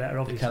hear better.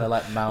 Obviously, Kind of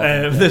like mouth.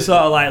 they're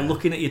sort of like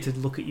looking at you to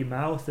look at your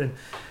mouth, and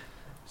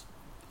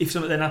if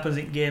something then happens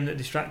in game that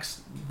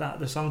distracts that,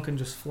 the song can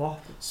just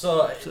flop.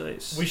 So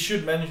it's, we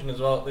should mention as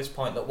well at this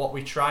point that what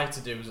we try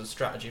to do as a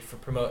strategy for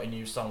promoting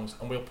new songs,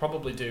 and we'll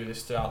probably do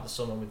this throughout the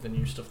summer with the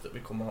new stuff that we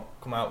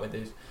come out with,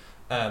 is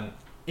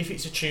if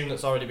it's a tune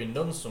that's already been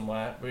done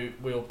somewhere,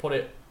 we'll put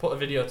a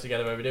video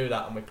together where we do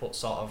that, and we put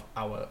sort of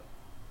our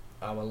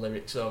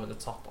lyrics over the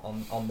top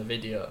on the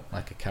video,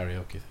 like a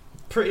karaoke thing.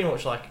 pretty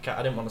much like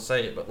I didn't want to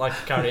say it, but like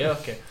a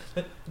karaoke.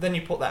 Then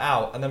you put that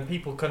out, and then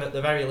people can at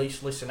the very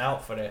least listen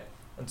out for it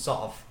and sort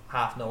of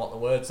half know what the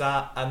words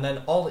are, and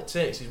then all it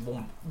takes is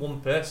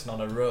one person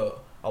on a row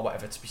or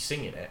whatever to be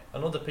singing it,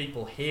 and other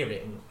people hear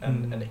it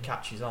and it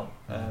catches on.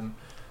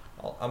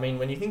 I mean,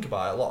 when you think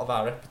about it, a lot of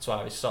our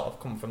repertoire is sort of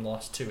come from the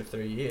last 2 or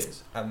 3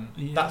 years, and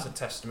that's a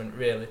testament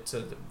really to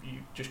you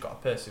just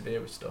got to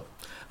persevere with stuff.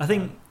 I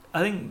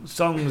think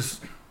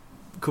songs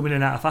coming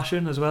in out of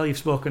fashion as well. You've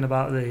spoken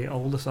about the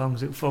older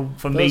songs. For me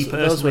personally,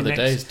 those were the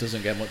days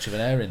doesn't get much of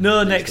an air in.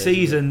 No, next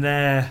season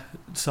they're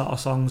sort of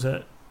songs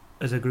that,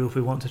 as a group,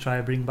 we want to try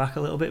and bring back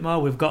a little bit more.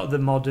 We've got the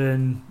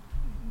modern,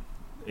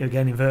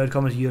 again inverted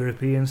commas,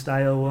 European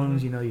style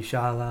ones. You know, your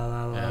sha la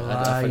la la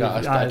la. I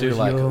forgot. I do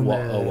like What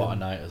a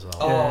Night as well.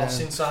 Oh,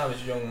 Since I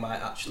Was Young might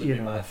actually be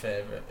my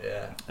favourite.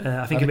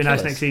 Yeah. I think it'd be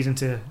nice next season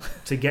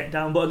to get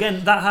down. But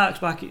again, that harks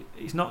back.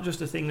 It's not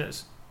just a thing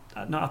that's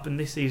not happened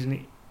this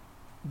season.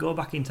 Go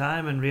back in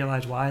time and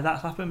realise why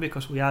that's happened,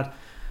 because we had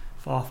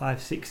 4, 5,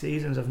 6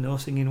 seasons of no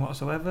singing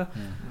whatsoever.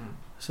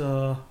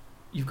 So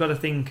you've got to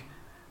think,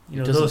 you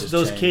know,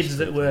 those kids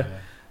that were,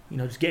 you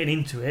know, just getting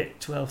into it,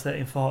 12,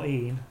 13,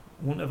 14,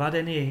 wouldn't have had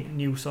any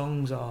new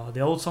songs or the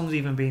old songs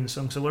even being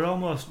sung. So we've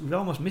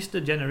almost missed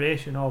a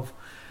generation of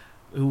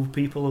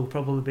people who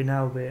probably be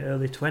now be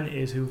early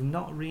 20s who've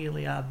not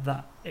really had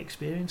that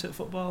experience at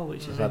football,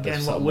 which is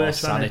again what we're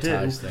trying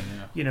to do.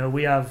 You know,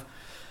 we have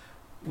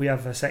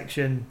a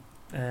section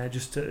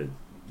just to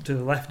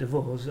the left of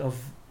us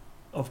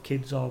of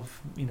kids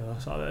of, you know,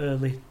 sort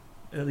of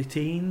early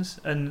teens,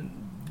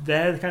 and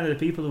they're the kind of the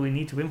people that we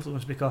need to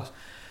influence, because,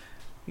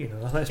 you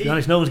know, let's be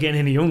honest, no one's getting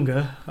any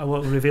younger. I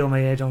won't reveal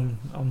my age on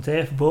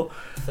tape, but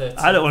 30,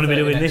 I don't want to be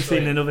doing this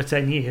in another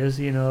 10 years,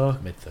 you know.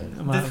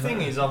 The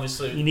thing is,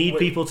 obviously, you need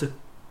people to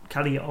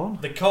carry it on.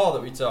 The core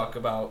that we talk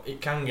about,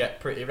 it can get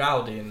pretty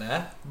rowdy in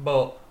there,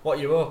 but what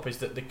you hope is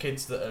that the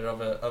kids that are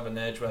of an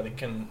age where they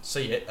can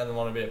see it and they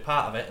want to be a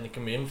part of it and they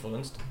can be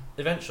influenced,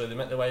 eventually they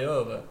make their way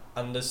over.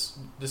 And there's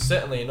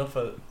certainly enough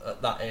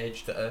at that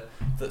age that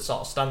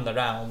sort of stand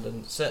around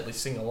and certainly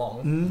sing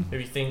along. Who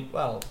you think,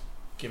 well,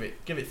 give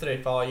it 3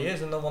 or 4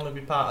 years and they'll want to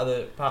be part of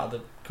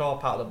the core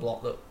part of the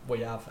block that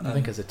we have. I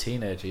think as a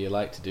teenager you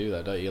like to do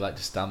that, don't you? You like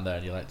to stand there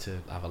and you like to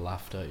have a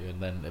laugh, don't you?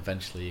 And then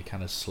eventually you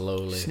kind of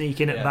slowly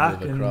sneaking it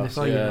back, and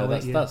before you know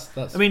it,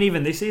 that's I mean,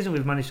 even this season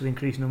we've managed to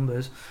increase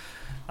numbers.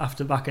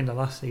 After back end of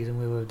last season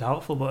we were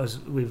doubtful, but as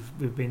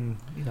we've been,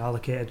 you know,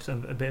 allocated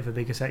a bit of a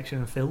bigger section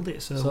and filled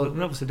it, so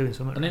we're obviously doing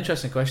something. An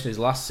interesting question is,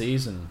 last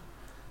season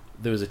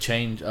there was a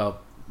change,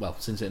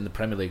 since in the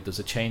Premier League there's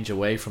a change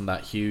away from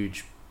that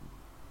huge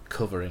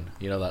covering,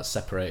 you know, that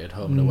separated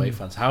home and away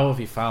fans. How have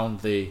you found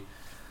the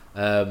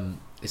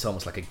it's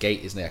almost like a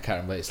gate, isn't it? I can't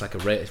remember, it's like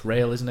a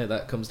rail, isn't it,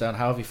 that comes down?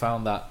 How have you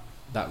found that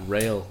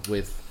rail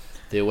with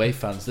the away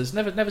fans? There's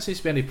never seems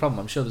to be any problem.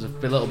 I'm sure there's a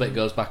little bit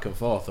goes back and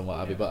forth and what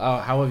have you,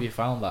 but how have you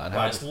found that? And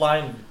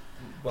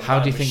how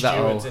do you think that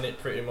stewards in it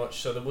pretty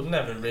much, so there would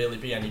never really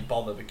be any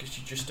bother because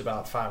you're just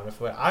about far enough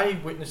away. I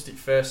witnessed it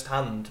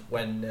firsthand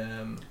when.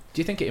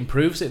 Do you think it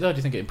improves it though? Do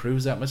you think it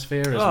improves the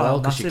atmosphere as well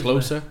because you're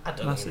closer? I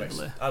don't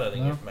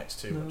think it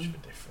makes too much of a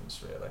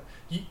difference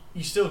really.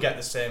 You still get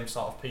the same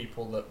sort of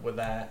people that were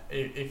there.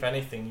 If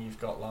anything, you've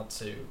got lads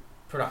who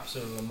perhaps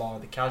are more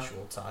the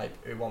casual type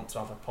who want to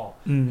have a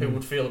pop, who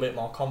would feel a bit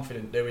more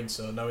confident doing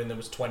so, knowing there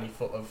was 20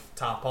 foot of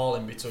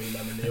tarpaulin between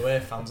them and the away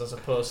fans, as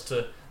opposed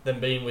to them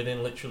being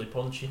within literally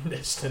punching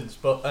distance.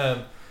 But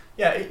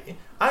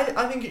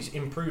I think it's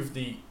improved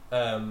the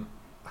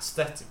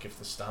aesthetic of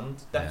the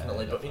stand,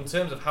 definitely. But in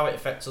terms of how it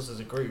affects us as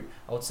a group,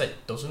 I would say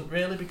it doesn't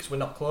really, because we're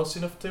not close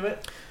enough to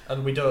it,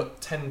 and we don't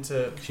tend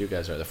to. Because you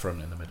guys are at the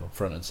front, in the middle,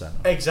 front and centre.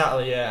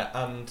 Exactly, yeah,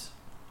 and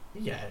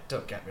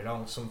don't get me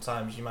wrong.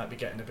 Sometimes you might be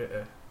getting a bit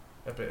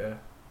of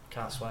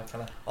can't swear,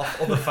 kind of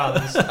off other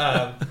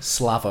fans.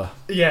 Slaver.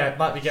 Yeah,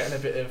 might be getting a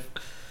bit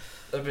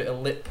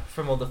of lip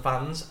from other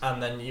fans,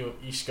 and then you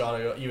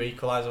score, you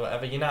equalise or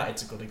whatever.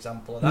 United's a good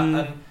example of that,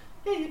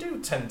 and you do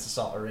tend to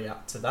sort of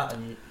react to that,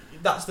 and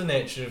that's the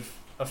nature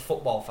of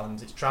football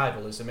fans. It's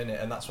tribalism,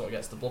 innit? And that's what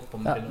gets the blood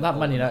pumping. That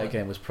Man United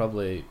game was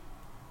probably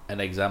an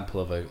example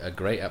of a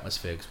great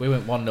atmosphere, because we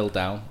went 1-0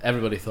 down.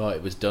 Everybody thought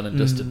it was done and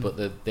dusted, but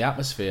the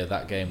atmosphere of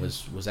that game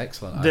was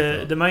excellent.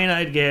 The Man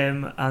United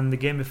game and the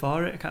game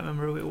before it, I can't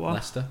remember who it was.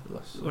 Leicester.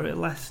 Were it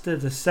Leicester?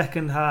 The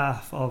second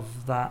half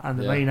of that and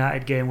the Man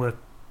United game were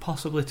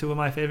possibly two of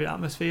my favourite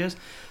atmospheres.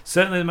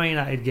 Certainly the Man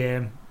United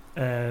game,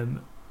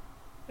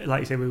 like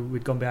you say,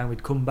 we'd gone behind,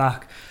 we'd come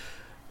back.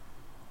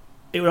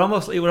 It were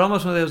almost one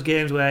of those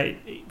games where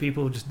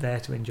people were just there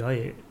to enjoy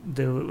it.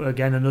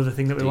 Again, another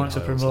thing that we want to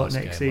promote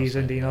next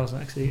season. Dean Hoyle's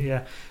next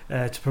season,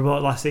 to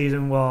promote last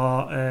season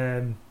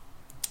were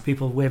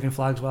people waving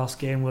flags whilst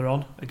game were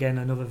on. Again,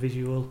 another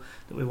visual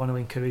that we want to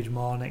encourage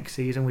more next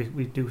season.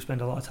 We do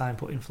spend a lot of time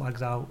putting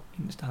flags out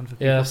in the stand for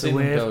people to wave. I've seen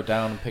them go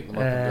down and pick them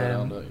up and go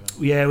down, don't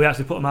you? Yeah, we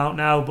actually put them out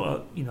now,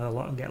 but a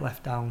lot of them get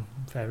left down.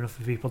 Fair enough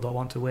if people don't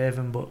want to wave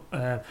them,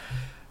 but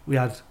we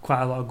had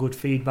quite a lot of good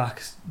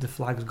feedbacks. The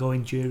flags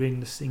going during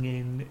the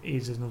singing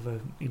is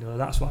another,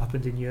 that's what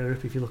happened in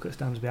Europe. If you look at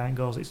stands behind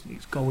goals,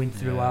 it's going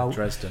throughout.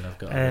 Dresden have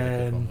got a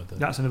really good one with it.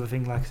 That's another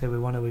thing, like I say, we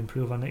want to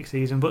improve on next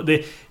season. But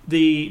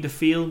the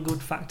feel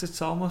good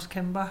factors almost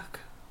came back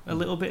a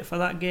little bit for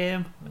that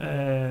game.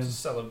 It's a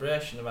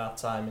celebration of our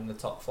time in the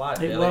top flight.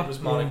 It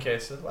was more a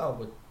case of,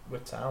 well, we're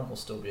town, we'll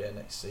still be here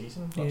next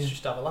season. Let's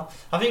just have a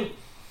laugh. I think,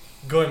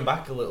 going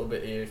back a little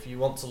bit here, if you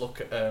want to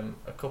look at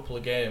a couple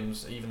of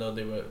games, even though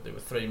they were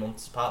 3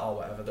 months apart or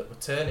whatever, that were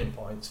turning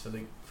points for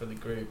the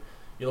group,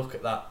 you look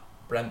at that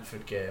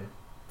Brentford game,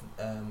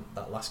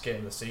 that last game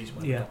of the season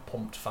when we got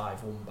pumped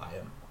 5-1 by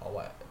him, or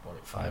what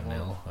 5-0.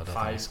 I don't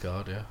think he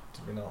scored. Yeah,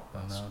 did we not?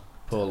 I know.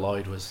 Poor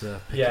Lloyd was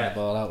picking the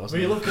ball out,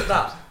 wasn't he? But you look at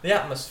that, the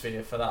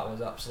atmosphere for that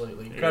was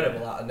absolutely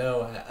incredible out of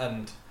nowhere,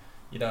 and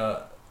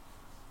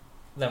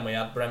then we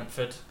had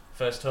Brentford,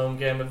 first home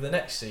game of the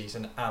next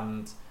season,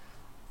 and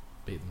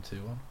beat them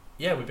 2-1.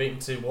 Yeah, we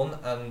beat them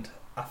 2-1, and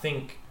I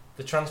think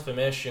the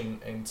transformation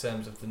in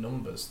terms of the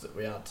numbers that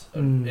we had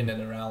in and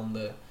around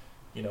the,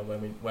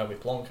 where we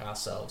plonk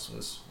ourselves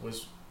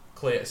was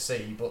clear to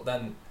see. But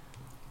then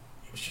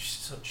it was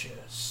just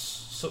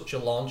such a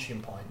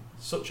launching point.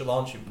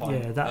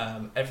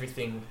 Yeah,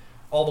 everything,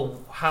 all the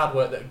hard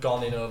work that had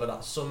gone in over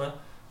that summer,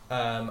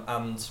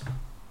 and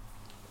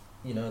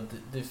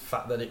the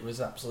fact that it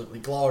was absolutely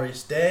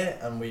glorious day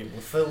and we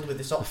were filled with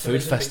this optimism. The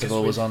food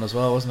festival was on as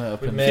well, wasn't it? A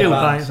few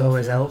pints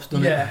always helps,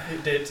 doesn't it? Yeah,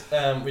 it did.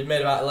 We'd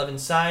made about 11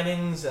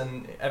 signings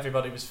and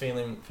everybody was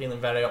feeling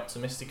very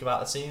optimistic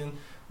about the season.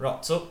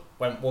 Rocked up,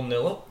 went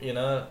 1-0 up,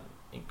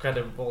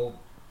 incredible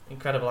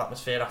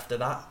atmosphere after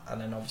that,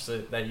 and then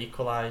obviously they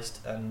equalised,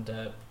 and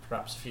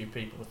perhaps a few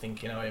people were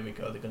thinking, oh, here we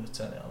go, they're going to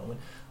turn it on and win.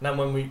 And then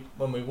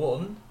when we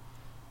won,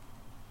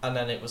 and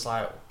then it was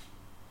like,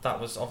 that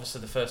was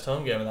obviously the first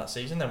home game of that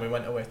season. Then we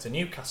went away to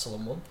Newcastle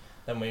and won.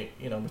 Then we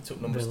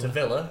took numbers to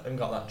Villa and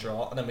got that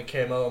draw. And then we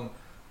came home,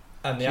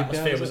 and the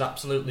atmosphere was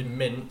absolutely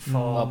mint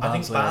for I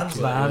think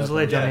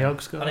Barnsley, Johnny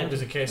Hogg scored. I think it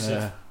was a case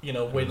of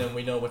win and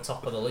we know we're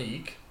top of the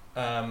league.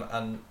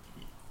 And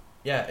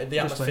the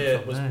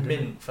atmosphere was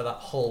mint for that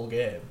whole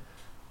game.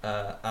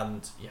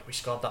 And we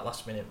scored that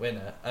last minute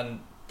winner.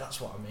 And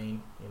that's what I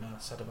mean. I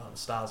said about the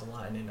stars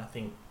aligning. I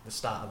think the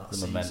start of that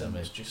season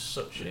was just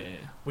such a...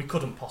 We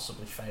couldn't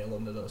possibly fail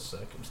under those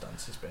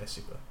circumstances,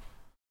 basically.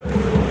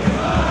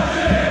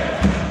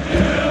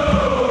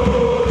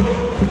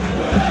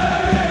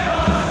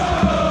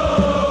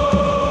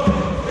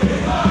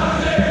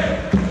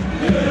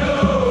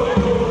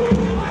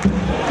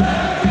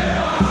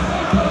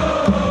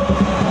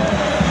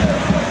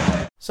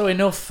 So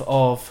enough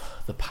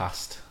of the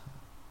past.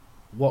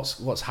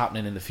 What's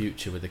happening in the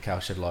future with the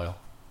Cowshed Loyal?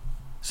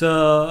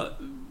 So,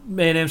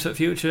 main aims for the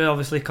future,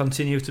 obviously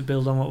continue to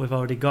build on what we've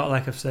already got.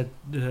 Like I've said,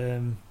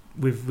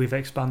 we've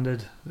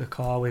expanded the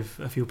core. A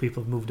few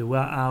people have moved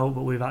out,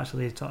 but we've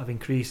actually sort of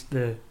increased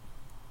the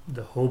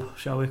hub,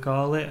 shall we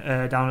call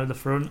it, down at the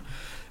front.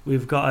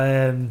 We've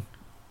got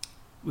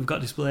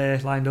display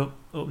lined up,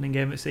 opening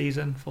game of the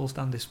season, full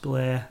stand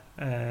display.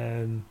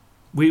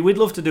 We'd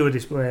love to do a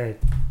display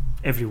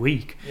every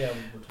week,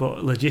 but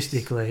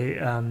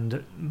logistically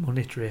and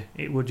monetary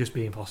it would just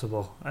be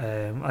impossible.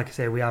 Like I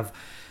say, we have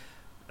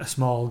a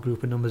small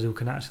group of numbers who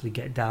can actually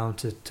get down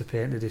to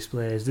paint the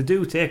displays. They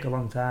do take a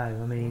long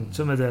time. I mean,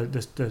 some of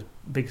the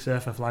big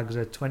surfer flags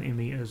are 20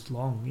 metres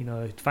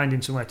long.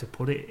 Finding somewhere to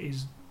put it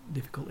is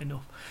difficult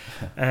enough.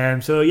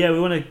 So we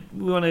want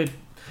to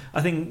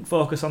I think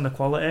focus on the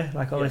quality.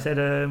 Like I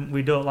said,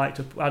 we don't like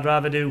to. I'd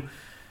rather do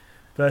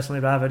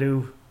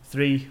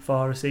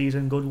 3-4 a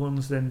season good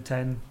ones than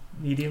 10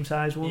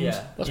 medium-sized ones.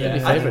 What's been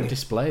your favourite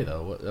display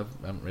though?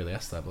 I haven't really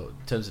asked that, but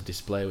in terms of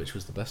display, which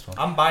was the best one?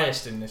 I'm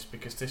biased in this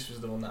because this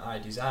was the one that I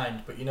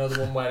designed, but the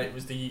one where it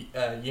was the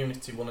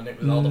Unity one and it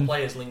was all the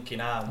players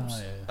linking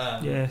arms.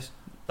 Yes.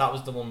 That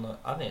was the one that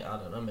I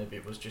don't know, maybe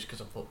it was just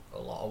because I put a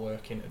lot of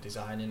work into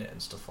designing it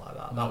and stuff like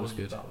that. That was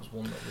good. That was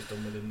one that was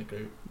done within the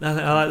group.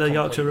 I like the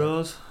Yorkshire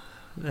Rose.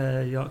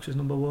 Yorkshire's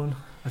number one.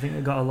 I think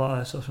it got a lot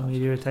of social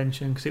media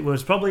attention because it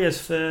was probably his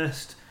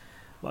first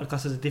what I'd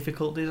class as a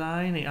difficult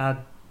design. It had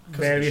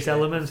various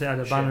elements. It had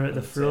a banner at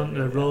the front.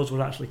 The roads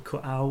were actually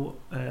cut out.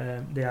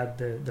 They had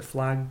the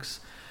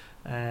flags.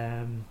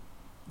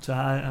 So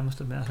I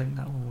must admit, I think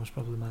that one was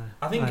probably my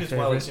as favourite.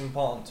 Well, it's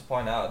important to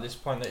point out at this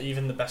point that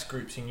even the best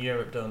groups in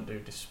Europe don't do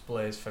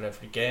displays for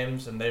every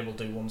games, and they will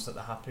do ones that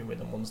they're happy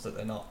with and ones that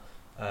they're not.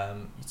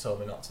 You told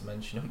me not to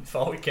mention them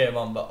before we came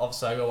on, but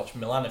obviously I go watch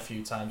Milan a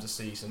few times a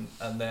season,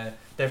 and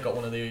they've got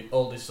one of the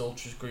oldest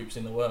ultras groups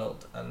in the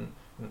world, and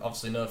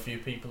obviously know a few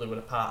people who were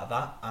a part of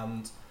that,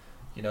 and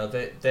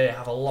they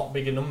have a lot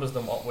bigger numbers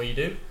than what we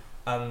do,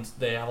 and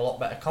they have a lot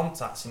better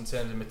contacts in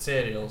terms of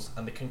materials,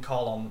 and they can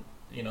call on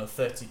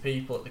 30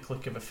 people at the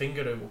click of a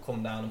finger who will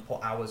come down and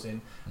put hours in,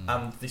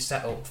 and they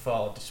set up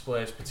for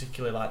displays,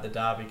 particularly like the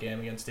derby game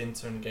against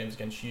Inter and games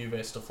against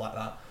Juve, stuff like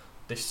that.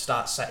 They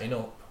start setting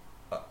up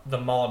the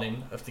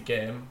morning of the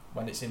game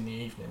when it's in the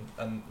evening,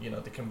 and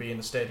they can be in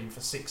the stadium for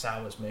 6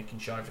 hours making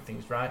sure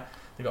everything's right.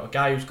 They've got a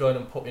guy who's going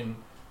and putting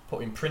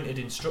putting printed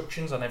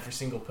instructions on every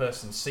single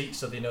person's seat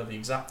so they know the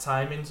exact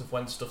timings of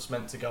when stuff's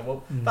meant to go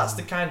up. That's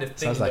the kind of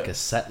thing. Sounds like a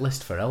set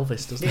list for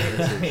Elvis, doesn't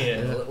it?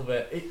 Yeah, a little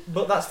bit.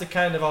 But that's the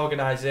kind of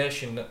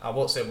organisation that I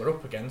won't say we're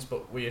up against,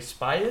 but we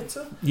aspire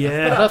to.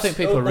 Yeah. I don't think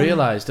people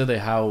realise, do they,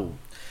 how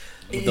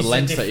the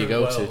lengths that you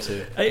go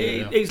to.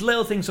 It's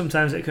little things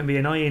sometimes that can be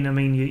annoying. I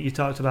mean, you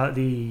talked about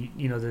the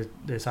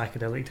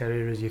psychedelic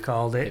terrier, as you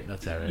called it.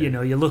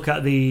 Hypnoterrier. You look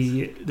at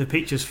the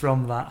pictures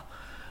from that,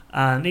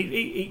 and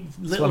it's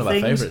little one of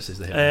things, my favourites is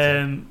the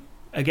Hypnoterrier.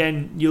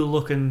 Again, you'll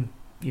look and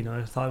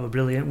I thought they were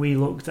brilliant. We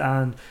looked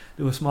and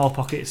there were small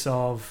pockets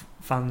of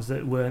fans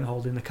that weren't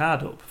holding the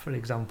card up, for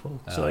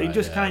example. So it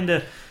just kind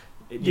of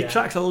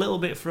detracts a little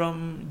bit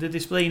from the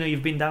display.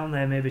 You've been down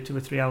there maybe 2 or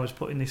 3 hours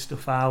putting this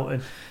stuff out,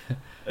 and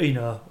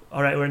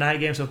all right, we're a night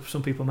game, so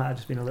some people might have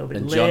just been a little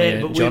bit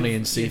late. But Johnny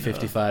in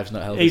C55's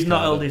not held. He's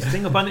not held his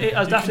thing up, and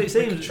as daft it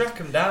seems, track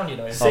him down.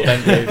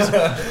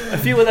 A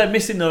few of them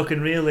missing though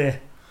can really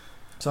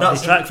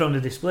detract from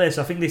the display.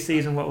 So I think this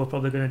season what we're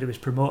probably going to do is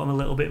promote them a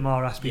little bit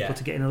more, ask people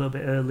to get in a little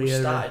bit earlier.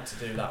 We started to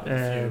do that with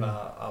a few of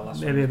our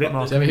last maybe a bit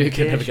more. Maybe you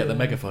can never get the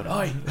megaphone.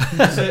 Oi!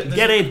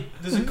 Get in!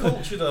 There's a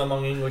culture though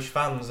among English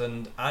fans,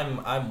 and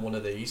I'm one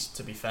of these,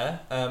 to be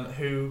fair,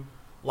 who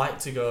like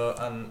to go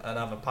and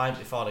have a pint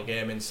before the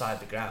game inside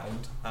the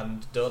ground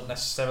and don't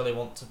necessarily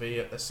want to be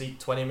at a seat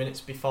 20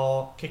 minutes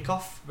before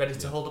kick-off ready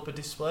to hold up a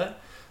display.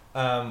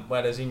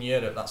 Whereas in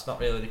Europe that's not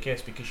really the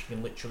case because you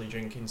can literally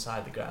drink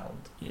inside the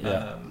ground.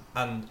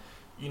 And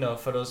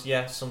for us,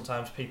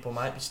 sometimes people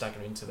might be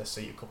staggering to their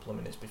seat a couple of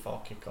minutes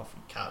before kick-off.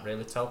 You can't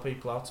really tell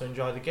people how to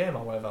enjoy the game.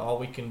 However, all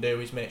we can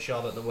do is make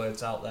sure that the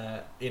word's out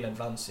there in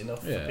advance enough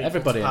for people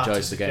everybody to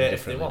enjoys the game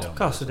differently. Of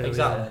course they do.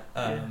 Exactly.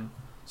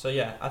 So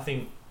I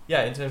think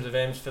in terms of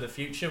aims for the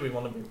future, we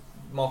want to be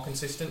more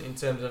consistent in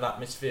terms of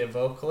atmosphere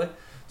vocally.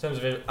 In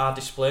terms of our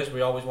displays, we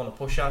always want to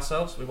push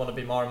ourselves. We want to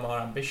be more and more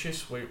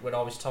ambitious. We're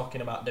always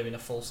talking about doing a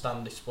full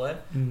stand display.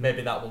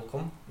 Maybe that will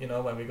come,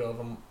 when we go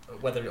over,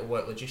 whether it'll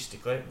work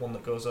logistically, one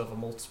that goes over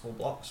multiple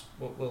blocks.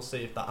 We'll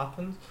see if that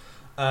happens.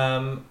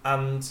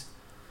 And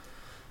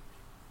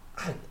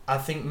I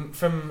think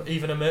from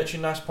even a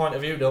merchandise point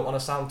of view, don't want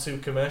to sound too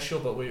commercial,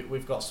 but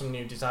we've got some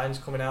new designs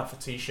coming out for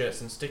t-shirts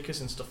and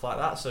stickers and stuff like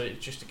that, so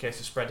it's just a case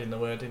of spreading the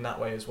word in that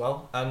way as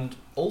well. And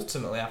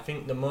ultimately I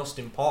think the most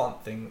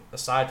important thing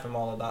aside from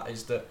all of that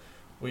is that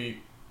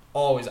we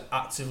always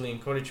actively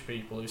encourage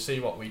people who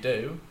see what we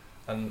do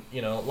and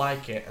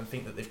like it and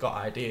think that they've got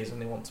ideas and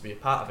they want to be a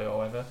part of it.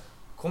 However,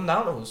 come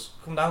down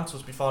to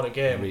us before the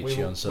game. We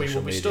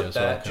will be stood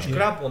there. Just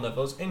grab one of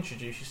us,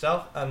 introduce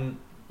yourself, and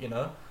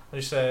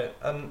just say,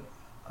 and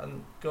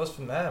goes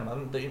from there,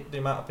 man. The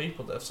amount of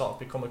people that have sort of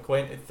become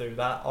acquainted through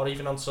that, or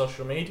even on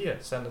social media,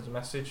 send us a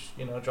message,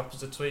 drop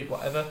us a tweet,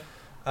 whatever,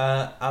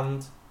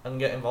 and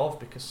get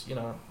involved because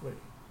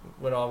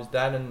we're always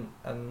there,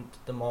 and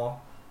the more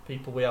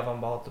people we have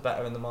on board, the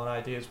better, and the more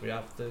ideas we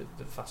have, the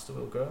faster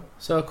we'll grow.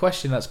 So a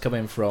question that's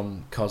coming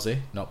from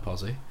Cozzy, not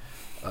Pozzy,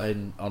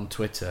 on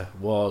Twitter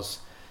was,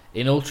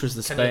 in Ultras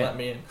the Spain... Can you let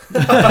me in?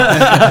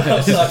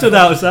 Stood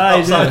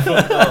outside.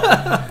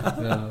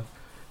 No.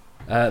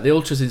 The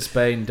Ultras in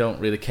Spain don't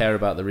really care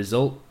about the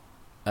result.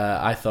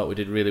 I thought we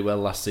did really well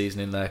last season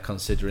in there,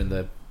 considering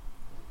the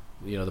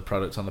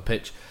product on the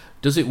pitch.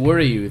 Does it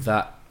worry you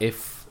that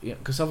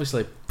because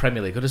obviously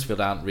Premier League,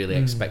 Huddersfield aren't really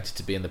expected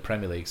to be in the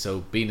Premier League,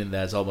 so being in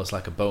there is almost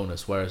like a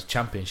bonus, whereas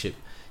Championship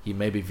you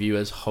maybe view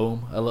as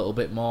home a little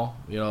bit more,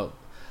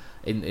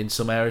 in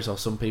some areas, or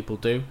some people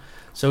do.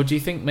 So do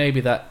you think maybe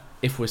that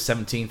if we're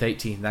 17th,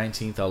 18th,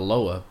 19th or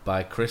lower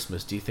by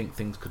Christmas, do you think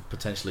things could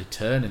potentially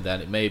turn and then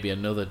it may be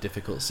another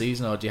difficult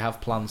season, or do you have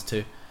plans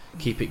to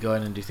keep it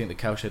going, and do you think the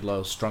Cowshed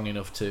Loyal is strong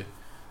enough to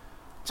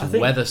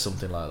weather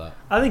something like that?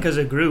 I think as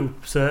a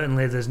group,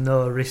 certainly there's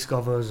no risk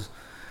of us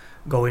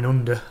going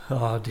under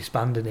or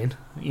disbanding.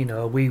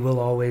 We will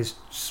always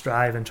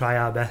strive and try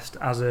our best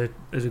as a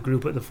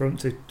group at the front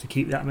to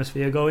keep the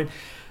atmosphere going.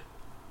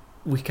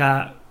 We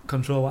can't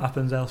control what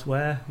happens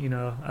elsewhere.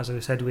 As I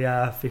said, we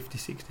are 50,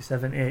 60,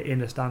 70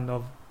 in a stand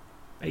of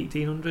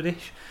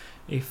 1,800-ish.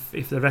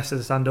 If the rest of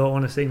the stand don't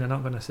want to sing, they're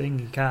not going to sing.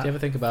 You can't. Do you ever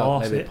think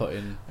about maybe it.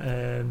 putting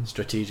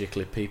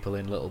strategically people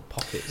in little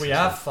pockets? We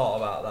have thought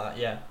about that,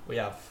 yeah, we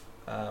have,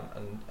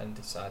 and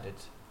decided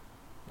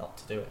not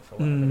to do it for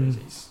whatever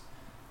reason. It's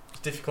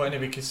difficult,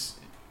 isn't it? Because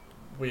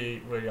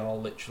we all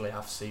literally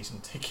have season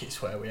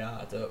tickets where we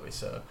are, don't we?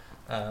 So,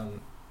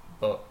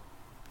 but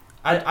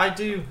I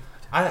do.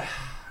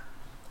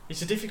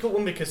 It's a difficult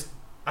one because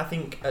I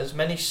think as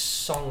many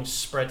songs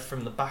spread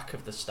from the back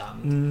of the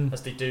stand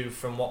as they do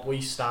from what we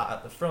start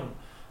at the front.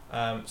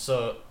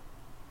 So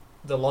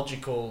the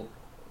logical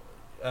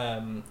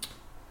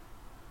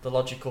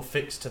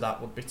fix to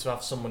that would be to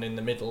have someone in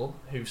the middle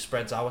who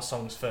spreads our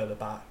songs further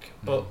back.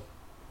 But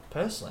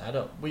personally,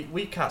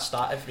 we can't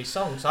start every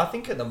song, so I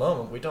think at the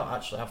moment we don't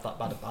actually have that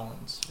bad a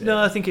balance. No,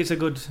 I think it's a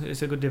good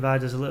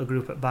divide. There's a little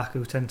group at back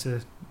who tend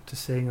to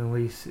sing, and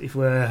if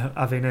we're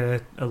having a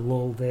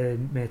lull, they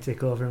may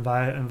take over and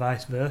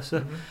vice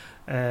versa.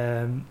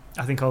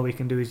 I think all we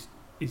can do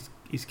is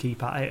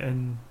keep at it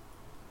and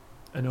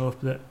and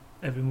hope that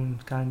everyone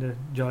kind of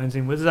joins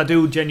in with us. I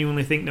do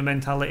genuinely think the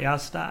mentality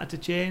has started to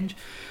change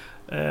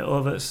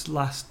over its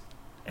last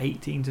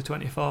 18 to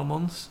 24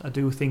 months. I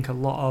do think a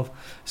lot of,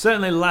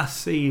 certainly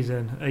last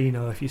season,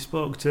 if you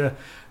spoke to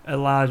a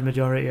large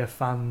majority of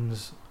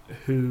fans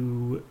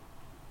who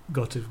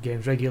go to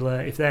games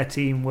regular, if their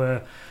team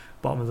were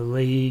bottom of the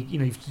league,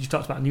 you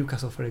talked about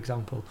Newcastle, for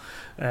example,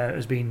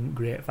 as being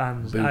great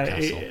fans.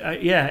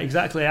 Yeah,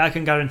 exactly. I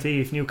can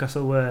guarantee if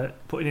Newcastle were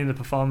putting in the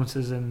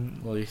performances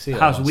and you see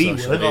as we were,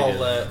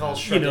 they've all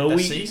shredded their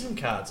season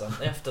cards, haven't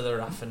they, after the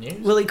Rafa news?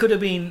 Well, it could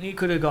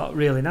have got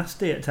really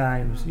nasty at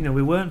times.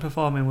 We weren't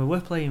performing, we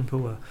were playing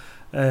poor.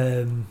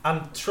 And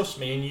trust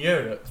me, in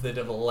Europe, they'd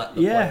have let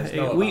the players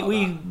know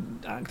we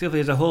actively,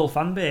 as a whole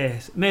fan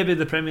base, maybe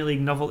the Premier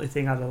League novelty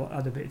thing had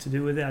a bit to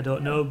do with it, I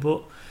don't know,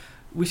 but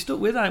we stuck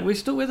with that. We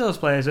stuck with those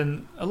players,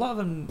 and a lot of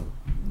them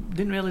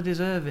didn't really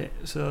deserve it.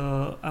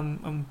 So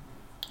I'm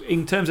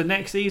in terms of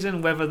next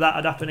season, whether that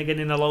would happen again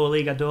in the lower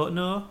league, I don't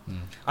know.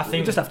 I think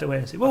we'll just have to wait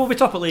and see. Well, we'll be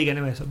top of league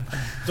anyway, so it'll be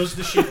fine. Does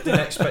the shift in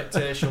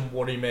expectation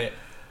worry me?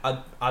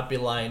 I'd be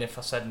lying if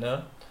I said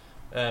no,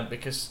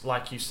 because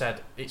like you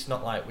said, it's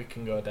not like we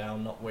can go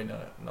down, not win,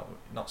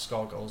 not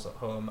score goals at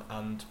home,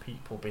 and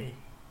people be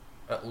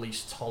at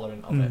least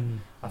tolerant of it.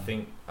 I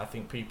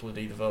think people would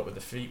either vote with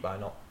their feet by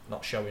not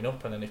showing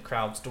up, and then if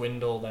crowds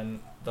dwindle, then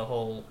the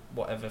whole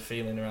whatever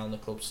feeling around the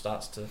club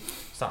starts to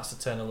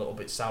turn a little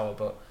bit sour.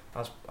 But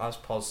as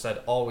Pos said,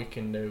 all we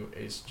can do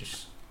is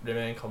just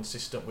remain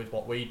consistent with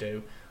what we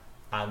do,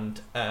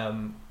 and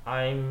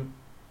I'm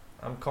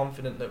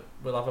confident that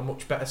we'll have a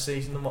much better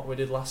season than what we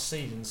did last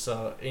season.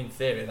 So in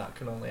theory, that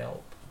can only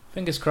help.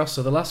 Fingers crossed.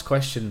 So the last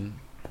question,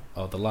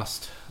 or the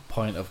last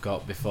point I've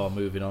got before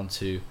moving on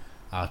to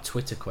our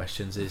Twitter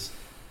questions is,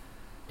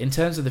 in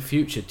terms of the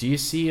future, do you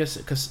see us,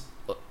 because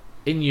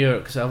in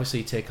Europe, because obviously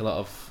you take a lot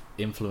of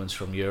influence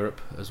from Europe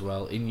as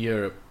well. In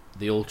Europe,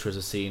 the Ultras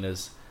are seen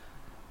as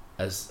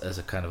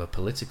a kind of a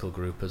political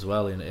group as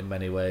well in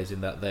many ways,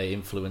 in that they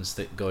influence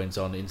the goings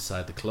on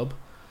inside the club.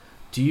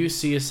 Do you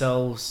see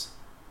yourselves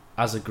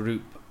as a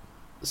group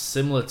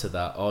similar to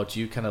that, or do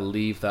you kind of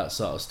leave that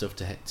sort of stuff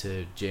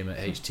to Jim at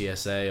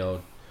HTSA?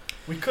 Or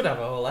we could have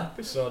a whole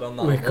episode on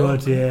that. We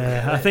could,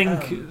 yeah. I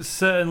think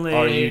certainly.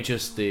 Or are you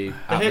just the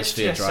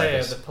atmosphere HTSA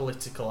drivers? Are the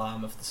political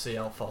arm of the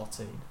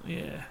CL14.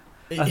 Yeah.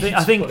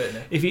 I think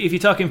if you're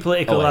talking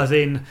political as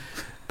in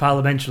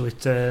parliamentary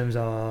terms,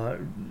 or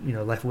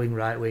left wing,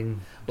 right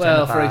wing,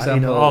 well, for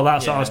example, all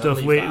that sort of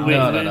stuff.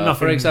 No.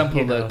 For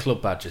example, the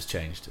club badge has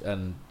changed,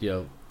 and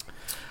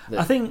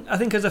I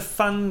think as a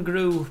fan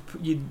group,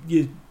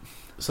 you.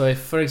 So if,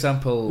 for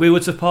example, we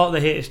would support the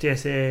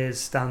HTSA's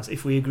stance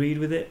if we agreed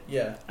with it.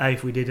 Yeah.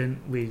 If we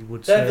didn't, we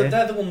would.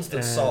 They're the ones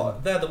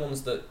that they're the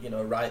ones that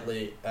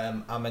rightly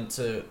are meant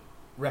to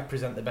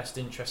represent the best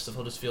interests of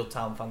Huddersfield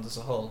Town fans as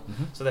a whole.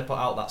 Mm-hmm. So they put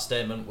out that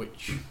statement,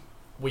 which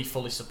we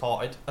fully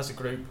supported as a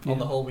group. On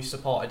the whole, we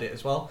supported it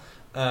as well.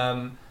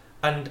 And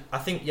I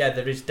think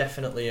there is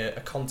definitely a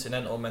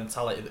continental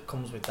mentality that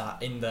comes with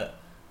that, in that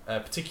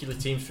particularly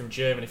teams from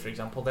Germany, for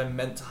example, they're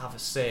meant to have a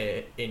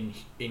say in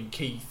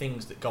key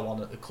things that go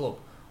on at the club.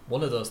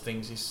 One of those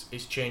things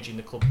is changing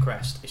the club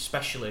crest,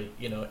 especially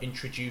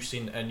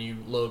introducing a new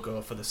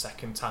logo for the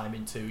second time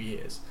in 2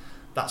 years.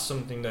 That's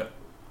something that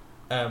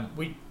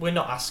we're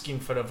not asking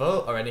for a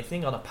vote or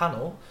anything on a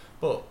panel,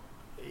 but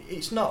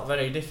it's not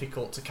very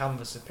difficult to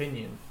canvass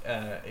opinion.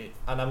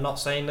 And I'm not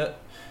saying that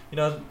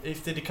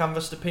if they'd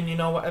canvassed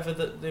opinion or whatever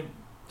that they'd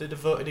have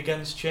voted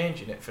against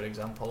changing it, for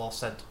example, or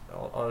said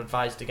or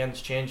advised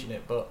against changing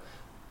it. But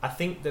I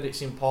think that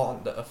it's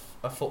important that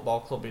a football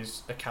club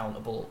is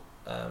accountable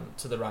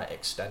to the right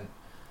extent.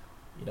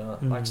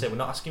 Like I say, we're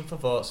not asking for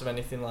votes or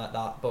anything like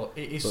that, but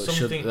it is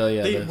something.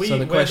 So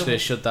the question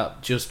is, should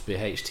that just be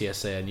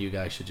HTSA and you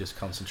guys should just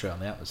concentrate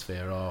on the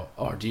atmosphere,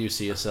 or do you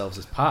see yourselves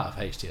as part of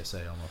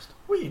HTSA almost?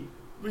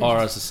 Or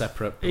as a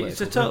separate it's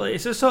a totally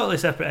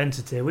separate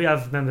entity. We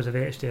have members of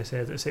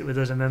HTSA that sit with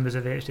us and members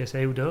of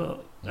HTSA who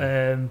don't.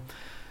 Yeah.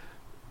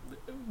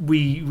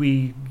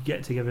 We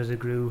get together as a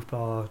group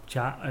or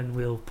chat, and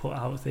we'll put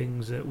out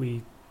things that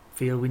we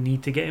feel we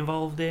need to get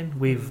involved in.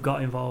 We've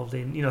got involved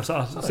in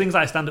sort of things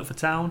like Stand Up for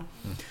Town.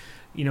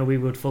 We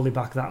would fully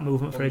back that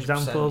movement, for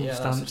example.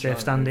 Safe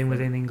standing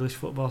within English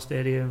football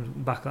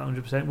stadiums, back that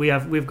 100%.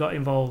 We've got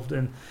involved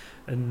and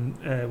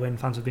when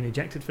fans have been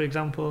ejected, for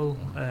example,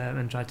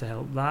 and tried to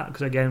help that,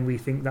 because again we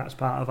think that's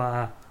part of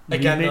our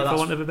remit, for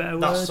want of a better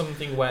word. That's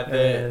something where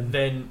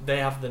they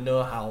have the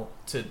know-how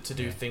to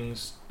do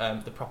things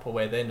the proper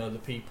way. They know the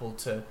people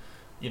to,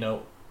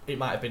 it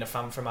might have been a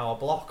fan from our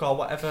block or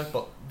whatever,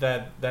 but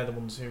they're the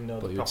ones who know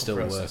the proper processes. But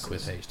you'd still work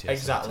with HTSA.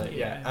 Exactly,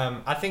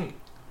 yeah. I think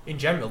in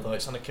general, though,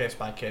 it's on a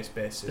case-by-case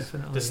basis.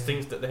 Definitely, there's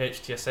things that the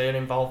HTSA are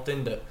involved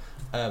in that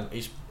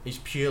is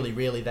purely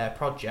really their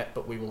project,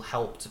 but we will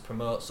help to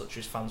promote, such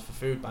as Fans for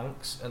Food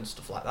Banks and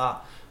stuff like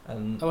that.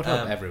 And I would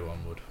hope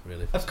everyone would,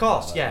 really. Of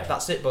course,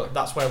 that's it, but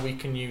that's where we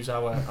can use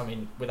our,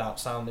 without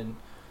sounding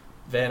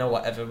vein or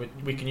whatever,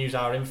 we can use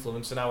our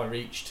influence and our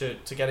reach to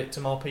get it to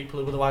more people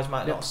who otherwise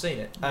might not have seen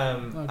it.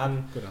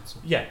 And good answer.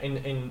 yeah,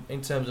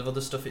 in terms of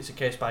other stuff, it's a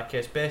case by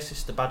case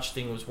basis. The badge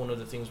thing was one of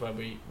the things where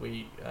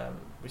we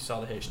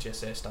saw the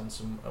HTSA stance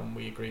and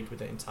we agreed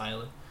with it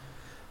entirely.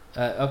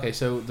 Okay,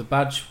 so the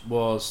badge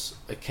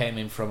came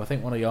in from, I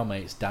think, one of your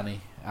mates,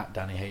 Danny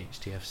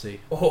HTFC.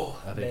 Oh,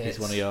 I think he's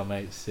one of your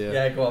mates.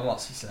 Yeah, go on.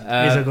 What's he saying?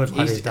 He's a good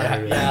lad,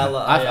 Danny.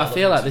 I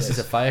feel like this is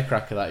a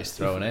firecracker that he's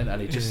throwing in, and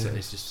he just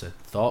it's just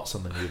thoughts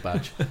on the new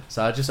badge.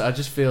 So I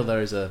just feel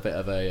there is a bit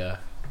of a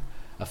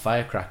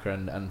firecracker,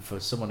 and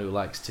for someone who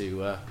likes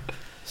to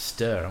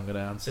stir, I'm going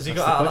to answer. Has he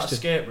got out of that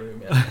escape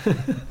room yet?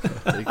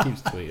 He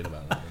keeps tweeting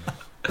about that.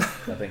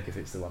 I think if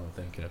it's the one I'm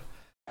thinking of.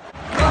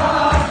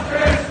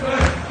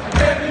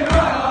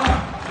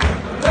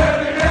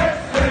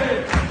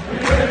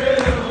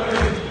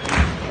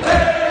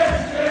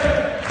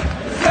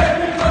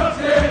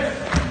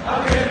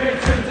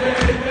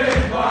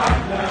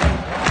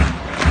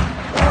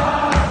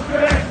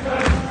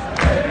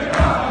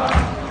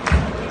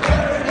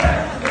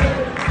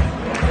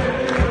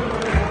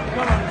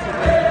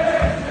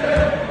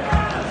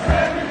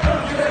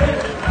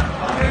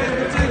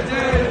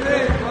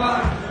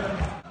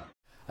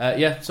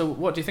 So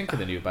what do you think of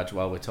the new badge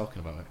while we're talking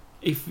about it?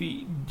 Do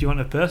you want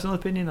a personal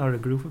opinion or a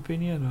group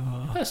opinion?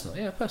 Or?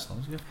 Personal.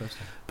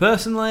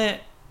 Personally,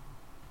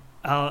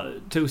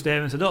 two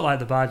statements. I don't like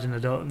the badge, and I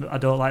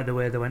don't like the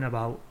way they went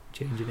about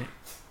changing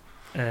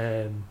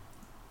it.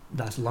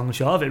 That's long and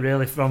short of it,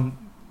 really,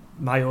 from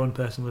my own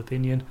personal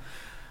opinion.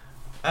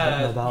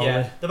 The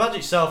badge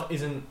itself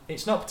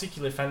it's not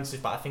particularly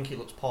offensive, but I think it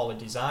looks poorly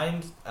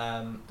designed.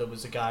 There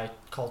was a guy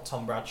called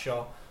Tom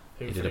Bradshaw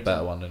who did a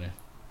better one, didn't he?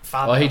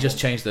 He just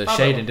changed the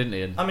shading, didn't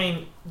he? I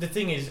mean, the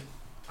thing is,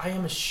 I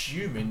am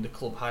assuming the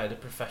club hired a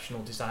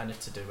professional designer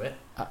to do it.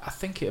 I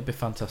think it'd be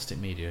Fantastic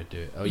Media to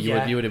do it.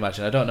 You would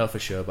imagine. I don't know for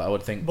sure, but I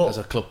would think as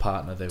a club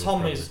partner they would.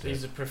 Tom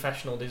is a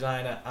professional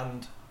designer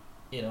and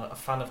a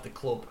fan of the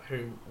club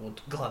who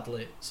would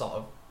gladly sort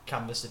of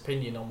canvass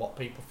opinion on what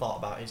people thought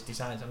about his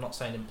designs. I'm not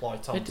saying employ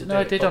Tom to do it. No,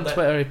 I did on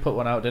Twitter. He put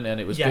one out, didn't he?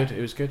 And it was good. It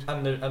was good.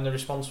 And the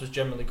response was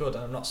generally good.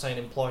 And I'm not saying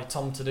employ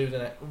Tom to do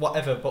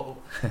whatever, but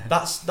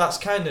that's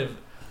kind of.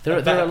 There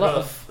are a lot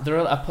of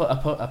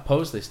I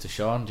posed this to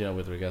Sean,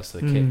 with regards to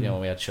the kit. When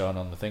we had Sean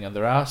on the thing, and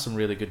there are some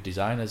really good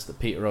designers that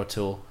Peter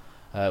O'Toole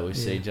we've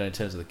seen. In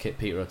terms of the kit,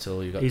 Peter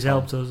O'Toole, you got. He's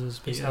helped us as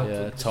Peter.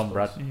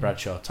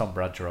 Bradshaw. Tom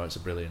Bradshaw. It's a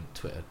brilliant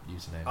Twitter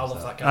username. I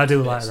love that guy. I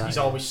do like that. He's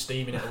always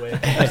steaming it away. The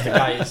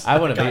guy is. I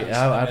want to be.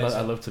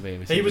 I'd love to be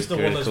him. He was the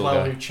one as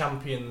well who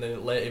championed the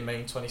Late in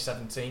May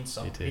 2017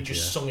 song. He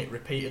just sung it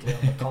repeatedly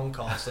on the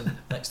concourse, and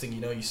next thing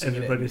you know, you're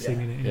singing Everybody's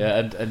singing it. Yeah,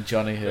 and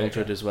Johnny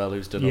Hildred as well,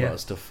 who's done a lot of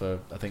stuff for.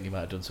 I think he might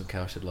have done some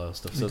Cowshed Loyal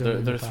stuff. So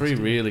there are three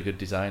really good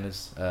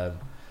designers.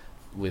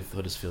 With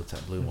Huddersfield Town,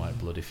 Blue and White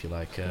Blood, if you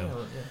like,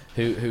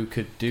 who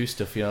could do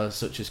stuff,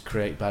 such as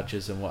create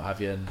badges and what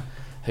have you, and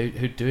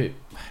who do it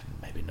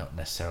maybe not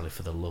necessarily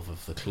for the love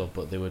of the club,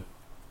 but they would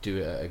do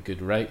it at a good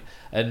rate.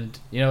 And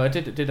I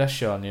did ask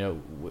Sean,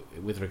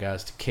 with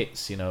regards to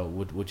kits,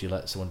 would you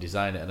let someone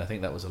design it? And I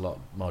think that was a lot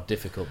more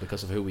difficult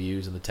because of who we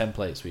use and the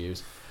templates we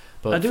use.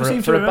 But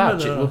for a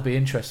badge, it would be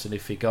interesting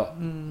if he got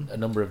a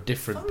number of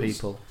different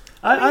people.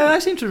 I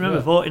seem to remember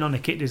voting on a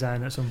kit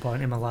design at some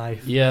point in my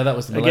life. Yeah, that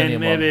was the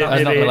Millennium one.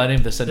 Not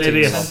Millennium, the Centennial.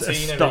 Maybe a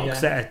stock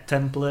set of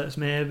templates,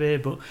 maybe.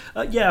 But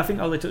I think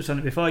Ollie touched on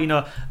it before.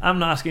 I'm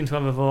not asking to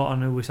have a vote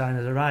on who we sign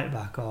as a right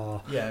back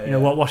or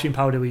what washing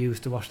powder we use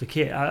to wash the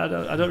kit. I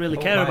don't really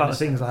care about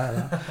things like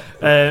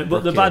that. But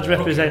the badge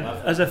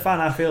as a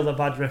fan, I feel the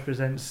badge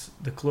represents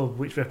the club,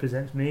 which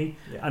represents me.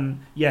 Yeah.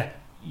 And you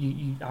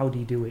how do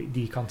you do it? Do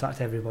you contact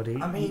everybody?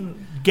 I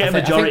mean, get a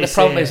majority. I think the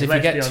problem is if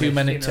you get too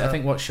many. I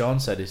think what Sean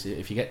said is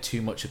if you get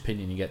too much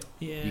opinion, you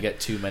get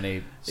too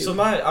many. Too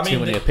many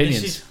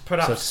opinions, this is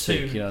perhaps so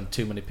to speak.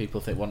 Too many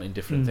people wanting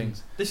different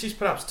things. This is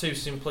perhaps too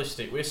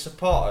simplistic. We're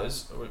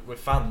supporters, we're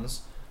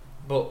fans,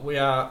 but we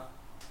are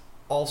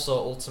also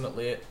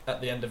ultimately,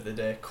 at the end of the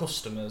day,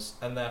 customers,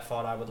 and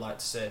therefore I would like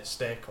to say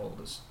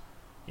stakeholders.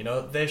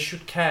 They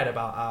should care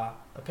about our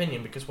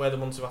opinion because we're the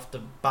ones who have to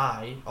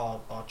buy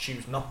or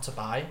choose not to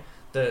buy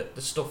the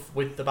stuff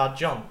with the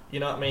badge on. You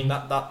know what I mean?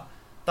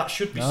 That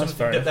should be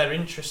something that they're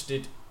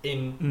interested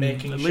in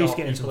making. At least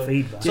getting some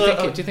feedback. Do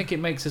you think it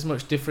makes as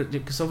much difference?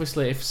 Because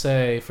obviously, if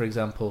say for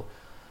example,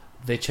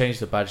 they changed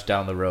the badge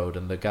down the road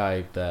and the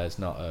guy there is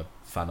not a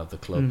fan of the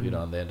club,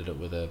 and they ended up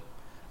with a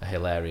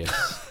hilarious.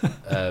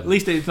 At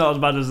least it's not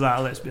as bad as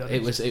that. Let's be honest.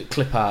 It was a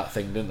clip art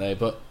thing, didn't they?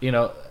 But do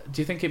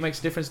you think it makes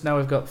a difference now?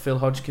 We've got Phil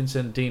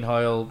Hodgkinson, Dean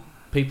Hoyle,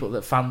 people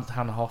that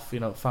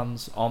Hanhoff,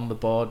 fans on the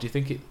board. Do you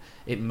think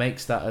it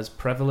makes that as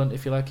prevalent,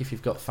 if you like, if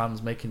you've got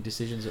fans making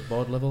decisions at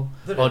board level,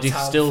 or do you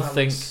still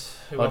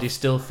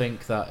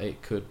think that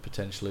it could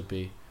potentially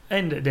be?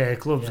 End of the day,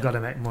 club's got to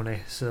make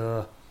money,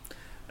 so.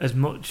 As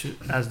much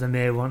as they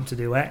may want to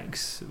do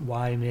X,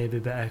 Y may be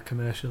better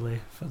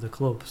commercially for the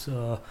club.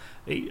 So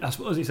I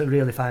suppose it's a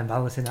really fine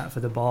balancing act for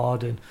the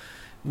board, and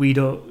we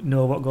don't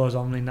know what goes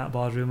on in that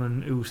boardroom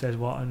and who says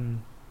what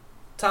and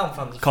Town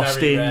fans costings,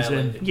 very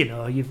rarely. and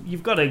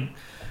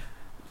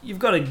you've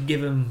got to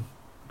give them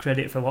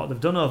credit for what they've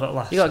done over the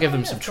last. You got to give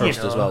them some trust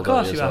as well. Of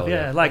course you have.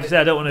 Yeah, like I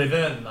said, I don't want to. They've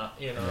earned that.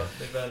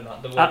 They've earned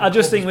that. I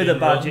just think with the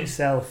badge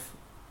itself,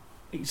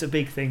 it's a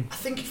big thing. I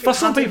think for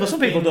some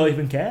people don't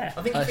even care.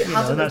 I think if it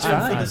hadn't been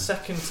fine. for the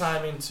second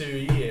time in 2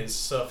 years,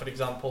 so for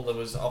example, there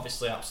was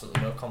obviously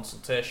absolutely no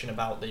consultation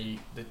about the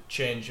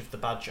change of the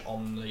badge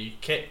on the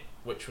kit,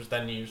 which was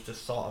then used as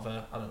sort of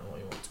I don't know what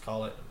you want to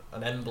call it,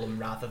 an emblem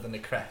rather than a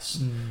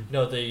crest.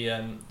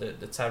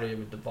 The terrier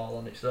with the ball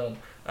on its own,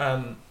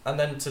 and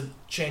then to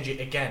change it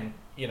again.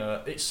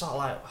 It's sort of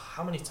like,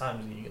 how many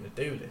times are you going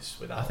to do this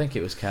without? I think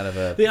it was kind of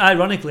a.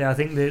 Ironically, I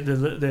think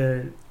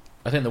the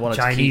I think they wanted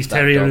Chinese to keep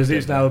terrier that as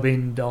it's now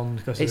been done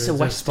because it's a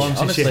Westie.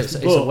 sponsorship. Honestly, it's a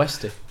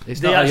Westie. It's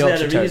they not a actually Yorkshire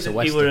had a Terrier, it's a reason.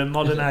 Westie. They were a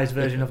modernised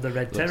version of the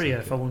Red Terrier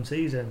like for one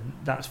season.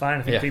 That's fine.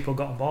 I think people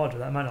got on board with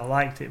that. I might not have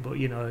liked it, but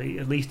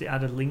at least it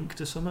had a link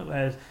to something.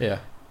 Whereas,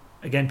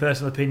 again,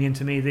 personal opinion,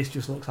 to me, this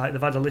just looks like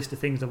they've had a list of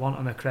things they want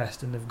on a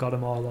crest and they've got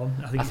them all on.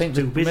 I think it's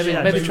too busy.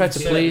 Maybe tried to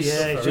please.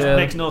 Yeah, it just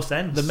makes no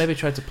sense. They maybe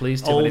tried to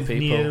please too Old, many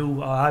people.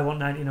 new, I want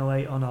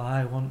 1908 on, or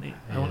I want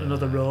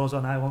another rose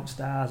on, I want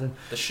stars. And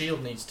the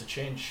shield needs to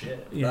change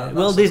shape. Yeah,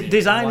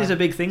 design is a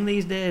big thing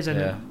these days. And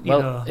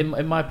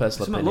in my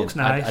personal opinion, looks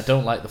nice. I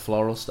don't like the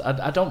floral stuff.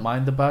 I don't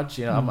mind the badge.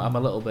 I'm a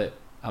little bit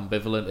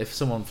ambivalent. If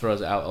someone throws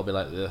it out, I'll be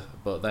like,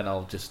 but then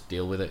I'll just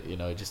deal with it.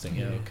 Just think,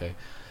 okay.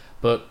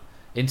 But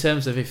in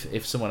terms of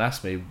if someone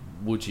asked me,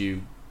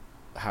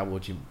 how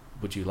would you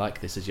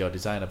like this as your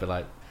design? I'd be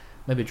like,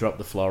 maybe drop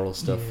the floral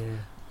stuff,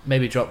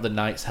 maybe drop the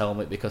knight's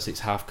helmet because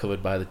it's half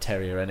covered by the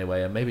terrier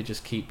anyway, and maybe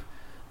just keep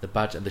the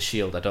badge and the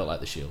shield. I don't like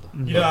the shield.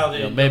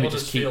 Maybe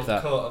just keep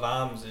that coat of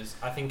arms is.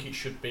 I think it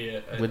should be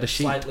a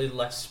slightly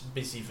less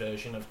busy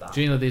version of that.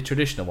 Do you know the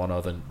traditional one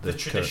or the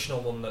traditional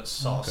one that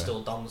sort of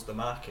still dons the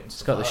market? And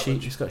it's got the like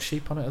sheep. It's got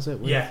sheep on it, has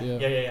it?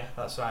 Yeah.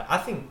 That's right. I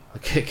think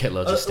get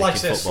loads of stick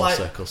in football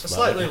circles. A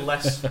slightly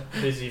less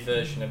busy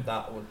version of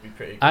that would be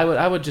pretty good.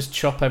 I would just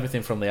chop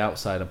everything from the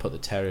outside and put the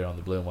terrier on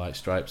the blue and white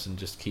stripes and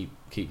just keep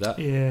that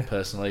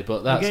personally,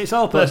 but that's it's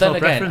all personal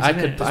preference.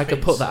 I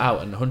could put that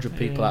out, and 100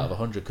 people out of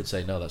 100 could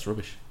say no, that's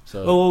rubbish.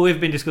 So well, we've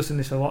been discussing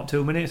this for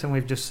 2 minutes, and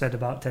we've just said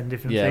about 10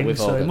 different things.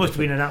 So it must have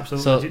been an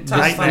absolute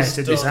nightmare to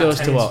do. This goes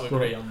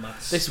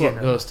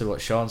to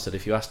what Sean said.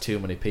 If you ask too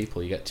many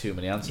people, you get too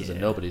many answers, and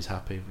nobody's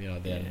happy.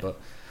 At the end, but.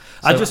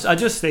 So I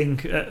just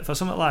think for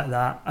something like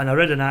that, and I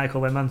read an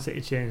article when Man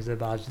City changed their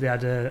badge. They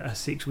had a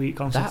 6-week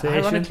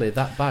consultation. Ironically,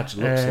 that badge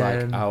looks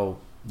like our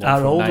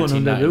old one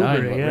under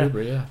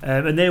Rubery,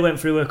 and they went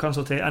through a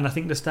consultation, and I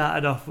think they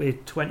started off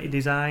with 20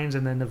 designs,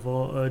 and then they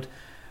voted,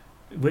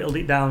 whittled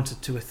it down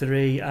to a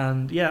 3,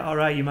 and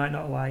alright, you might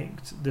not have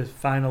liked the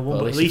final one,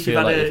 but at least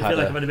I've had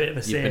a bit of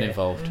a say. You've been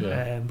involved,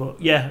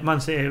 but Man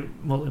City,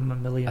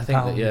 multi-million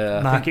pound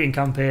marketing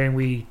campaign,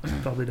 we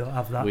probably don't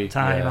have that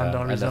time and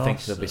or resource. And I think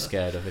they'll be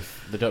scared of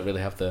if they don't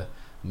really have the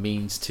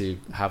means to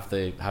have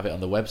it on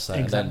the website,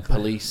 and then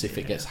police if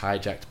it gets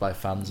hijacked by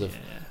fans of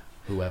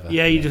whoever.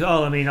 Yeah,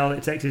 all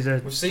it takes is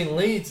We've seen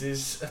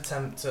Leeds'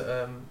 attempt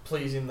at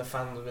pleasing the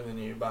fans with a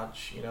new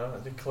badge.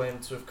 They claim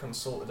to have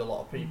consulted a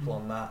lot of people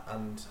on that,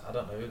 and I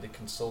don't know who they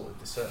consulted.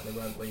 They certainly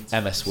weren't Leeds.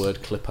 MS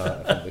Word clip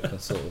art, I think they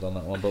consulted on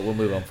that one, but we'll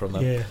move on from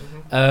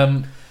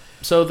that.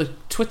 So the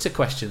Twitter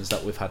questions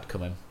that we've had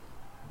come in.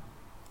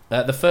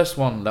 The first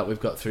one that we've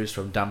got through is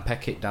from Dan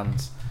Peckett.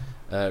 Dan's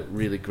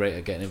really great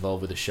at getting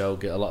involved with the show,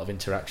 get a lot of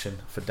interaction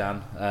for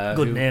Dan.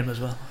 Good name as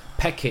well.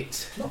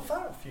 Peckett. Not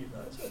far off you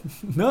though, is it?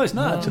 No, it's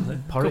not actually.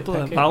 A couple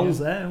of vowels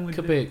there.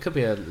 Could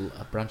be a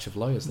branch of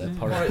lawyers there.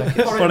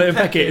 Porritt and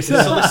Peckett.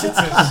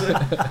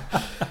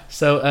 Solicitors.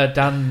 So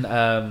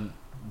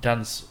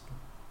Dan's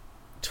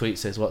tweet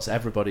says, "What's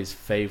everybody's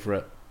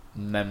favourite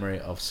memory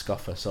of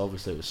Scoffer?" So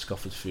obviously it was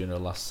Scoffer's funeral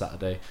last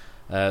Saturday.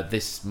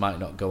 This might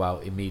not go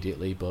out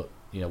immediately, but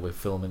we're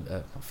filming.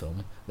 Not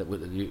filming.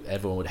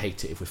 Everyone would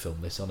hate it if we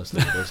filmed this.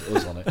 Honestly,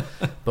 us on it.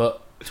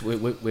 But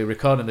we're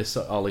recording this.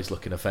 Ollie's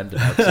looking offended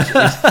now.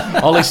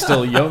 Ollie's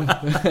still young.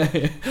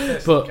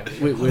 But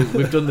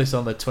we've done this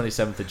on the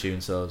 27th of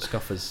June. So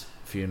Scoffer's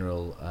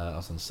funeral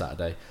was on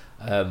Saturday.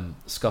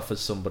 Scoffer's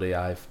somebody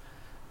I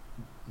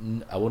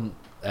wouldn't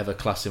ever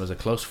class him as a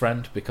close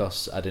friend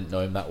because I didn't know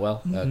him that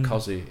well.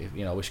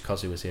 Cozzy, I wish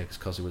Cozzy was here because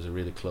Cozzy was a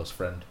really close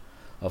friend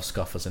of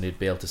Scoffer's, and he'd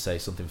be able to say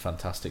something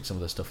fantastic. Some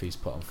of the stuff he's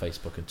put on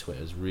Facebook and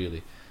Twitter is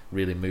really,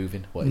 really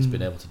moving, what he's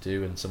been able to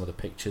do, and some of the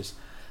pictures.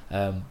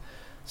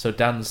 So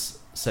Dan's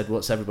said,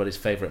 what's everybody's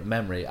favourite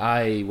memory?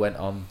 I went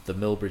on the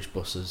Millbridge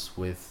buses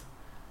with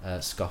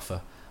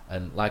Scoffer,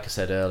 and like I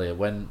said earlier,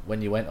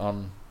 when you went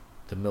on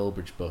the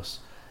Millbridge bus,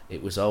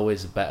 it was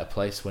always a better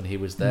place when he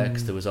was there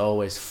because there was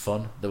always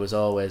fun, there was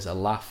always a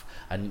laugh.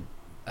 And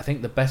I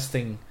think the best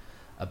thing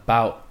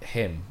about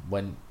him,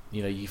 when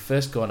you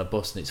first go on a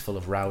bus and it's full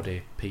of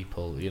rowdy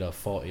people,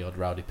 40 odd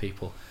rowdy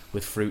people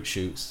with fruit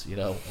shoots,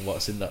 and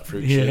what's in that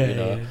fruit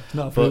shoot,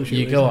 Not but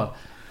you go on,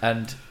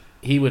 and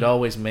he would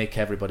always make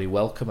everybody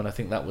welcome, and I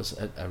think that was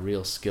a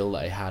real skill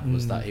that he had,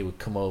 was that he would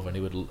come over and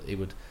he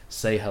would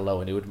say hello,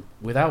 and he would,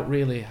 without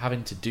really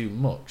having to do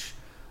much,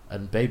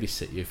 and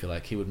babysit you, if you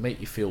like. He would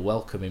make you feel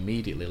welcome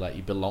immediately, like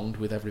you belonged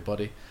with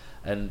everybody.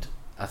 And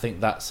I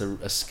think that's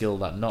a skill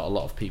that not a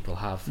lot of people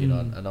have, you know,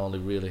 and only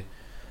really,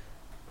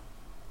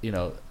 you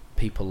know,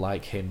 people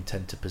like him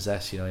tend to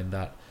possess, you know, in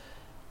that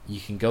you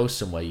can go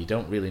somewhere, you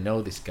don't really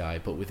know this guy,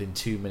 but within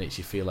 2 minutes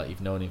you feel like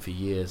you've known him for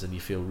years and you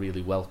feel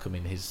really welcome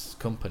in his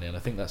company. And I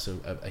think that's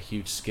a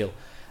huge skill.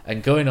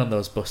 And going on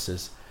those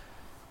buses,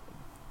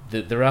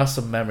 there are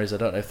some memories. I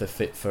don't know if they're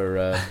fit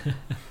for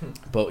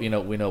but you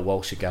know, we know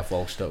Walsh, Gav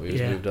Walsh, don't we? He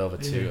was moved over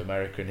to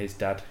America, and his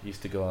dad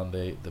used to go on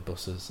the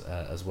buses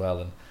as well.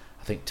 And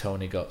I think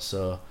Tony's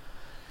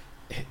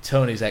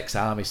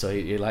ex-army, so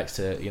he likes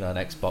to, you know, an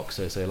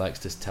ex-boxer, so he likes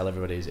to tell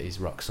everybody he's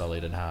rock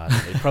solid and hard.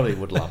 He probably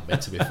would lamp me,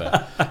 to be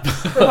fair.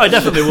 I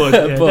definitely would.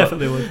 Yeah,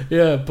 definitely would.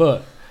 Yeah,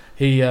 but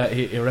he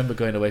remember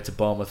going away to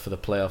Bournemouth for the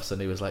playoffs, and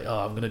he was like, "Oh,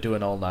 I'm going to do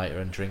an all-nighter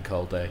and drink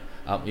all day.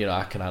 You know,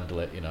 I can handle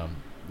it. You know, I'm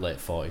late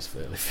 40s,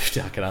 early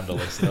 50s. I can handle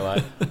this." And they're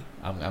like,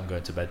 "I'm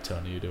going to bed,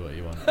 Tony. You do what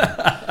you want."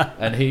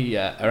 And he,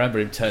 I remember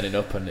him turning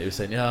up, and he was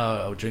saying, "Yeah,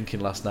 I was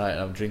drinking last night, and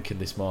I'm drinking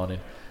this morning."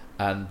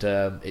 And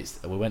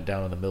we went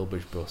down on the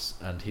Millbridge bus,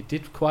 and he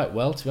did quite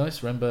well, to be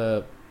honest.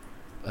 Remember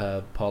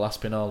Paul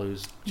Aspinall,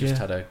 who's just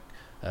had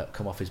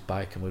come off his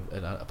bike, and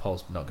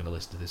Paul's not going to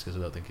listen to this because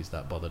I don't think he's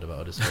that bothered about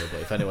Huddersfield,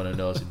 but if anyone who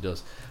knows him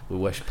does, we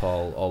wish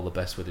Paul all the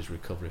best with his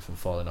recovery from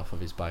falling off of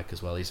his bike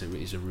as well. He's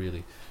a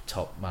really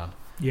top man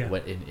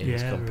in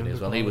his company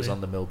as well. He was on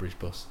the Millbridge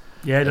bus.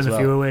 Yeah, I've done a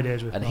few away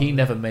days with and Paul. He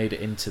never made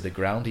it into the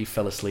ground. He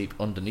fell asleep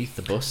underneath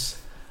the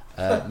bus,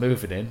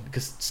 moving in,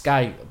 because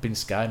Sky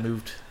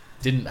moved.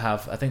 Didn't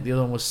have. I think the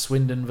other one was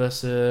Swindon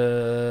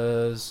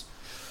versus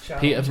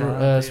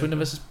Peterborough. Swindon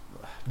versus.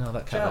 No,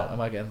 that can't. Am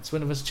I getting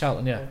Swindon versus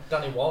Charlton? Yeah.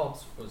 Danny Ward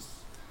was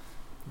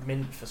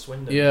mint for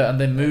Swindon. Yeah, and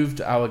they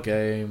moved our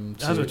game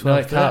to. No,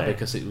 it can't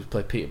because it was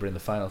played Peterborough in the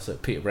final. So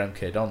Peterborough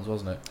MK Dons,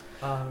 wasn't it?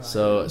 Right.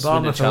 So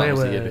Swindon Charlton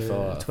was the year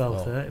before.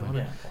 12:30, wasn't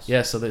it?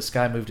 Yeah, so the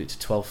Sky moved it to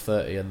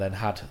 12:30 and then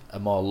had a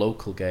more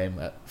local game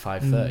at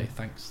 5:30.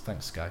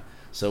 Thanks Sky.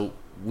 So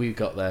we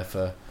got there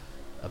for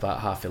about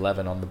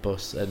 11:30 on the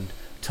bus, and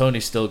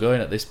Tony's still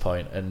going at this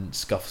point, and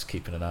Scoff's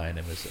keeping an eye on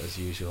him as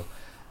usual.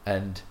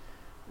 And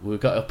we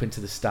got up into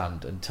the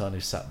stand, and Tony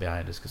sat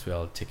behind us because we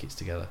all had tickets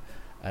together.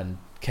 And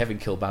Kevin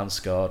Kilban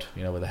scored,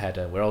 you know, with a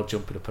header. We're all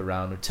jumping up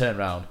around. We turn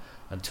round,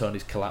 and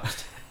Tony's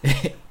collapsed.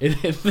 It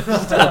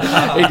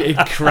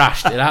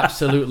crashed. It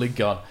absolutely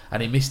gone,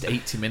 and he missed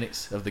 80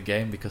 minutes of the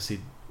game because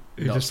he'd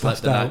not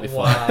slept the night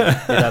before. Wow.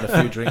 He'd had a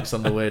few drinks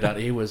on the way down.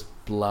 He was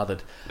blathered,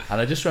 and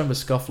I just remember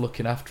Scoff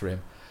looking after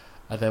him.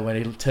 And then when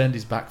he turned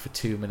his back for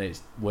 2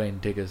 minutes, Wayne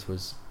Diggers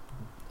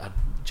had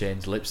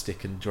Jane's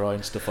lipstick and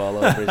drawing stuff all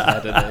over his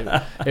head.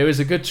 And it was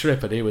a good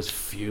trip, and he was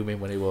fuming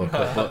when he woke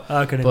up. But,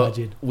 I can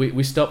imagine.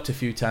 We stopped a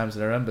few times,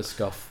 and I remember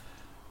Scoff,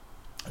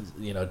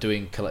 you know,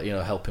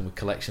 helping with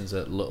collections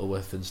at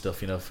Lutterworth and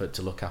stuff, you know,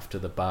 to look after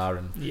the bar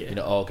and you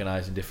know,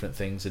 organising different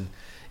things. And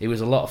it was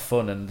a lot of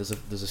fun. And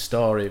there's a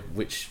story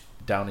which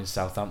down in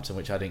Southampton,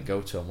 which I didn't go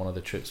to on one of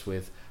the trips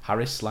with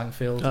Harris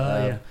Langfield.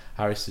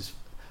 Harris is.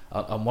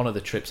 On one of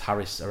the trips,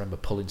 Harris, I remember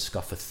pulling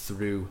Scoffer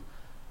through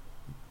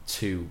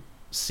two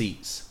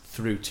seats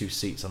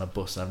on a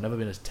bus, and I've never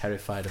been as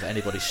terrified of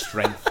anybody's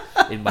strength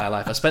in my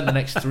life. I spent the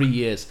next 3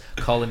 years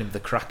calling him the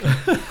Kraken,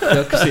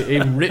 because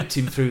he ripped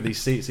him through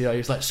these seats. You know, he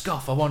was like,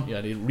 "Scoff, I want you,"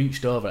 and he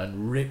reached over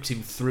and ripped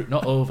him through,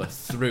 not over,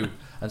 through.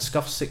 And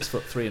Scoff's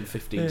 6'3" and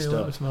 15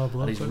 stone,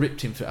 and he's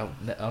ripped him through.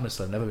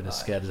 Honestly, I've never been as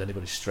scared as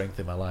anybody's strength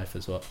in my life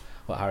as what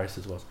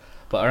Harris's was.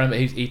 But I remember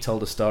he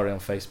told a story on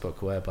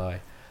Facebook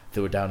whereby they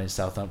were down in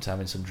Southampton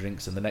having some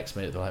drinks, and the next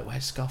minute they're like,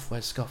 "Where's Scoff?"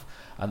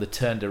 And they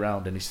turned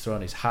around, and he's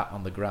throwing his hat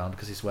on the ground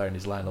because he's wearing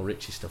his Lionel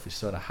Richie stuff. He's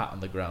throwing a hat on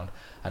the ground,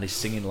 and he's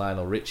singing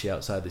Lionel Richie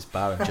outside this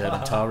bar, and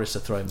Jordan Torres are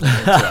throwing money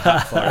into a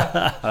hat for it.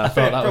 And I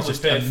thought that was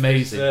just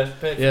amazing.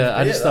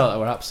 I just thought that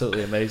were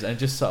absolutely amazing, and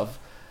just sort of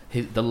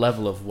the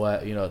level of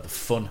where, you know, the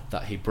fun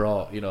that he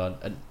brought, you know,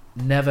 and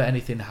never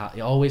anything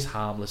always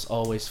harmless,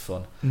 always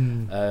fun.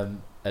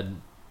 And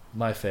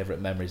my favourite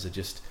memories are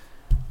just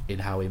in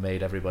how he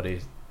made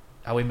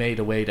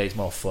away days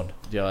more fun,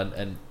 you know.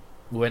 And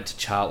we went to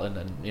Charlton,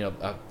 and you know,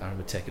 I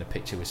remember taking a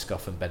picture with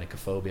Scoff and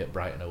Benicophobia at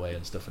Brighton away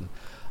and stuff, and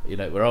you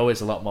know, we're always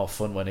a lot more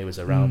fun when he was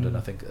around. And I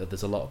think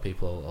there's a lot of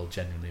people who'll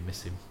genuinely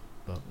miss him,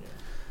 but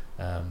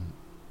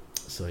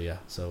so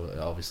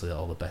obviously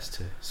all the best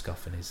to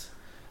Scoff and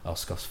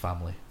Scoff's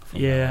family.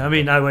 I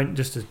mean, I went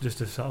just to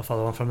sort of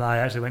follow on from that. I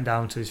actually went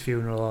down to his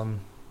funeral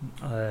on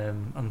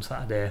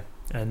Saturday,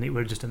 and it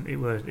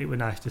were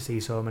nice to see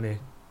so many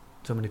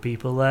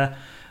people there.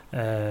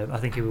 I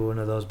think he was one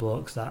of those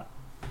blokes that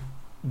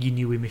you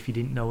knew him if you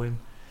didn't know him,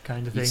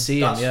 kind of thing. You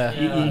see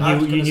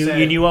him,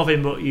 you knew of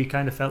him, but you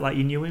kind of felt like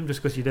you knew him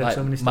just because you'd heard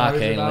so many stories Mark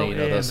Ainley, about you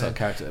know, him. those sort of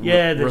characters.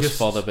 Russ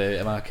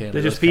Fotherby, Mark Ainley.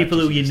 They're just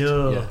people who you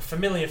know,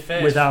 familiar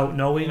face without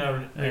knowing. You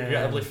know,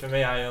 regrettably for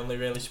me, I only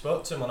really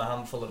spoke to him on a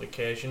handful of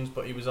occasions,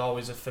 but he was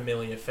always a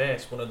familiar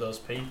face. One of those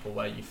people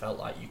where you felt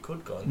like you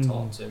could go and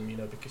talk to him, you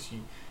know, because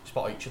you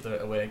spot each other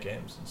at away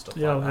games and stuff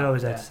like that. Yeah,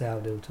 always had to say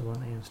how do to,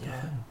 weren't he, and stuff.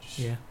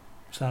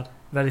 Sad,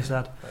 very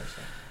sad.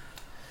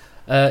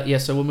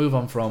 So we'll move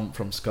on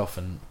from Scoff,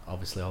 and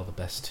obviously all the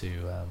best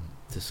to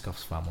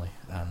Scoff's family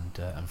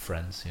and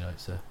friends. You know,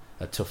 it's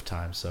a tough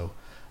time. So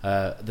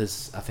I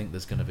think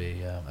there's going to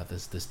be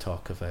there's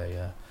talk of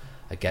a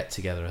get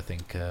together. I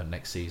think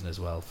next season as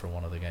well for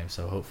one of the games.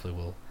 So hopefully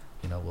we'll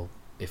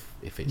if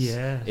it's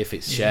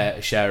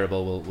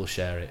shareable, we'll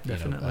share it.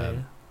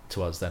 Definitely.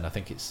 To us then. I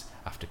think it's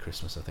after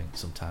Christmas. I think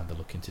sometime they're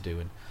looking to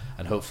do,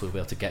 and hopefully we'll be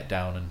able to get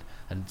down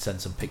and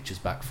send some pictures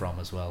back from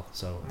as well.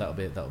 So that'll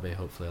be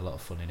hopefully a lot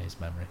of fun in his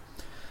memory.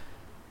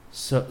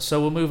 So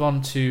we'll move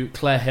on to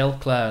Claire Hill.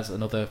 Claire's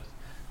another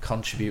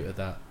contributor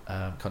that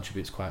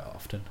contributes quite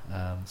often.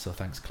 So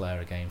thanks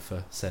Claire again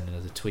for sending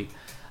us a tweet.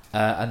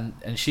 And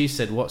she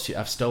said,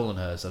 I've stolen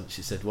hers.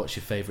 She said, what's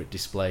your favourite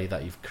display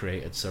that you've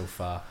created so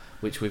far?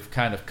 Which we've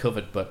kind of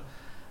covered, but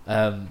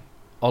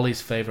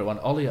Ollie's favourite one.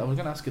 Ollie, I was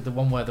going to ask you, the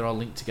one where they're all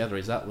linked together,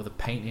 is that with a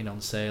painting on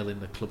sale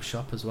in the club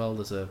shop as well?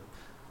 There's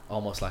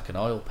almost like an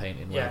oil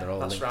painting where they're all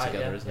linked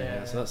together, isn't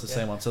it? So that's the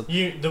same one. So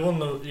it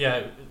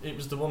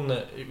was the one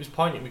that it was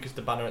pointing because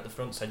the banner at the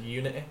front said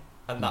Unity,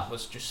 and that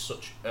was just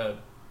such a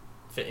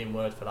fitting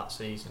word for that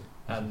season.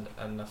 And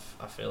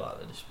I feel like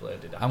the display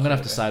did. I'm gonna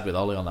have to side with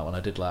Ollie on that one. I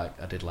did like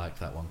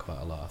that one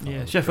quite a lot.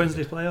 Sheffield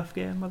Wednesday playoff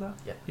game with that.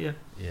 Yeah,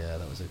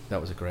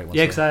 that was a great one.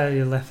 Yeah, because I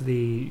left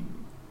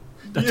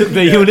I took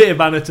the Unity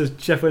banner to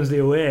Sheffield Wednesday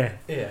away.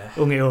 Yeah.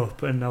 Hung it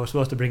up, and I was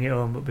supposed to bring it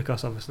home, but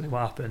because obviously what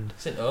happened,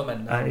 it's in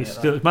Omen now.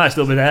 It might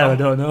still be there. I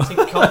don't know.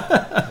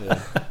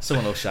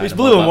 Someone will shine. It's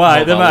blue and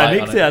white. They might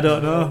have nicked it. I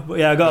don't know. But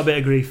yeah, I got a bit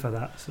of grief for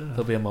that. So.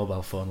 There'll be a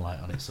mobile phone light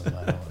on it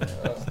somewhere.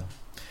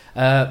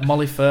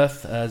 Molly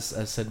Firth has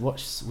said,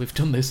 we've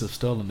done this, I've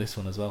stolen this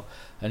one as well,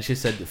 and she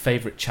said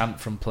favourite chant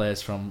from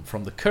players from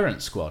the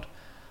current squad.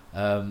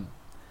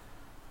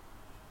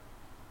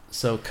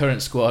 So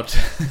current squad,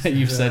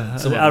 you've said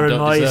some Aaron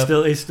Moy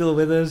is still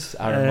with us.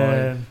 Aaron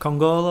Moy.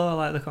 Congolo, I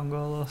like the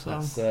Congolo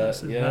song.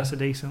 That's a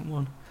decent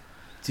one.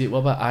 What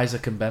about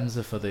Isaac and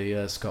Benza for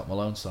the Scott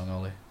Malone song,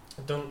 Ollie?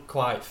 It don't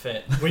quite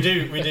fit. We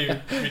do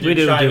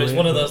try. It's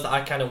one of those that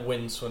I kind of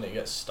wince when it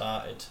gets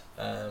started.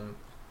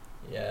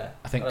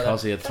 I think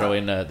Cozzy would throw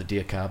in the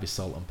Diakabi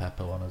salt and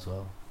pepper one as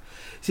well.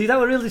 See, that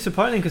was really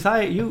disappointing because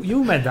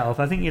you made that up.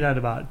 I think you'd had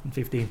about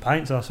 15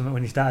 pints or something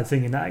when you started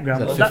singing that.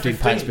 15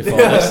 pints before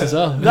this as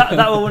well. That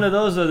was one of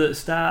those that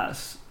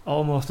starts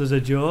almost as a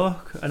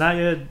joke, and I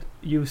heard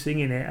you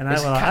singing it, and I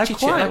was like, I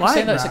quite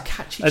like that. It's a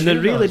catchy and the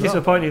really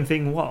disappointing well.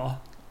 thing was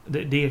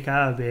that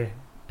Diakabi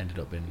ended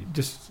up being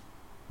just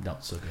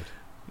not so good.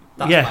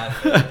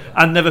 That's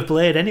and never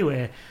played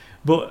anyway.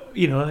 But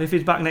if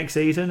he's back next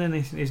season and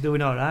he's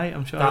doing all right,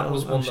 I'm sure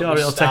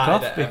it'll take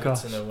off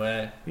because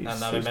away, and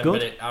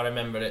I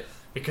remember it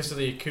because of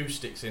the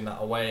acoustics in that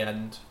away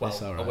end.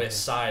 Away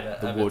side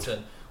at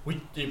Everton.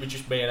 It was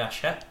just me and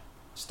Ashett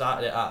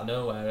started it out of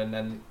nowhere, and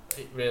then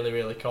it really,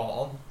 really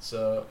caught on.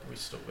 So we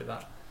stuck with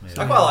that.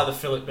 Yeah. I quite like the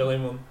Philip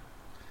Billing one.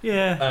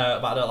 Yeah,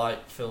 but I don't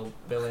like Phil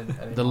Billing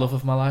anymore. The Love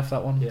of My Life,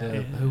 that one. Yeah.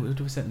 Who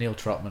do we say? Neil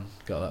Trotman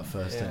got that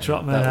first. Yeah.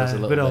 Trotman, that was a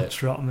little good old bit,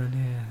 Trotman.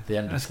 Yeah, the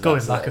end that's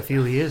going back a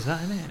few years,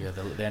 that isn't it? Yeah,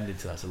 the ending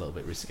to that's a little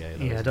bit risque.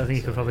 Yeah, I don't think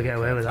you could probably get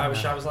away with that. I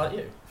wish I was like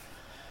you.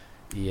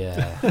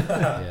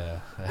 Yeah.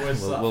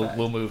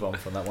 We'll move on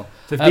from that one.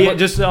 So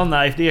just on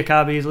that, if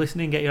Diakabi is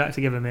listening, get your act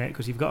together, mate,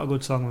 because you've got a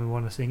good song and we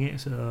want to sing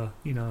it. So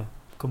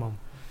come on.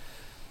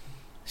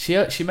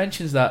 She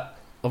mentions that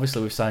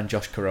obviously we've signed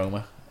Josh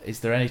Koroma.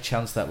 Is there any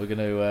chance that we're going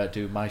to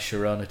do My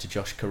Sharona to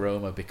Josh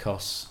Koroma,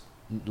 because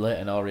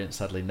Leyton Orient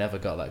sadly never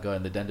got that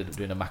going? They ended up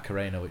doing a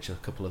Macarena, which a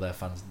couple of their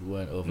fans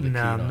weren't overly keen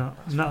on.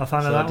 I'm not a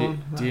fan of that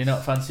one. Do you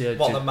not fancy a...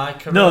 What, the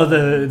Macarena? No,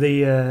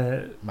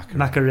 the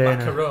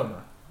Macarena.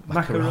 Macarona.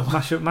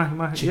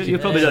 You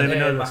probably don't even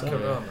know that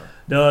song.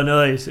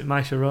 No, it's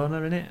My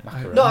Sharona, isn't it?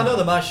 No, I know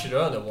the My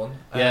Sharona one.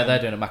 Yeah, they're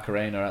doing a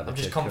Macarena at the I'm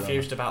just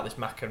confused about this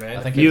Macarena.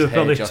 I think you were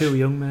probably too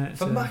young, mate.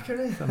 For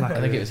Macarena? I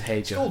think it was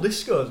Hey Josh. School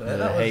discos, mate.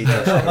 Hey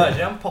Josh.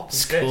 I'm popping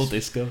School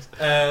discos.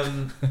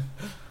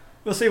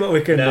 We'll see what we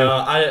can do.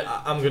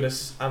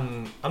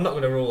 I'm not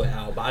gonna rule it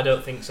out, but I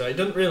don't think so. It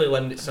doesn't really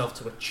lend itself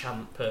to a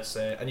chant per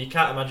se, and you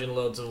can't imagine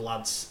loads of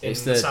lads in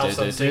the South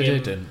End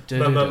singing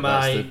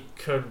My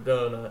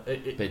Corona.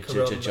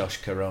 Josh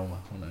Koroma.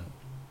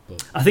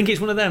 I think it's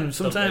one of them.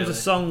 Sometimes a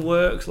song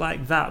works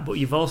like that, but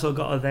you've also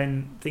got to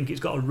then think it's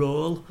got a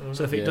roll. Mm-hmm.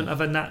 So if it doesn't have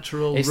a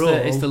natural roll,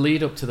 it's the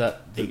lead up to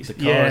that. The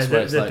chorus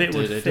where it's like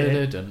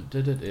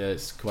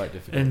it's quite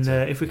difficult. And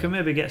if we can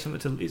maybe get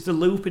something to, it's the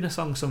loop in a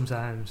song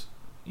sometimes.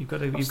 You've got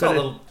to.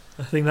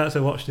 I think that's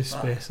a watch this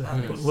space.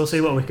 We'll see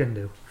what we can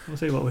do.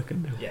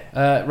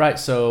 Yeah. Right.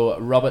 So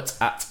Robert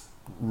at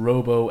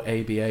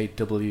RoboABAWZ.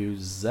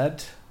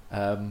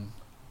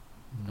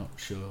 Not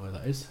sure where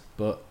that is,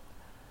 but.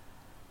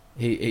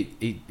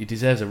 He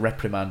deserves a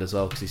reprimand as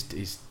well, because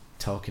he's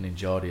talking in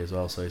Geordie as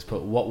well. So he's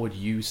put, what would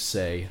you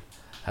say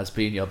has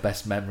been your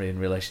best memory in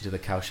relation to the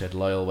Cowshed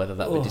Loyal, whether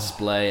that be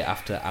display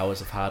after hours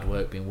of hard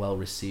work being well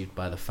received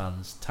by the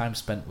fans, time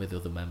spent with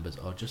other members,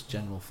 or just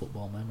general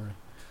football memory?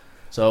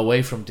 So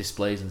away from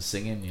displays and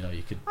singing,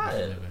 you could...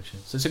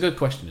 So it's a good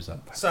question, is that?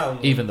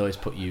 Even though he's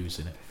put yous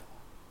in it.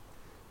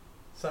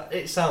 So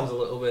it sounds a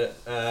little bit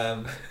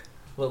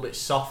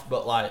soft,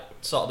 but like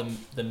sort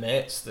of the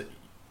mates that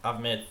I've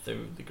made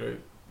through the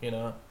group, you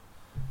know,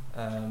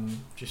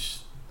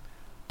 just.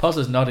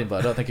 Pozza's nodding, but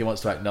I don't think he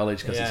wants to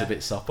acknowledge because it's a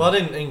bit soft. Well, I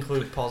didn't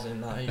include Poz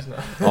in that. He's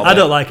not. I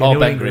don't like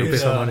anyone group,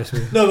 if I'm honest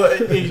with you. No,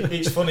 but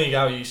it's funny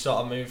how you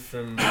sort of move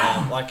from,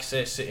 like I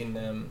say, sitting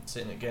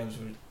at games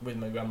with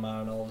my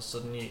grandma, and all of a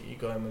sudden you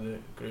go in with a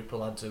group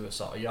of lads who are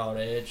sort of your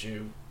age,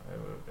 who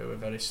are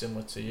very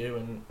similar to you,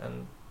 and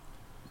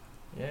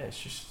yeah,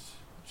 it's just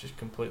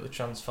completely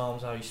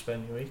transforms how you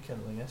spend your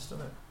weekend, I guess,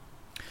 doesn't it?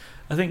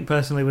 I think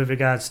personally, with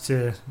regards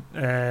to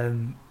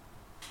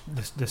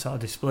the sort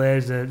of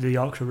displays, the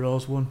Yorkshire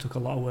Rose one took a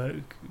lot of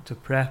work to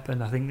prep,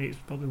 and I think it's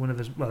probably one of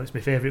the, well, it's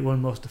my favourite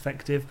one, most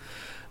effective.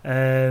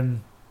 I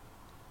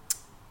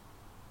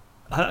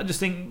just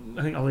think,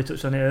 Ollie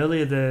touched on it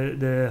earlier,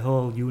 the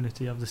whole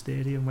unity of the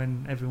stadium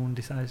when everyone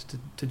decides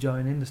to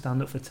join in, to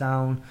stand up for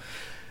town.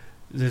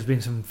 There's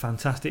been some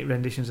fantastic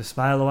renditions of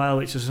Smile a While,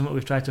 which is something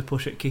we've tried to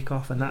push at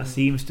kick-off, and that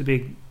seems to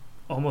be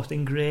almost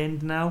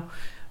ingrained now.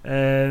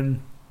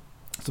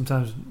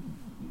 Sometimes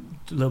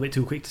a little bit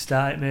too quick to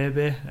start it,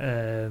 maybe.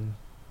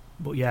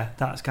 But yeah,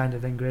 that's kind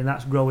of ingrained.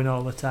 That's growing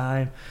all the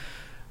time.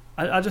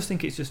 I just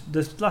think it's just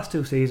the last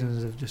 2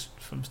 seasons have just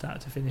from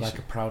start to finish. Like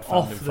a proud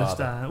founding father.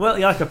 Start. Well,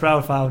 yeah, like a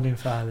proud founding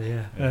father.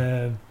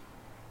 Yeah.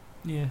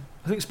 Yeah.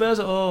 I think Spurs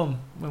at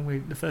home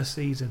when the first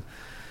season.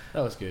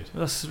 That was good.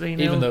 That's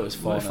 3-0. Even though it was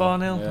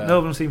 4-0. Yeah.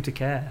 No one seemed to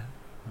care.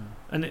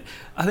 And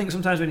I think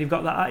sometimes when you've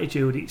got that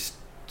attitude, it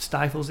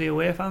stifles the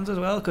away fans as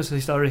well, because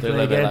historically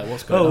again,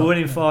 like, we're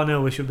winning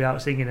 4-0, we should be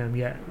out singing them,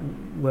 yet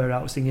we're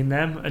out singing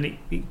them, and it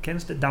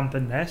tends to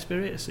dampen their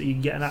spirits, so you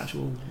get a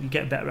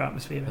better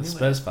atmosphere anyway.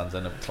 Spurs fans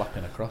end up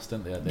clapping across,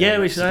 don't they? Yeah,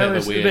 which is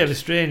a bit of a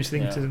strange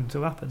thing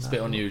to happen. It's a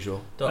bit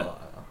unusual. Don't like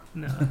that.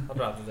 No. I'd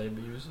rather they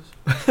be users.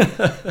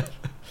 Oh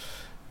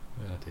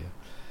dear.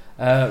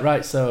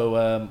 Right,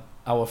 so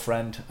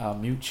our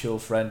mutual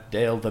friend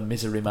Dale the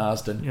Misery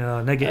Marsden.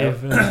 Yeah,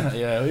 negative.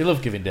 Yeah, we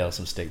love giving Dale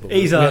some stick, but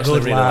he's a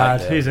good really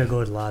lad. Like he's a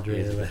good lad,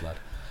 really. He's a good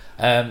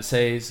lad.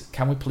 Says,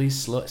 can we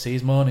please slow? See,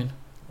 he's moaning,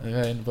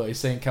 but he's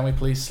saying, can we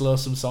please slow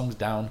some songs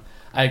down?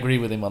 I agree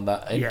with him on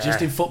that. Yeah.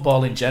 Just in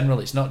football in general,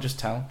 it's not just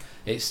town.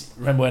 It's,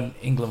 remember when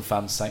England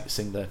fans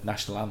sing the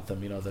national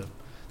anthem? You know,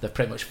 they've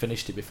pretty much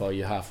finished it before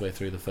you're halfway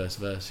through the first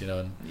verse. You know,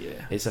 and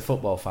it's a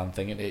football fan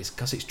thing, and it's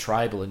because it's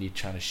tribal, and you're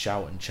trying to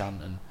shout and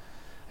chant and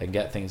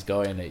get things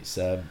going. It's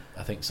I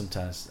think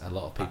sometimes a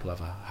lot of people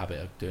have a habit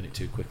of doing it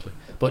too quickly.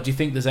 But do you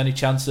think there's any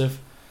chance of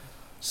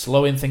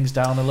slowing things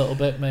down a little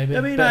bit, maybe?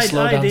 I mean,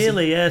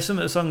 ideally, yeah, some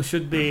of the songs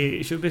should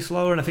be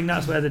slower, and I think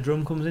that's where the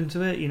drum comes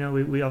into it. You know,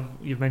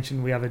 you've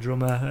mentioned we have a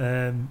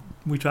drummer.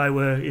 We try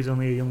work. He's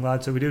only a young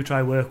lad, so we do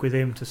try work with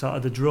him to sort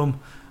of the drum,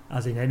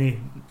 as in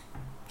any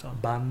sort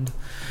of band.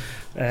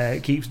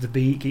 Keeps the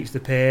beat, keeps the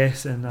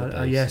pace, and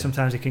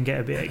sometimes it can get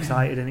a bit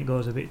excited and it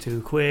goes a bit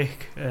too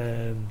quick.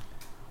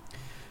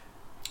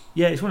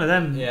 Yeah, it's one of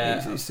them.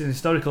 Yeah. It's an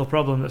historical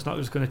problem that's not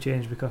just going to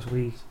change because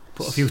we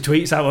put a few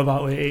tweets out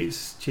about it.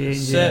 It's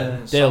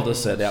changing. Dale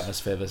does say the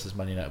atmosphere versus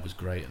Man United was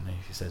great, and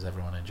he says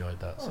everyone enjoyed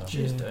that. Oh, so.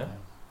 cheers, Dale.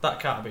 That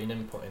can't have been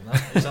him putting that.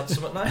 He's had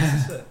something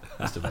nice, is it?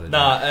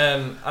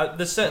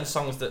 There's certain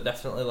songs that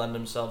definitely lend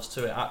themselves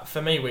to it.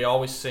 For me, we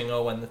always sing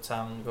 "Oh When the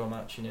Town Go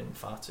Marching In"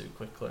 far too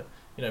quickly.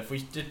 You know, if we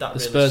did that the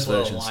really Spurs slow,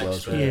 version like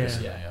slows,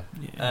 Spurs, yeah.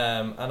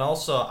 And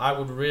also, I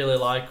would really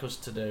like us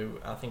to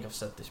do. I think I've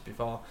said this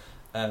before.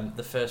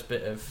 The first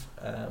bit of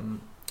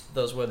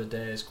 "Those Were the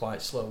Days"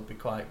 quite slow would be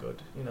quite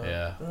good. You know.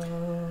 Yeah.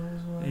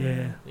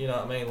 Yeah. You know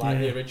what I mean? Like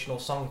the original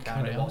song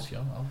kind of.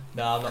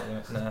 No, I'm not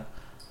gonna. No, I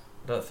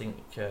don't think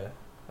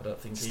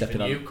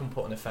even you can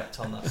put an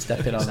effect on that.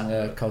 Stepping on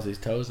Cozzy's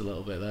toes a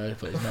little bit there,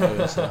 but it's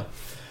not so.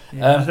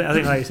 I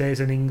think like you say,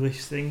 it's an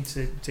English thing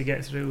to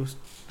get through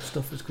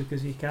stuff as quick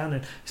as you can,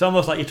 and it's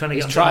almost like you're trying to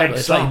get onto the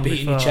next song. It's like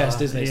beating your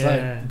chest, isn't it? It's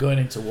like going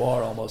into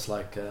war, almost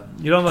like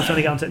you're almost trying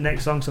to get onto the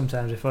next song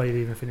sometimes before you've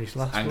even finished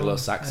last one.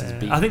 Anglo-Saxons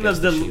beat. I think that's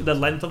the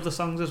length of the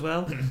songs as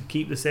well.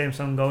 Keep the same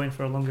song going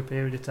for a longer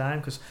period of time,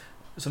 because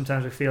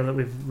sometimes we feel that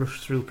we've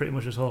rushed through pretty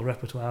much this whole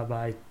repertoire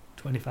by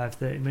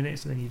 25-30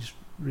 minutes, and then you just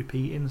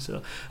repeating.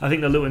 So I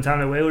think the Luton Town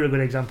Away were a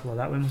good example of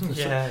that.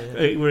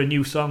 It were a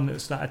new song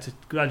that started to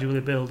gradually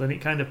build, and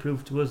it kind of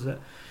proved to us that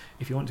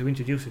if you want to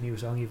introduce a new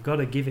song, you've got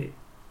to give it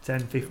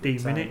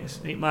 10-15 minutes.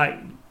 It might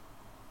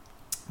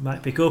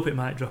pick up, it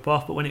might drop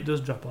off, but when it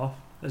does drop off,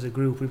 as a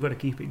group, we've got to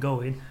keep it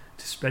going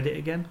to spread it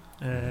again.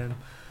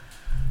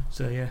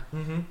 So yeah,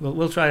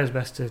 we'll try our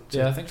best to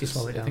I think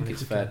slow it down. I think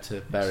it's fair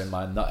to bear in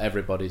mind not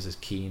everybody's as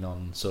keen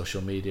on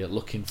social media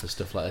looking for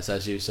stuff like this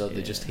as you, so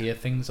they just hear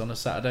things on a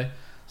Saturday.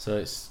 So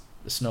it's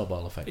the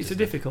snowball effect. It's a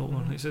difficult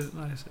one.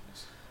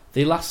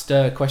 The last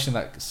question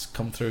that's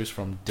come through is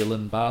from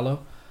Dylan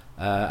Barlow,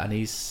 and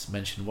he's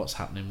mentioned what's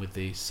happening with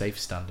the safe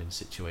standing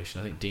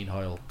situation. I think Dean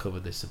Hoyle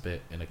covered this a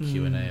bit in a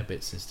Q&A a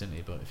bit since, didn't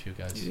he? But if you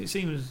guys...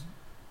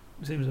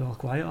 It seems all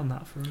quiet on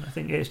that front. I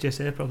think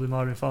HJC are probably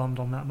more informed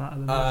on that matter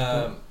than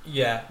us.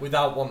 Yeah,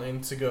 without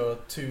wanting to go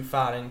too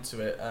far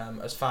into it,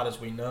 as far as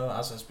we know,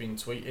 as has been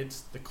tweeted,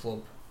 the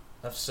club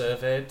have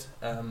surveyed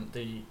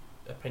the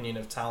opinion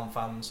of town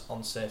fans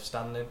on safe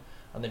standing,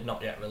 and they've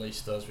not yet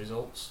released those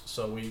results.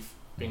 So we've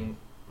been,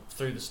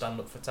 through the Stand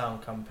Up for Town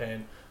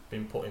campaign,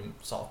 been putting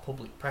sort of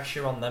public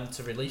pressure on them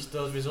to release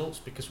those results,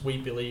 because we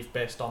believe,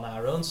 based on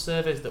our own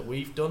surveys that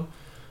we've done,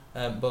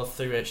 both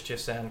through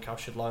HTSA and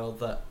Cowshed Loyal,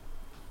 that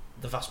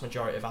the vast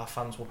majority of our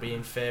fans will be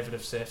in favour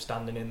of safe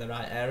standing in the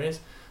right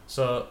areas.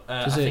 So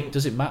does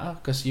it matter?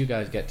 Because you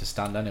guys get to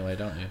stand anyway,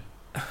 don't you?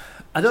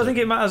 I don't think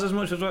it matters as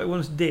much as what it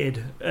once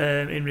did,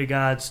 in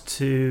regards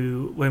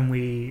to when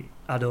we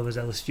had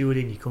overzealous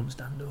stewarding. You couldn't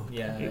stand up.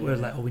 It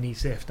was like, we need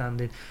safe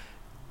standing.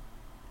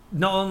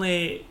 Not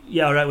only,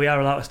 we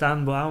are allowed to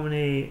stand, but how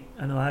many?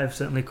 I know I've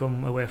certainly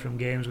come away from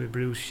games with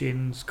bruised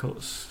shins,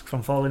 cuts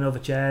from falling over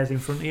chairs in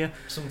front of you.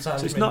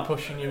 Sometimes it's not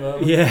pushing you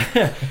over.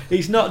 Yeah,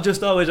 it's not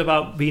just always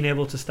about being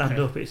able to stand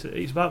up.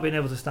 It's about being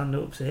able to stand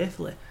up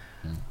safely.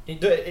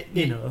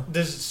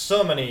 There's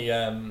so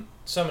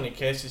many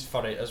cases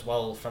for it as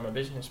well from a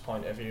business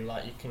point of view.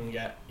 Like, you can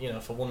get,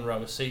 for 1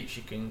 row of seats,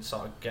 you can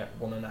sort of get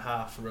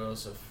 1.5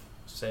 rows of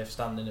safe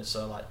standing,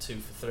 so like 2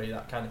 for 3,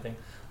 that kind of thing.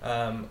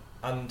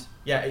 And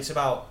it's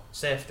about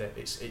safety.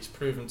 It's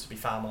proven to be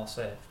far more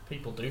safe.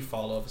 People do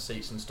fall over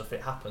seats and stuff,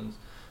 it happens,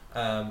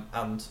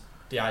 and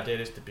the idea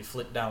is to be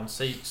flipped down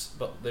seats,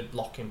 but they'd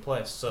lock in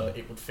place, so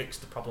it would fix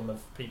the problem of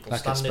people like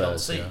standing on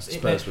Spurs, seats. Yeah.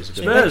 Spurs was a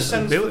good it makes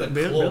sense for the club,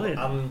 brilliant.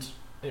 and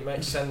it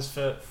makes sense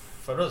for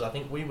us. I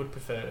think we would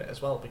prefer it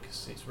as well,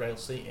 because it's rail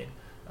seating,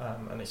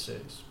 and it's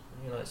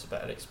a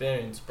better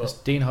experience.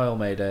 But Dean Hoyle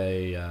made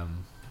a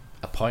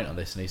point on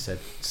this, and he said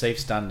safe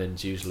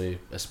standing's usually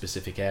a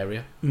specific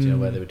area. Do you know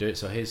where they would do it?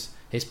 So his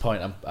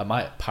point, I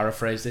might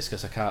paraphrase this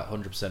because I can't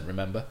 100%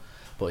 remember,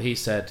 but he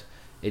said,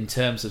 in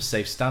terms of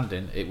safe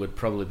standing, it would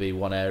probably be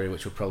one area,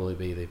 which would probably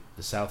be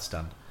the south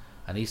stand.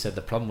 And he said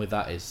the problem with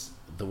that is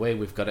the way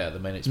we've got it at the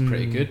minute is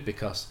pretty good,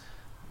 because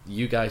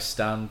you guys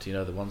stand,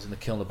 the ones in the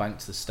Kilner Bank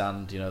to the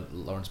stand,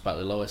 Lawrence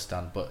Batley lower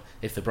stand, but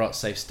if they brought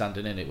safe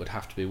standing in, it would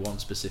have to be one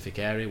specific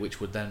area, which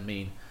would then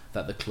mean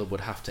that the club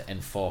would have to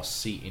enforce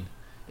seating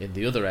in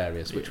the other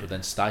areas, which would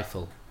then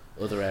stifle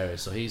other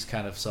areas. So he's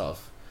kind of sort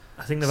of,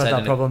 I think they've had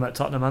that problem at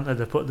Tottenham, haven't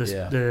they? They put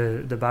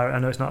the barrier. I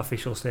know it's not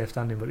official safe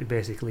standing, but it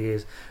basically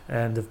is.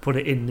 They've put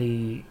it in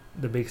the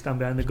big stand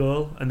behind the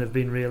goal, and they've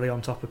been really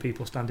on top of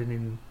people standing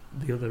in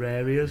the other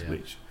areas.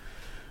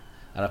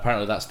 And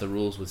apparently that's the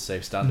rules with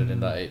safe standing, in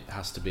that it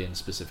has to be in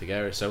specific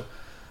areas. So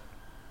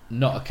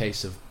not a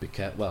case of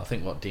I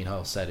think what Dean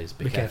Hoyle said is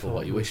be careful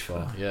what you wish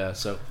for. Yeah.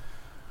 So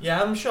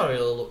I'm sure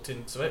he'll have looked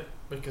into it,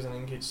 because I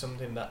think it's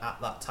something that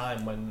at that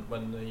time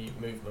when the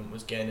movement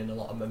was gaining a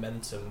lot of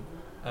momentum,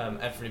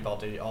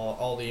 everybody, or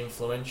all the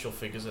influential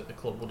figures at the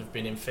club, would have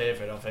been in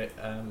favour of it,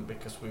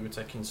 because we were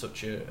taking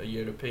such a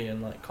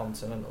European,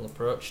 continental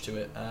approach to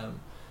it,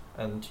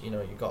 and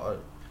you've got to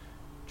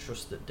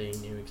trust that Dean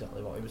knew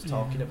exactly what he was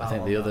talking about. I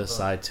think the other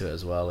side to it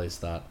as well is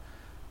that,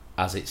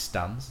 as it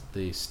stands,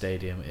 the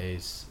stadium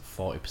is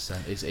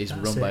 40% is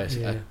run by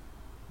a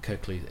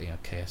Kirklees,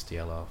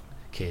 KSDL or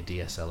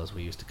KDSL as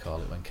we used to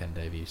call it when Ken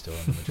Davey used to own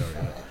the majority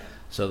of it.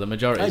 So the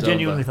majority. I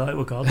genuinely thought it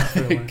was called that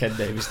for a while. Ken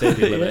Davey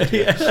Stadium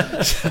Limited.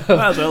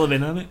 Might as well have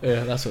been, hasn't it?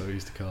 Yeah, that's what we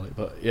used to call it.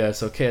 But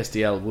so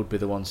KSDL would be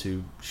the ones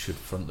who should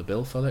front the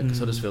bill for it, because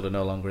Huddersfield are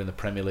no longer in the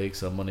Premier League,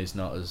 so money's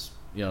not as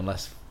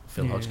unless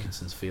Phil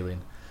Hodgkinson's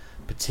feeling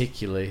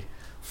particularly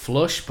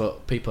flush,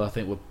 but people I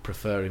think would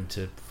prefer him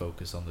to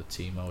focus on the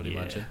team, I would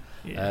imagine.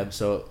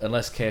 So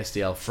unless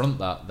KSDL front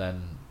that,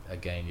 then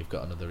again you've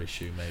got another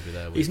issue maybe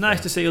there. It's nice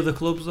to see other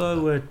clubs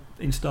though were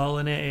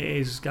installing it. It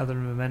is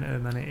gathering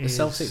momentum, and it is.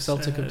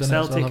 Celtic have done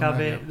Celtic it as well,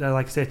 have it.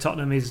 Like I say,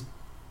 Tottenham is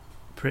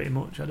pretty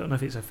much. I don't know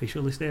if it's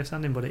officially safe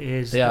standing, but it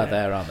is. They are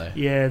there, aren't they?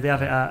 Yeah, they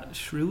have it at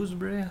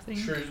Shrewsbury, I think.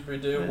 Shrewsbury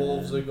do.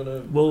 Wolves are going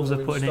to. Wolves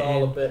are putting it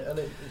in a bit, and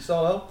it's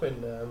all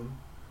helping.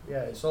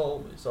 It's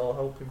all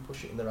helping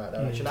push it in the right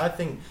direction. I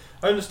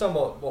I understand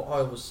what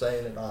Hoyle was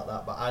saying about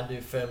that, but I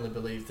do firmly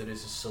believe there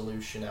is a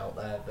solution out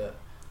there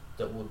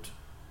that would.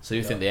 So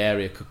you think the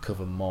area could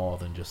cover more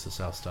than just the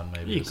south stand?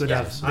 Maybe you could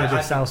have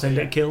maybe South End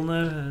at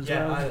Kilner as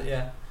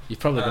well. You're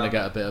probably going to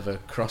get a bit of a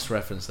cross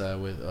reference there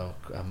with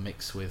a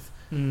mix with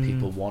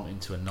people wanting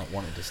to and not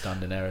wanting to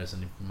stand in areas,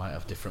 and you might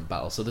have different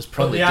battles. So there's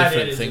probably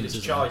different things.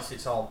 It's choice.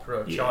 It's all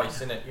pro-choice,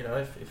 isn't it?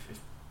 If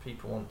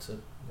people want to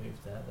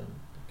move there, then.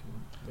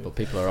 But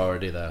people are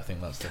already there. I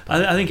think that's the.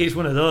 I think it's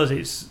one of those.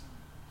 It's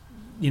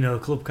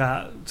club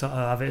can't sort of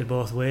have it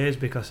both ways,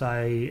 because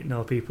I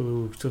know people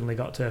who suddenly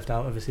got turfed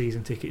out of a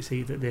season ticket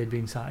seat that they'd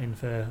been sat in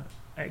for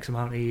X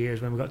amount of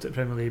years when we got to the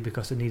Premier League,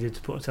 because they needed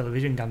to put a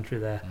television gantry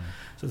there.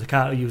 So they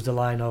can't use the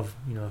line of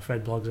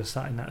Fred Bloggs has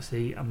sat in that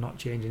seat, I'm not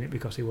changing it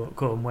because he won't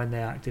come, when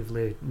they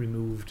actively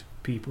removed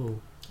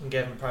people and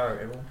gave them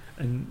priority.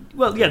 And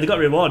they got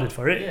rewarded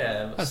for it.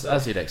 Yeah,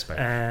 as you'd expect.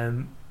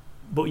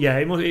 But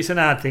it's an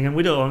hard thing, and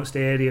we don't own a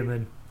stadium,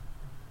 and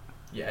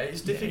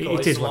it's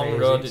difficult. It's a long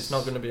road. It's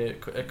not going to be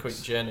a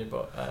quick journey,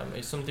 but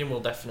it's something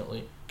we'll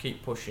definitely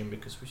keep pushing,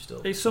 because we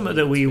still. It's something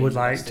that we would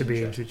like to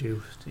be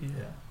introduced.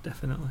 Yeah,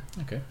 definitely.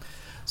 Okay,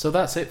 So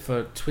that's it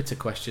for Twitter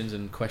questions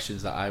and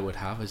questions that I would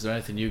have. Is there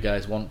anything you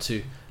guys want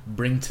to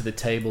bring to the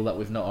table that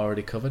we've not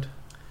already covered?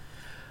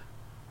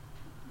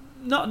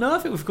 No, I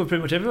think we've covered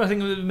pretty much everything. I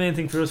think the main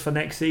thing for us for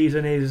next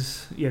season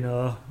is,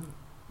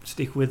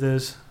 stick with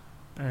us.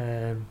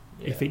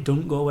 If it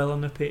doesn't go well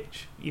on the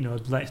pitch,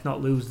 let's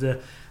not lose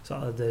the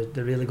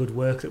really good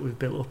work that we've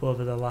built up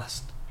over the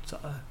last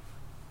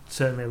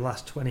certainly the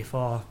last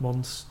 24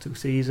 months, 2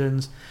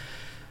 seasons.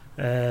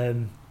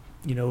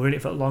 We're in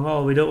it for the long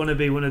haul. We don't want to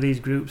be one of these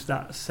groups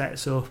that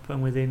sets up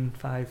and within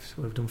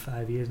we've done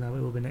 5 years now,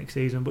 it will be next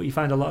season, but you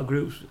find a lot of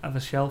groups have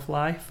a shelf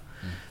life.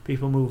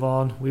 People move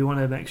on. We want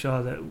to make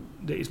sure that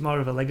it's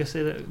more of a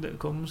legacy that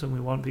comes, and we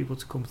want people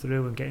to come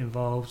through and get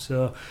involved.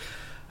 So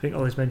I think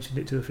Ollie's mentioned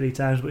it 2 or 3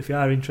 times, but if you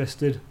are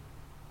interested,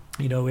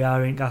 we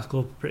are in Gas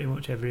Club pretty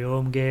much every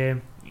home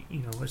game.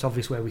 It's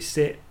obvious where we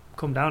sit.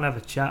 Come down, have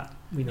a chat.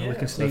 We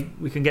can sleep.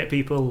 We can get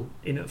people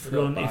in at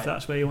front if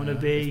that's where you want to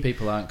be. If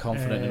people aren't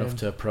confident enough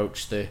to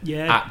approach the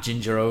at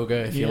Ginger Ogre,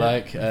 if you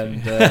like,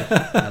 and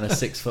a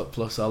 6 foot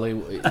plus Ollie,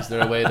 is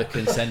there a way they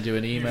can send you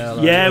an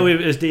email?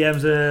 As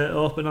DMs are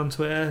open on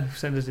Twitter,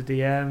 send us a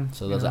DM.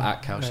 So there's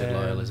at Cowshed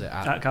Loyal, is it?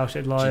 At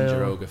Cowshed Loyal.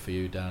 Ginger Ogre for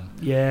you, Dan.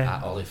 Yeah.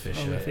 At Ollie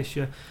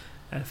Fisher.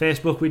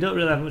 Facebook, we don't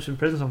really have much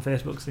presence on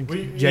Facebook. I think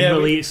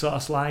generally it's sort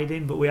of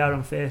sliding, but we are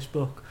on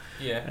Facebook.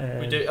 Yeah,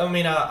 we do. I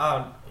mean,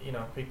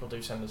 people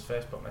do send us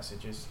Facebook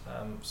messages.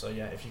 So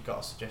if you've got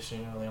a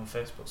suggestion early on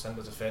Facebook, send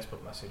us a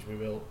Facebook message. We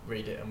will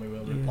read it and we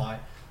will reply.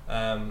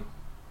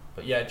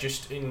 But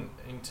just in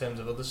terms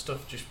of other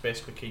stuff, just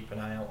basically keep an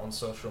eye out on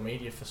social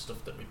media for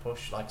stuff that we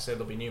push. Like I say,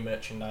 there'll be new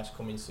merchandise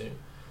coming soon.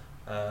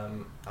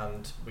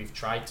 And we've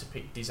tried to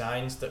pick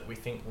designs that we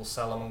think will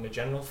sell among the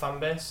general fan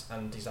base,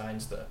 and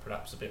designs that are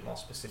perhaps a bit more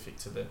specific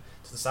to the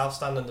South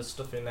Stand, and there's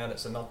stuff in there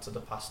that's a nod to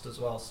the past as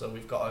well. So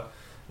we've got a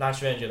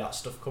nice range of that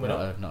stuff coming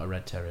up. Not a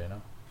red terrier,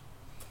 no.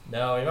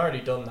 No, we've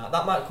already done that.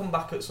 That might come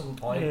back at some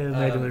point. Yeah,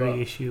 maybe a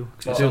reissue.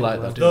 I do like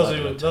that.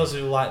 Those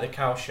who like the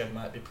Cowshed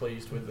might be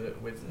pleased with the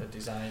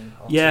design.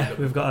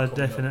 We've got a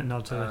definite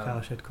nod to the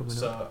Cowshed coming up.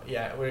 So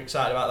we're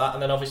excited about that.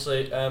 And then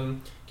obviously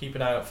keep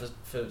an eye out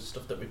for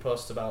stuff that we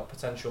post about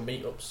potential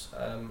meetups.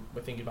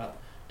 We're thinking about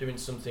doing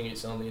something.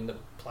 It's only in the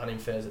planning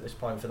phase at this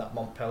point for that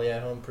Montpellier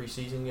home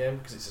pre-season game,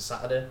 because it's a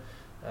Saturday.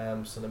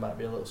 So there might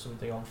be a little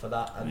something on for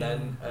that, and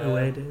then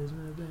away days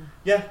maybe.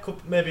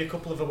 Maybe a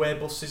couple of away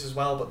buses as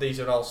well. But these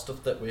are all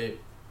stuff that we,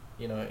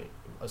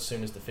 as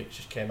soon as the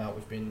fixtures came out,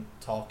 we've been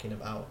talking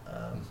about.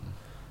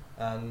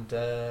 And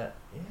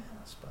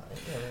that's about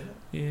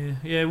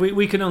it.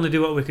 We can only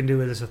do what we can do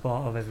with the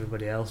support of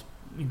everybody else.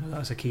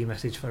 That's a key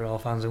message for all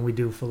fans, and we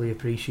do fully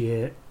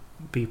appreciate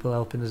people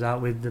helping us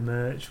out with the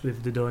merch,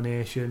 with the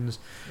donations.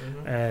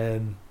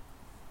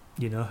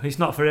 It's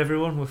not for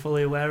everyone. We're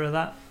fully aware of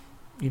that.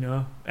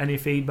 Any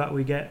feedback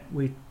we get,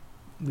 we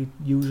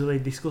usually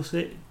discuss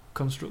it.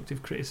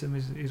 Constructive criticism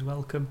is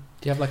welcome.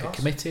 Do you have like a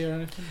committee or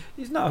anything?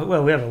 It's not.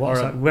 Well, we have a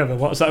WhatsApp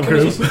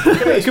group.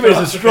 Committee is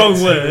a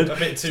strong word.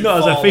 It's not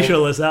as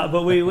official as that,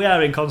 but we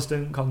are in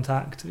constant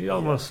contact. We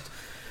almost,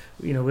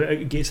 we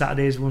get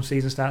Saturdays when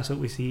season starts up,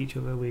 we see each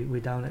other. We're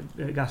down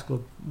at Gas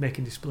Club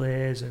making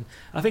displays, and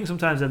I think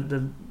sometimes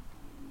the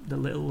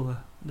little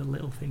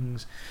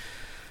things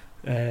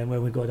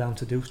when we go down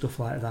to do stuff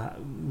like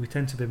that, we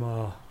tend to be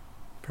more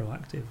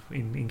proactive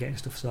in getting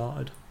stuff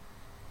sorted.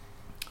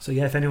 So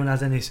if anyone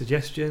has any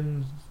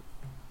suggestions,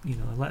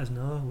 let us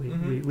know.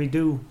 We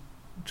do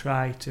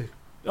try to.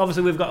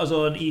 Obviously, we've got our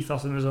own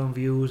ethos and our own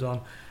views on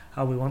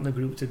how we want the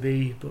group to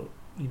be. But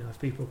if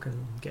people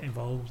can get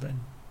involved, then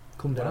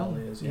come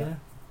down. Okay,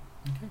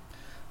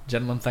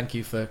 gentlemen, thank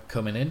you for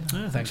coming in.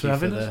 Thanks for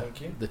having us.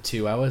 The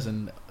 2 hours,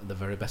 and the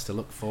very best of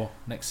luck for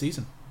next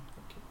season.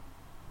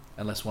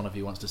 Unless one of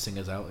you wants to sing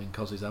us out in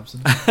Cozzy's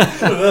absence.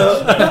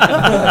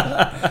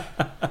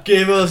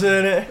 Give us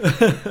in it.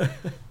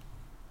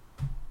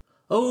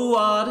 Oh,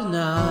 what a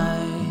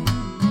night.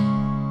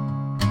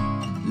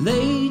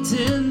 Late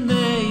in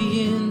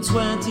May in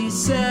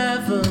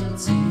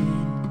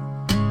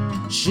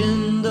 2017,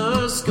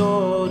 Schindler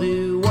scored,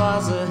 it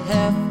was a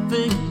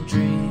heaven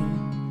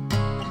dream.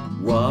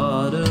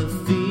 What a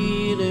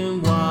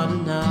feeling, what a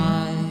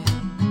night.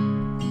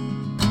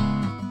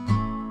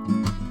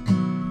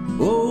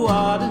 Oh,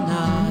 what a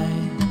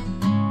night.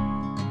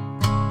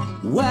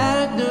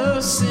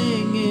 Wagner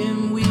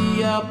singing,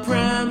 we are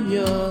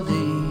Premier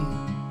League.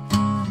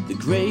 The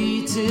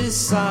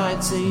greatest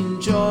sight St.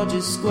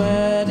 George's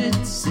Square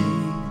did see.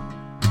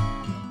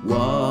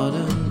 What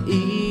an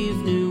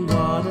evening,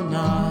 what a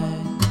night.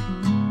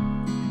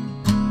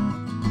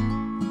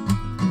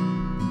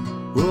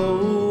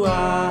 Oh,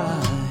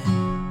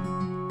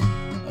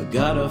 I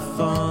got a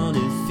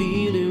funny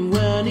feeling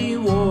when he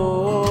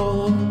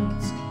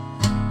walks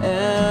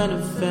and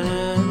a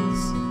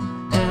fence,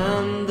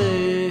 and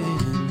then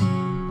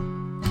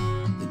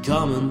the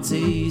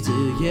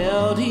commentator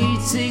yelled he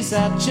takes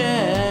that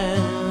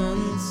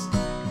chance.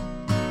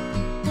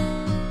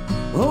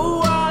 Oh,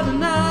 what a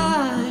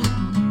night.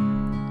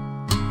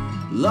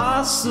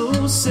 Lost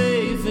so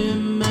safe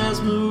and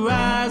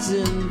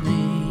mesmerizing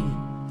me.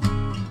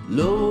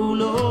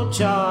 low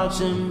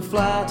charge and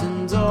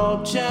flattened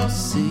old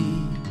Chelsea,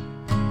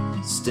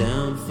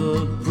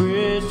 Stamford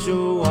Bridge,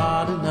 oh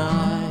what a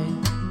night.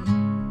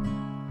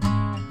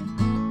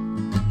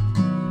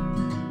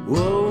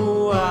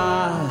 Whoa,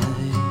 I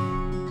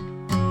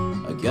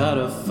got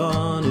a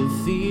funny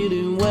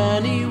feeling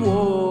when he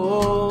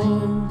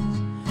walks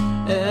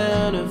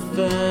and a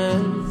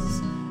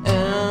fence,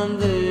 and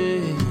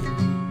then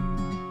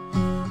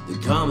the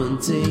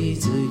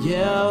commentator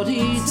yelled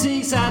he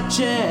takes a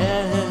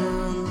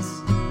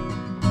chance.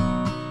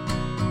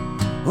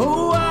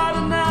 Oh what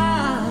a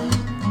night,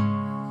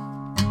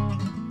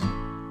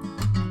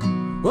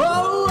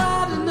 oh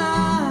what a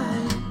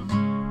night,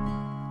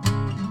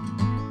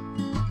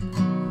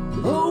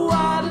 oh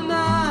what a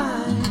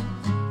night,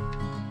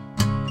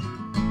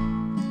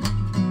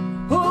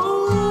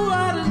 oh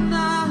what a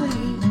night.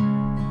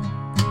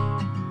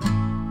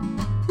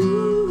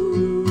 Ooh.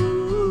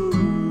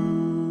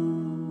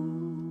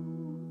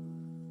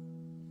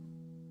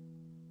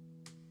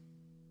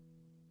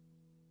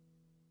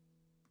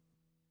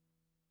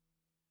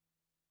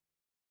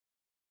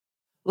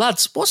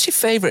 Lads, what's your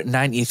favourite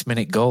 90th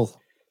minute goal?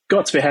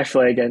 Got to be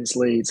Hefferley against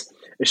Leeds.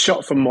 A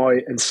shot from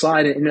Moy and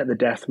sliding in at the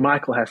death,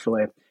 Michael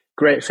Hefferley.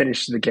 Great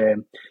finish to the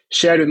game.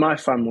 Shared with my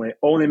family,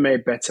 only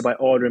made better by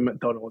ordering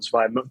McDonald's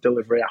via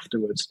McDelivery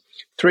afterwards.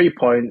 3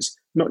 points,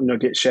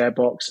 McNugget share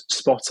box,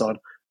 spot on.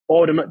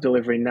 Order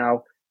McDelivery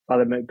now via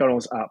the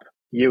McDonald's app.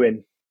 You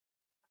in.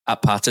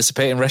 At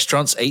participating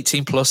restaurants,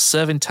 18 plus,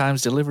 serving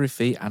times, delivery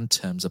fee and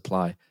terms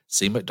apply.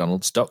 See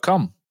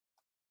mcdonalds.com.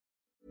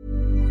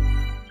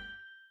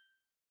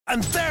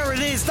 And there it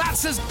is,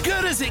 that's as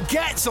good as it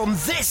gets on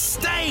this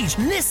stage.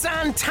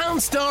 Nissan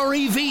Townstar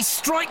EV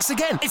strikes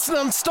again. It's an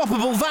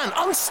unstoppable van,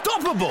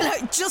 unstoppable.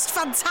 Look, just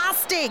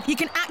fantastic. You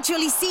can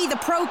actually see the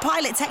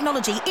ProPilot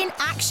technology in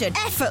action.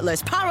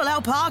 Effortless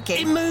parallel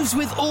parking. It moves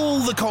with all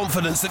the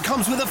confidence that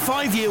comes with a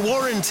 5-year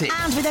warranty.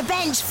 And with a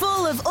bench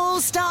full of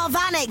all-star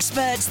van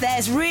experts,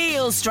 there's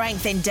real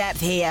strength in depth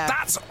here.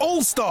 That's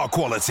all-star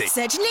quality.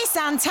 Search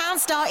Nissan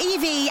Townstar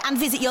EV and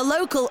visit your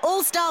local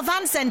all-star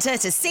van centre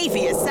to see for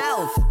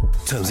yourself.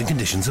 Terms and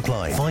conditions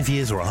apply. 5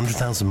 years or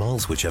 100,000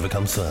 miles, whichever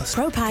comes first.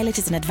 ProPilot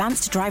is an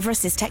advanced driver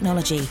assist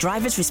technology.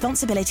 Driver's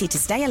responsibility to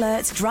stay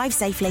alert, drive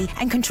safely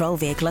and control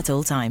vehicle at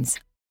all times.